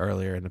said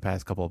earlier in the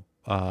past couple,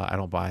 I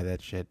don't buy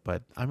that shit.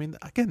 But, I mean,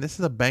 again, this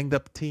is a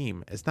banged-up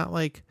team. It's not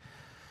like,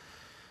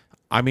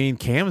 I mean,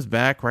 Cam's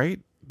back,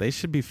 right? They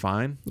should be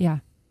fine. Yeah.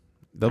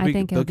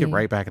 They'll get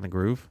right back in the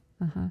groove.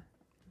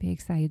 Be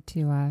excited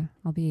to.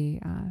 I'll be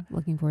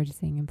looking forward to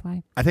seeing him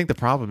play. I think the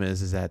problem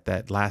is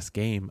that last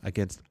game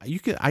against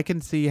I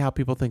can see how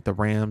people think the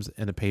Rams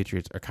and the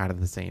Patriots are kind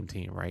of the same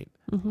team, right?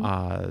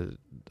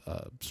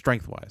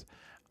 Strength wise,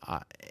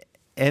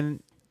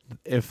 and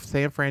if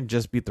San Fran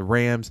just beat the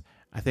Rams,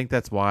 I think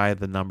that's why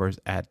the number's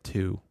at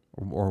 2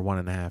 or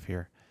 1.5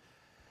 here.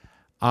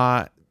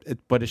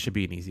 But it should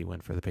be an easy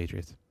win for the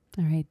Patriots.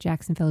 All right.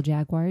 Jacksonville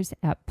Jaguars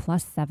at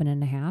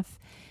 +7.5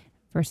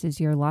 versus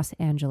your Los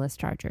Angeles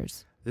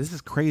Chargers. This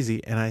is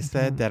crazy, and I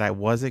said that I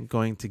wasn't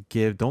going to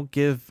give. Don't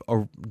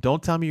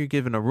tell me you're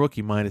giving a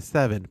rookie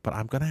 -7, but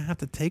I'm gonna have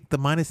to take the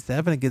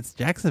 -7 against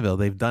Jacksonville.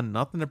 They've done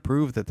nothing to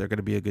prove that they're going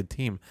to be a good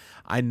team.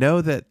 I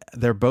know that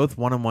they're both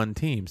 1-1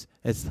 teams.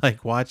 It's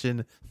like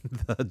watching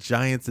the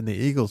Giants and the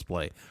Eagles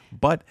play,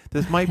 but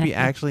this might be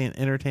actually an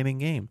entertaining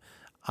game.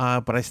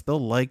 But I still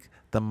like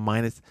the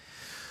minus.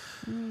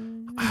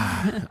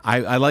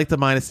 I like the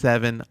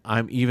 -7.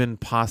 I'm even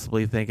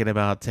possibly thinking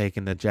about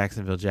taking the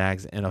Jacksonville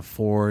Jags in a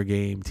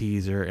 4-game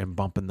teaser and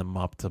bumping them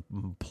up to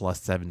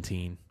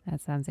 +17. That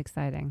sounds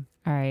exciting.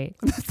 All right.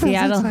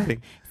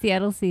 Exciting.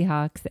 Seattle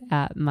Seahawks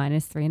at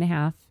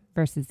 -3.5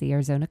 versus the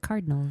Arizona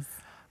Cardinals.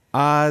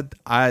 I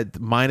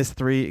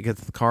 -3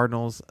 against the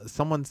Cardinals.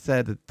 Someone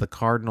said that the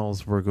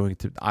Cardinals were going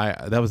to.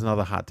 That was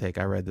another hot take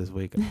I read this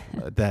week.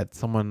 That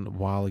someone a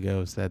while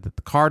ago said that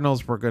the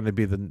Cardinals were going to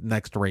be the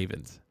next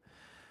Ravens.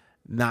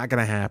 Not going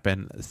to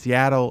happen.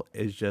 Seattle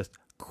is just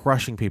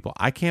crushing people.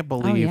 I can't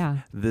believe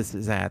this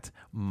is at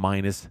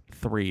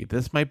 -3.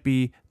 This might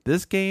be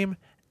this game.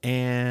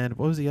 And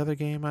what was the other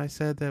game I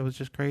said that was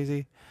just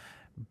crazy?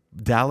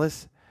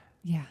 Dallas.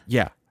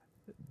 Yeah.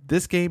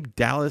 This game,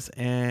 Dallas,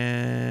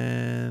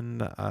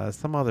 and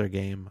some other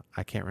game.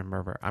 I can't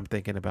remember. I'm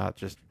thinking about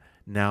just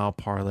now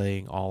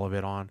parlaying all of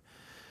it on.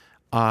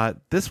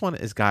 This one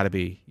is got to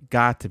be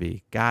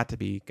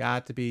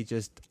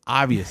just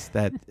obvious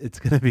that it's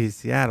going to be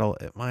Seattle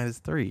at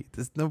 -3.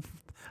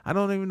 I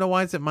don't even know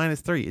why it's at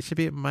 -3. It should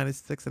be at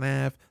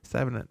 -6.5,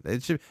 7.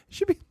 It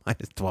should be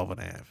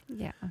 -12.5.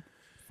 Yeah.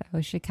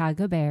 So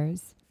Chicago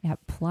Bears at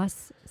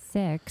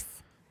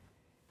 +6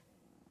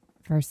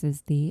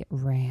 versus the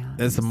Rams.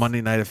 It's a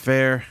Monday night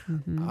affair.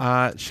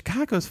 Mm-hmm.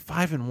 Chicago's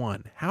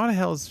 5-1. How the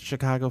hell is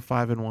Chicago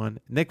 5-1?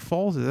 Nick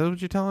Foles, is that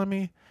what you're telling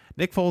me?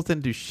 Nick Foles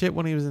didn't do shit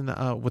when he was in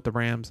with the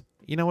Rams.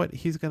 You know what?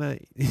 He's gonna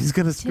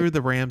screw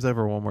the Rams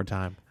over one more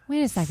time.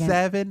 Wait a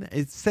second.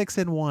 It's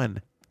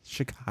 6-1.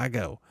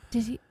 Chicago.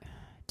 Did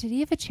he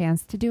have a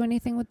chance to do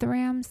anything with the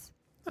Rams?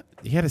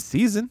 He had a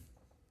season.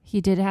 He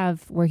did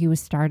have where he was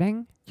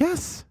starting.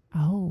 Yes.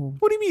 Oh.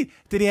 What do you mean?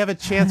 Did he have a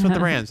chance with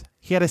the Rams?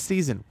 He had a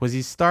season. Was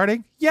he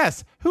starting?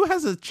 Yes. Who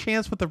has a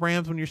chance with the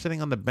Rams when you're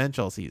sitting on the bench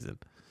all season?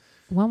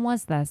 When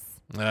was this?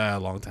 A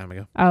long time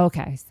ago. Oh,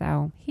 okay.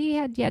 So he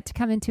had yet to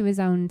come into his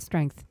own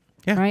strength.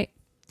 Yeah. Right?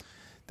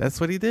 That's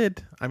what he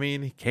did. I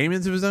mean, he came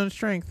into his own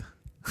strength.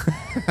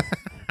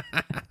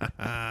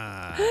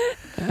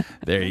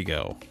 There you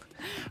go.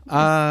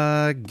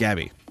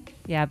 Gabby.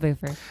 Yeah,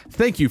 Boofer.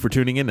 Thank you for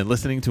tuning in and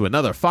listening to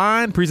another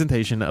fine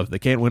presentation of the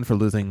Can't Win for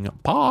Losing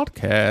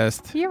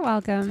podcast. You're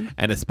welcome.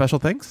 And a special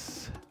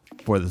thanks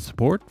for the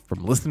support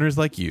from listeners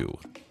like you.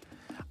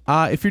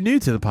 If you're new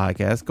to the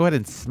podcast, go ahead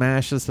and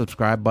smash the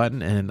subscribe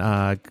button.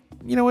 And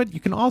you know what? You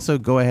can also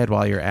go ahead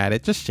while you're at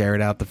it. Just share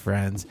it out to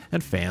friends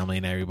and family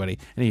and everybody.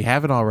 And if you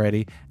haven't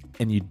already,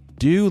 and you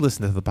do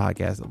listen to the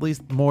podcast at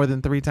least more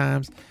than 3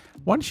 times,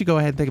 why don't you go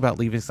ahead and think about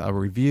leaving us a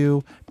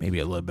review, maybe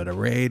a little bit of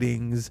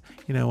ratings.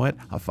 You know what?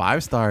 A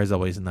 5-star is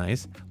always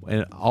nice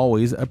and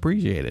always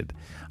appreciated.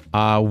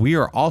 We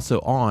are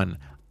also on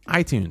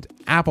iTunes,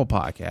 Apple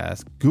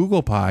Podcasts,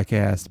 Google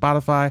Podcasts,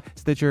 Spotify,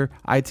 Stitcher,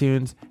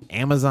 iTunes,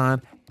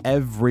 Amazon,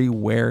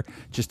 everywhere.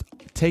 Just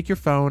take your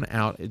phone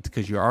out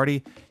because you're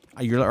already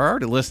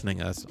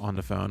listening us on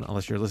the phone,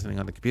 unless you're listening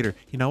on the computer.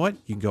 You know what?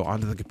 You can go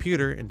onto the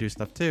computer and do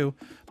stuff too.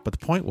 But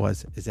the point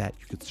is that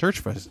you could search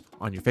for us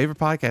on your favorite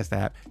podcast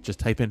app. Just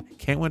type in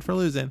Can't Win for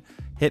Losing,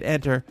 hit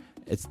enter.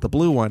 It's the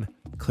blue one.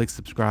 Click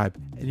subscribe,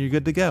 and you're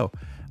good to go.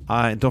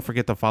 And don't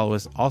forget to follow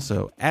us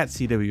also at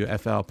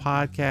CWFL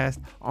Podcast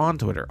on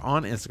Twitter,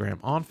 on Instagram,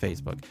 on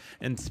Facebook.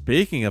 And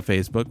speaking of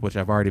Facebook, which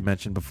I've already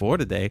mentioned before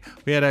today,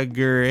 we had a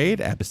great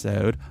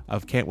episode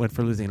of Can't Win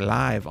for Losing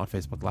live on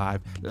Facebook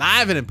Live.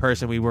 Live and in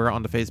person, we were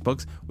on the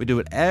Facebooks. We do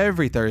it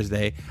every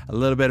Thursday. A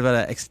little bit of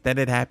an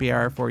extended happy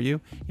hour for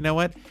you. You know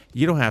what?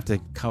 You don't have to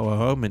go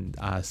home and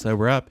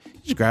sober up.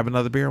 You just grab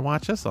another beer and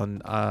watch us on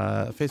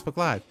Facebook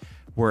Live.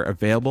 We're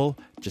available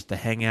just to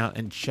hang out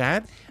and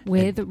chat.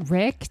 With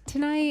Rick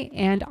tonight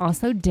and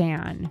also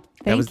Dan.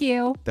 Thank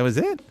you. That was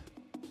it?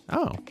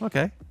 Oh,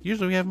 okay.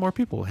 Usually we have more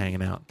people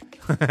hanging out.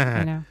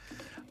 I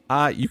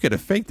know. You could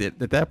have faked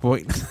it at that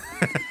point.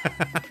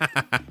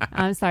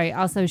 I'm sorry.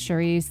 Also,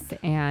 Charisse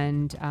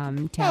and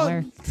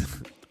Taylor.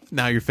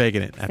 Now you're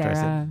faking it. After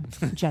Sarah, I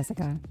said.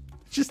 Jessica.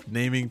 Just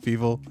naming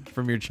people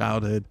from your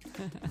childhood.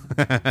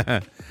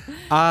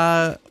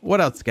 What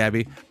else,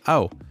 Gabby?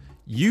 Oh,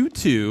 you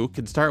too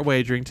can start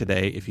wagering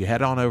today if you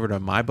head on over to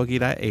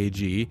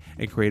mybookie.ag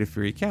and create a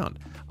free account.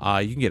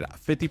 You can get a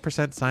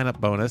 50% sign-up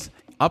bonus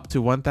up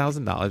to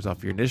 $1,000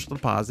 off your initial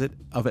deposit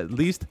of at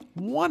least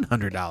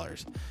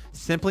 $100.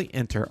 Simply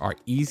enter our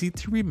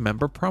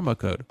easy-to-remember promo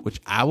code,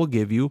 which I will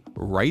give you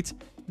right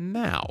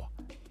now.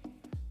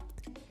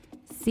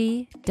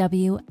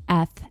 CWFL.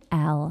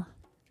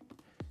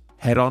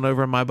 Head on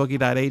over to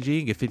mybookie.ag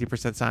and get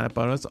 50% sign-up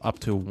bonus up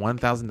to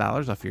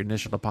 $1,000 off your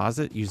initial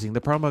deposit using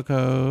the promo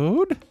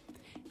code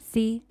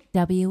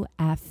CWFL.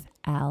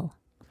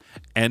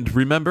 And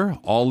remember,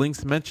 all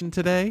links mentioned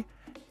today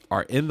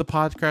are in the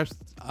podcast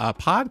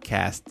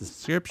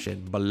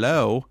description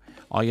below.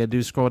 All you gotta do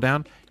is scroll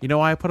down. You know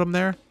why I put them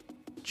there?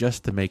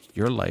 Just to make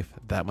your life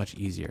that much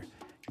easier.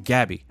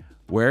 Gabby,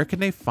 where can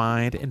they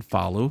find and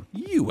follow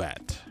you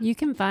at? You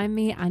can find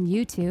me on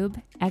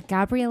YouTube at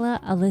Gabriella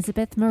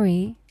Elizabeth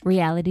Marie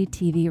Reality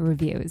TV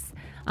Reviews.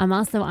 I'm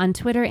also on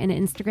Twitter and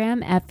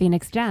Instagram at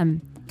Phoenix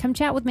Gem. Come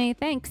chat with me.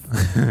 Thanks.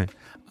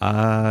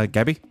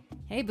 Gabby?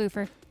 Hey,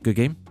 Boofer. Good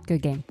game?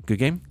 Good game. Good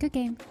game? Good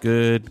game.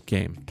 Good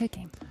game. Good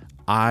game.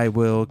 I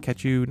will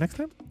catch you next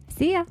time.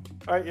 See ya.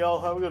 All right,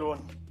 y'all. Have a good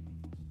one.